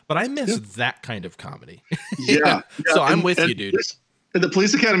love, but I miss that kind of comedy. So I'm with you, dude. The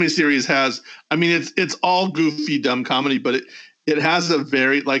Police Academy series has, I mean, it's all goofy, dumb comedy, but it has a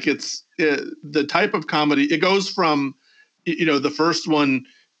very, like, the type of comedy. It goes from, the first one,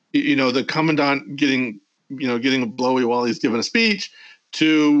 the commandant getting a blowy while he's giving a speech,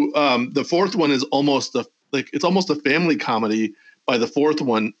 to the fourth one is almost it's almost a family comedy by the fourth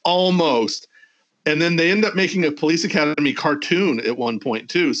one, almost. And then they end up making a Police Academy cartoon at one point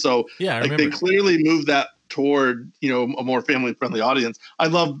too. So they clearly moved that toward, a more family friendly audience. I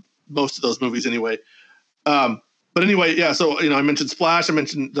love most of those movies anyway. But anyway, yeah. So, I mentioned Splash. I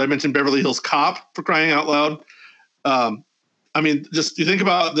mentioned Beverly Hills Cop, for crying out loud. I mean, just you think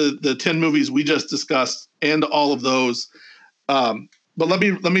about the 10 movies we just discussed and all of those. But let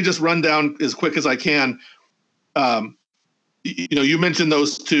me just run down as quick as I can. You mentioned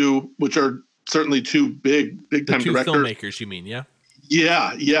those two, which are certainly two big time directors. Filmmakers, you mean? Yeah.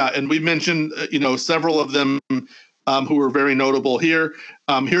 Yeah. And we mentioned, several of them who were very notable here.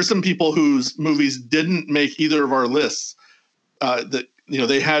 Here's some people whose movies didn't make either of our lists.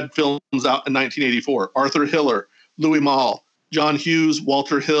 They had films out in 1984. Arthur Hiller, Louis Malle, John Hughes,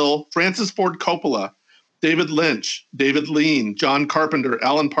 Walter Hill, Francis Ford Coppola, David Lynch, David Lean, John Carpenter,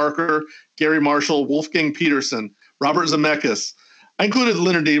 Alan Parker, Gary Marshall, Wolfgang Peterson, Robert Zemeckis. I included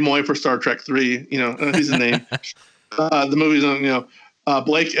Leonard Nimoy for Star Trek 3. He's a name. The movies,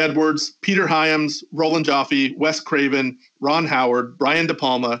 Blake Edwards, Peter Hyams, Roland Joffe, Wes Craven, Ron Howard, Brian De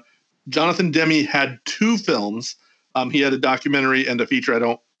Palma. Jonathan Demme had two films. He had a documentary and a feature.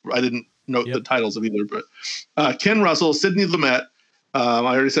 I didn't note the titles of either, but Ken Russell, Sidney Lumet. I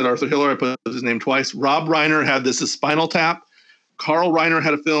already said Arthur Hiller. I put his name twice. Rob Reiner had This Is Spinal Tap. Carl Reiner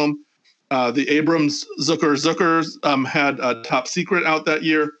had a film. The Abrams Zuckers had Top Secret out that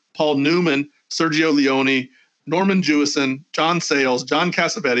year. Paul Newman, Sergio Leone, Norman Jewison, John Sayles, John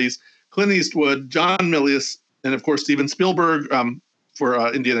Cassavetes, Clint Eastwood, John Milius, and of course Steven Spielberg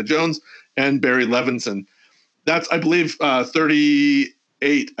for Indiana Jones, and Barry Levinson. That's, I believe,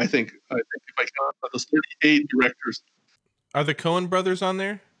 38. I think if I count those 38 directors. Are the Coen brothers on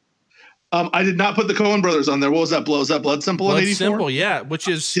there? I did not put the Coen brothers on there. What was that? Was that Blood Simple in Blood 84? Simple, yeah, which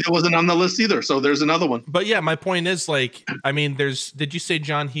is It wasn't on the list either. So there's another one. but yeah, my point is like, I mean, did you say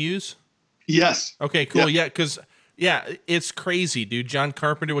John Hughes? Yes. Okay, cool. Yeah, because it's crazy, dude. John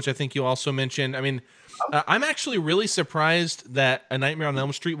Carpenter, which I think you also mentioned. I mean, I'm actually really surprised that A Nightmare on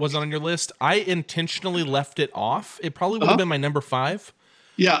Elm Street wasn't on your list. I intentionally left it off. It probably would have been my number 5.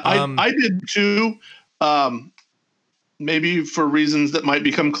 Yeah, I did too. Maybe for reasons that might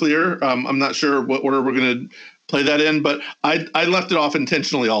become clear. I'm not sure what order we're going to play that in, but I left it off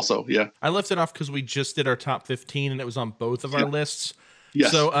intentionally also. Yeah. I left it off because we just did our top 15 and it was on both of our lists.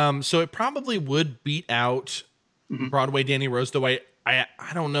 Yes. So it probably would beat out Broadway Danny Rose, though I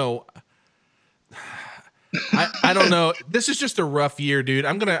don't know. I don't know. This is just a rough year, dude.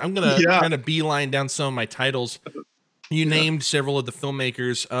 I'm gonna kind of beeline down some of my titles. You named several of the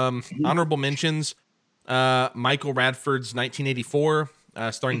filmmakers. Honorable mentions: Michael Radford's 1984,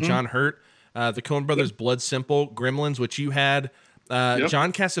 starring John Hurt. The Coen Brothers' Blood Simple, Gremlins, which you had.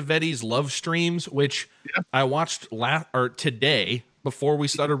 John Cassavetes' Love Streams, which I watched today before we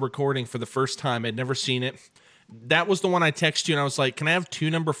started recording for the first time. I'd never seen it. That was the one I texted you, and I was like, can I have 2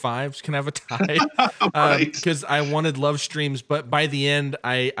 number 5s? Can I have a tie? Because I wanted Love Streams, but by the end,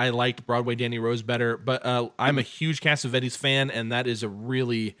 I liked Broadway Danny Rose better. But I'm a huge Cassavetes fan, and that is a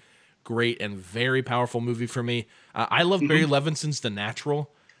really great and very powerful movie for me. I love Barry Levinson's The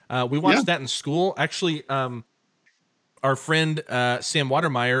Natural. We watched that in school. Actually, our friend Sam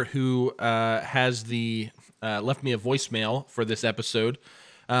Watermeyer, who has left me a voicemail for this episode,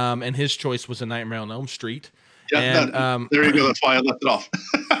 and his choice was A Nightmare on Elm Street. Yeah, and there you go. That's why I left it off.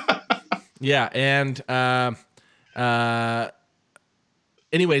 Yeah, and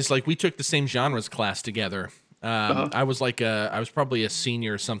anyways, like we took the same genres class together. I was probably a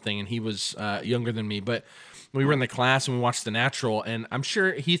senior or something, and he was younger than me, but we were in the class and we watched The Natural, and I'm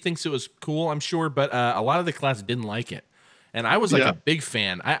sure he thinks it was cool, I'm sure, but a lot of the class didn't like it. And I was like a big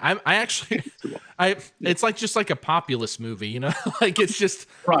fan. I actually, it's like just like a populist movie, you know, like it's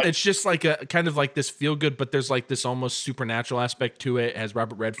just like a kind of like this feel good, but there's like this almost supernatural aspect to it. It has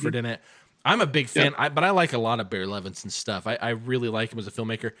Robert Redford in it. I'm a big fan, but I like a lot of Barry Levinson stuff. I really like him as a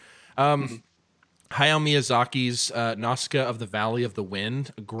filmmaker. Hayao Miyazaki's Nausicaa of the Valley of the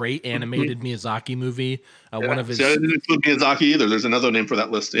Wind, a great animated Miyazaki movie. One of his. See, I didn't include Miyazaki either. There's another name for that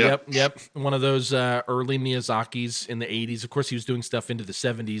list. Yeah. Yep. One of those early Miyazakis in the 80s. Of course, he was doing stuff into the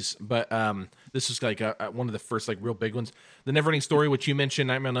 70s, but this is like one of the first like real big ones. The Neverending Story, which you mentioned,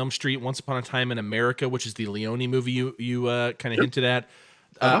 Nightmare on Elm Street, Once Upon a Time in America, which is the Leone movie you kind of hinted at.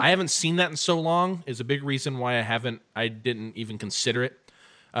 I haven't seen that in so long. Is a big reason why I didn't even consider it.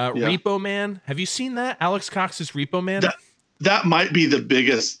 Repo Man. Have you seen that? Alex Cox's Repo Man? That might be the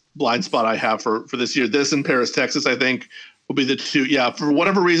biggest blind spot I have for this year. This and Paris, Texas, I think will be the two. Yeah. For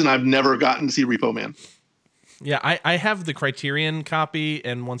whatever reason, I've never gotten to see Repo Man. Yeah. I have the Criterion copy,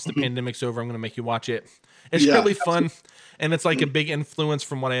 and once the pandemic's over, I'm going to make you watch it. It's really fun. And it's like a big influence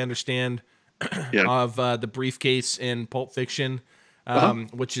from what I understand of the briefcase in Pulp Fiction,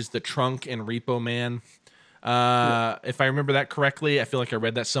 which is the trunk in Repo Man. If I remember that correctly, I feel like I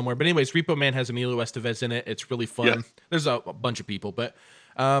read that somewhere. But anyways, Repo Man has Emilio Estevez in it. It's really fun. Yeah. There's a bunch of people, but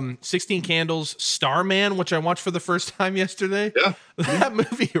 16 Candles, Starman, which I watched for the first time yesterday. Yeah. That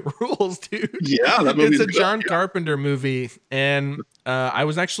movie rules, dude. Yeah, that movie. It's a John Carpenter movie, and I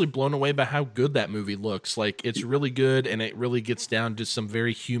was actually blown away by how good that movie looks. Like, it's really good, and it really gets down to some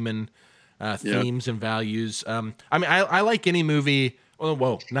very human themes and values. I mean, I like any movie. Oh,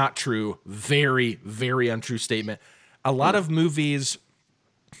 whoa, not true. Very, very untrue statement. A lot of movies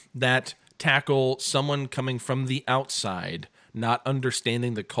that tackle someone coming from the outside, not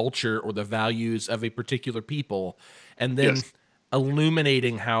understanding the culture or the values of a particular people, and then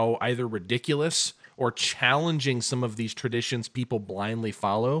illuminating how either ridiculous or challenging some of these traditions people blindly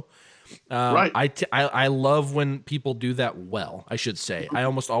follow. I love when people do that well, I should say. I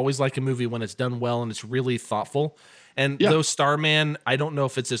almost always like a movie when it's done well and it's really thoughtful. And though Starman, I don't know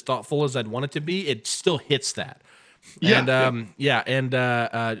if it's as thoughtful as I'd want it to be, it still hits that.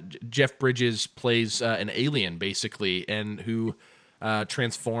 Jeff Bridges plays an alien, basically, and who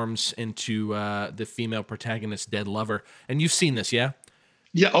transforms into the female protagonist's dead lover. And you've seen this, yeah?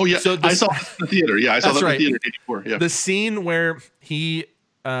 Yeah, oh yeah. So I saw it in the theater. Yeah, I saw that in the theater in 84. Yeah. The scene where he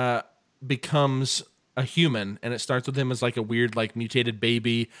becomes a human, and it starts with him as like a weird, like mutated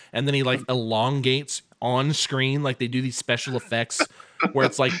baby, and then he like elongates on screen, like they do these special effects where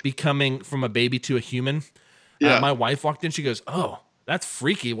it's like becoming from a baby to a human. My wife walked in, she goes, "Oh, that's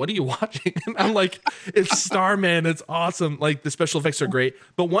freaky. What are you watching?" And I'm like, "It's Starman. It's awesome. Like the special effects are great."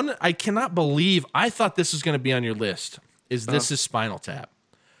 But one I cannot believe, I thought this was going to be on your list, is This Is Spinal Tap.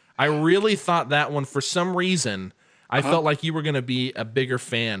 I really thought that one, for some reason, I felt like you were going to be a bigger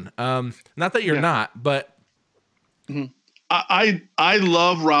fan. Not that you're not, but I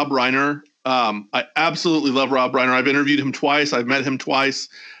love Rob Reiner. I absolutely love Rob Reiner. I've interviewed him twice. I've met him twice.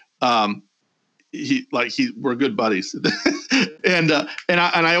 We're good buddies. and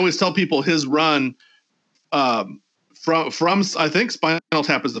I always tell people his run from I think Spinal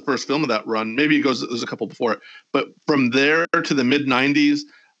Tap is the first film of that run. Maybe there's a couple before it, but from there to the mid '90s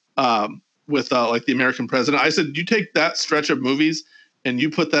with like The American President, I said, you take that stretch of movies and you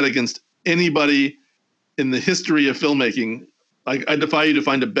put that against anybody in the history of filmmaking. I defy you to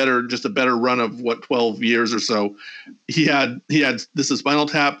find a better run of 12 years or so. He had This Is Spinal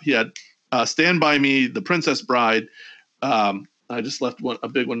Tap. He had Stand By Me, The Princess Bride. I just left a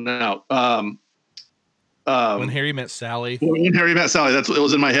big one out. When Harry Met Sally. When Harry Met Sally. It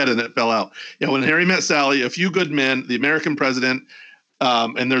was in my head and it fell out. Yeah, When Harry Met Sally, A Few Good Men, The American President,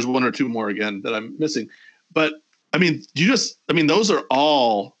 and there's one or two more again that I'm missing. But I mean, those are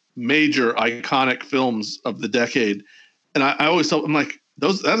all major iconic films of the decade. And I always tell them, like,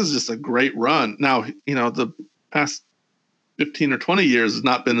 that is just a great run. Now, the past 15 or 20 years has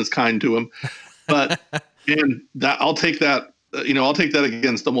not been as kind to him, but and that I'll take that. I'll take that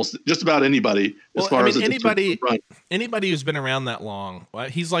against almost just about anybody. Anybody who's been around that long,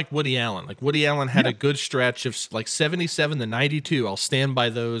 he's like Woody Allen. Like Woody Allen had a good stretch of like 77 to 92. I'll stand by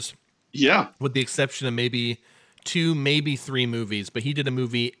those. Yeah, with the exception of maybe 2, maybe 3 movies, but he did a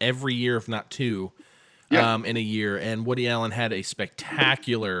movie every year, if not 2. In a year, and Woody Allen had a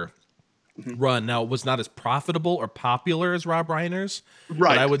spectacular run. Now, it was not as profitable or popular as Rob Reiner's,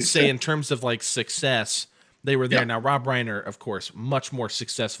 right? But I would say in terms of like success, they were there. Yeah. Now, Rob Reiner, of course, much more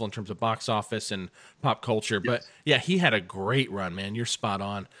successful in terms of box office and pop culture, but yeah, he had a great run, man. You're spot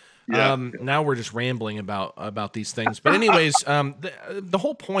on. Now we're just rambling about these things, but anyways, the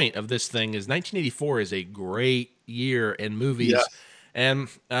whole point of this thing is 1984 is a great year in movies. Yeah. And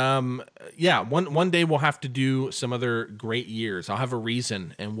one day we'll have to do some other great years. I'll have a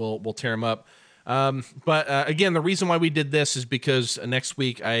reason, and we'll tear them up. But again, the reason why we did this is because next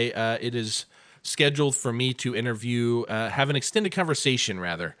week it is scheduled for me to interview, have an extended conversation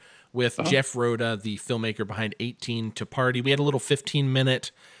rather, with Jeff Rhoda, the filmmaker behind 18 to Party. We had a little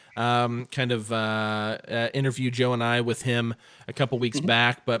 15-minute interview, Joe and I, with him a couple weeks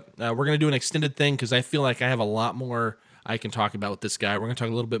back. But we're going to do an extended thing because I feel like I have a lot more I can talk about with this guy. We're going to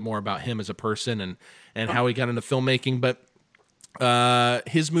talk a little bit more about him as a person and how he got into filmmaking. But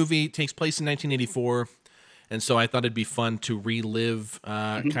his movie takes place in 1984, and so I thought it'd be fun to relive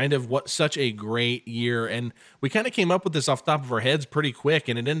kind of what such a great year. And we kind of came up with this off the top of our heads pretty quick,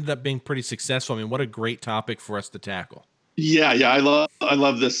 and it ended up being pretty successful. I mean, what a great topic for us to tackle. Yeah. I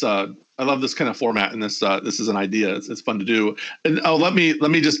love this. I love this kind of format, and this is an idea. It's fun to do. And let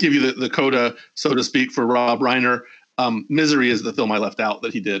me just give you the coda, so to speak, for Rob Reiner. Misery is the film I left out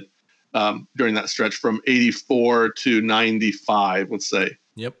that he did during that stretch from 84 to 95, let's say.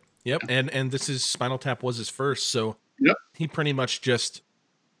 Yep. And This Is Spinal Tap was his first, so he pretty much just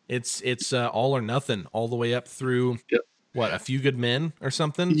it's all or nothing all the way up through what, A Few Good Men or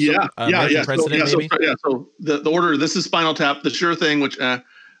something. President, so the order: This Is Spinal Tap, The Sure Thing, which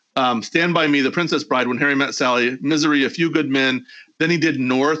Stand By Me, The Princess Bride, When Harry Met Sally, Misery, A Few Good Men. Then he did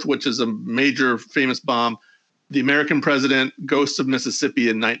North, which is a major famous bomb. The American President, Ghosts of Mississippi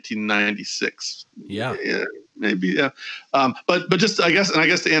in 1996. Yeah, maybe. But just I guess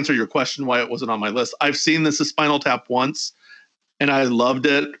to answer your question, why it wasn't on my list, I've seen This Is Spinal Tap once, and I loved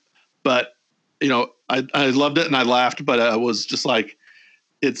it. But I loved it and I laughed, but I was just like,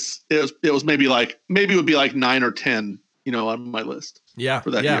 it was maybe it would be like 9 or 10, on my list. Yeah,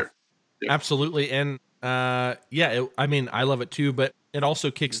 for that year. Yeah. Absolutely, and I mean, I love it too. But it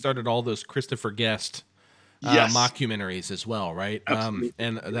also kickstarted all those Christopher Guest. Mockumentaries as well, right?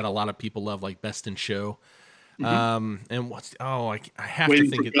 And that a lot of people love, like Best in Show. And I have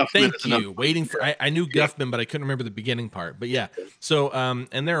Waiting to think it. Thank you. Waiting for I knew Guffman, but I couldn't remember the beginning part. But yeah, so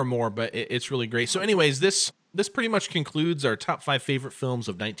and there are more, but it's really great. So, anyways, this pretty much concludes our top 5 favorite films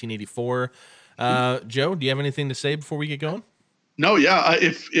of 1984. Joe, do you have anything to say before we get going? No, yeah.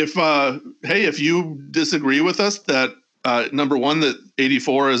 If you disagree with us that number one, that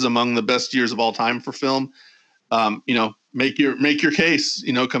 84 is among the best years of all time for film, make your case.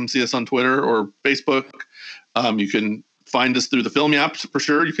 Come see us on Twitter or Facebook. You can find us through the Film apps for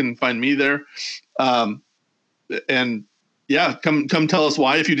sure. You can find me there. And yeah, come tell us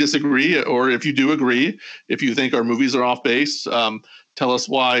why if you disagree, or if you do agree, if you think our movies are off base. Tell us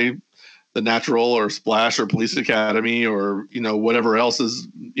why The Natural or Splash or Police Academy or whatever else is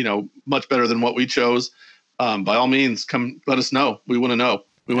much better than what we chose. by all means, come let us know. We want to know.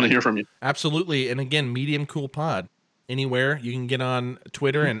 We want to hear from you. Absolutely. And again, Medium Cool Pod. Anywhere you can get on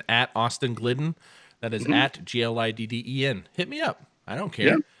Twitter and at Austin Glidden. That is at GLIDDEN. Hit me up. I don't care.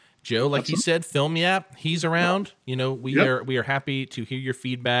 Yeah. Joe, like he said, Film Yap. He's around. You know, we are happy to hear your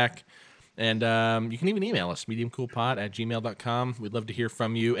feedback. And you can even email us, mediumcoolpod@gmail.com. We'd love to hear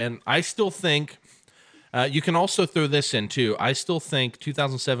from you. And I still think you can also throw this in too. I still think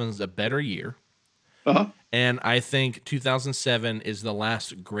 2007 is a better year. Uh-huh. And I think 2007 is the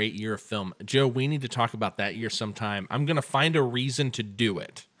last great year of film. Joe, we need to talk about that year sometime. I'm going to find a reason to do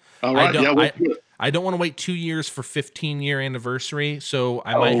it. All right. I don't want to wait 2 years for 15-year anniversary, so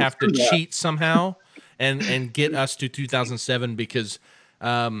I might have to cheat somehow and get us to 2007 because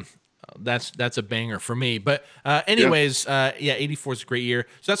that's a banger for me. But anyways, 84 is a great year.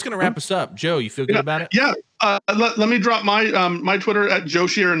 So that's going to wrap us up. Joe, you feel good about it? Yeah. Let me drop my Twitter at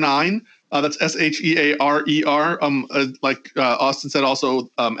JoeShearer9. That's SHEARER. Like Austin said, also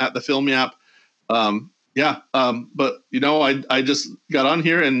at the Film Yap. But I just got on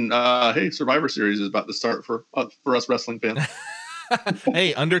here and hey, Survivor Series is about to start for us wrestling fans.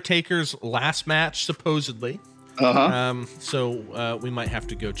 Hey, Undertaker's last match supposedly. So we might have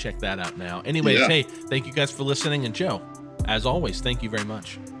to go check that out now. Anyways, hey, thank you guys for listening, and Joe, as always, thank you very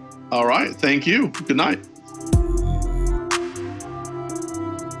much. All right, thank you. Good night.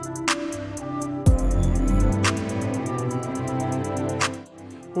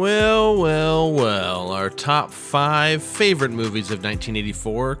 Well, our top 5 favorite movies of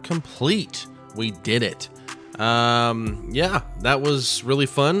 1984 complete. We did it. That was really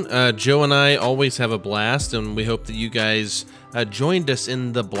fun. Joe and I always have a blast, and we hope that you guys joined us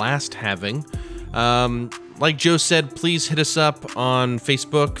in the blast having. Like Joe said, please hit us up on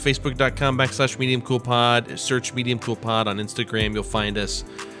Facebook, facebook.com/MediumCoolPod. Search Medium Cool Pod on Instagram. You'll find us.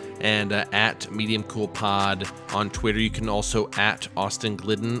 And at Medium Cool Pod on Twitter. You can also at Austin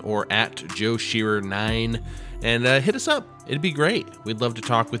Glidden or at JoeShearer9. And hit us up. It'd be great. We'd love to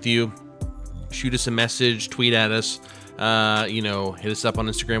talk with you. Shoot us a message, tweet at us, hit us up on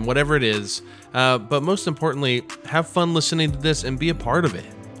Instagram, whatever it is. But most importantly, have fun listening to this and be a part of it.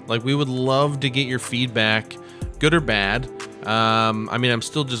 Like, we would love to get your feedback, good or bad. I'm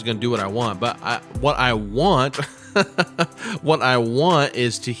still just going to do what I want, but what I want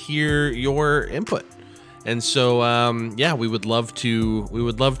is to hear your input. And so, we would love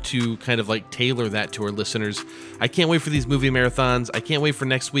to kind of like tailor that to our listeners. I can't wait for these movie marathons. I can't wait for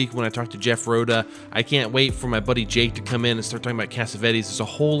next week when I talk to Jeff Rhoda. I can't wait for my buddy Jake to come in and start talking about Cassavetes. There's a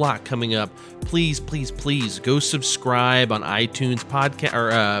whole lot coming up. Please go subscribe on iTunes podcast or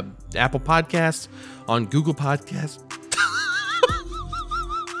Apple Podcasts, on Google Podcasts.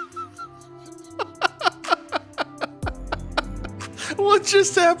 What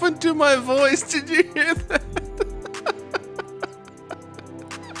just happened to my voice? Did you hear that?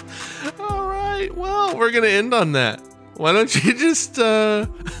 All right. Well, we're going to end on that. Why don't you just...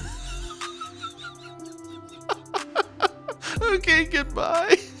 Okay,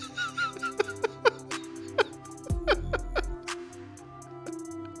 goodbye.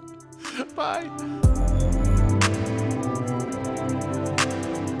 Bye.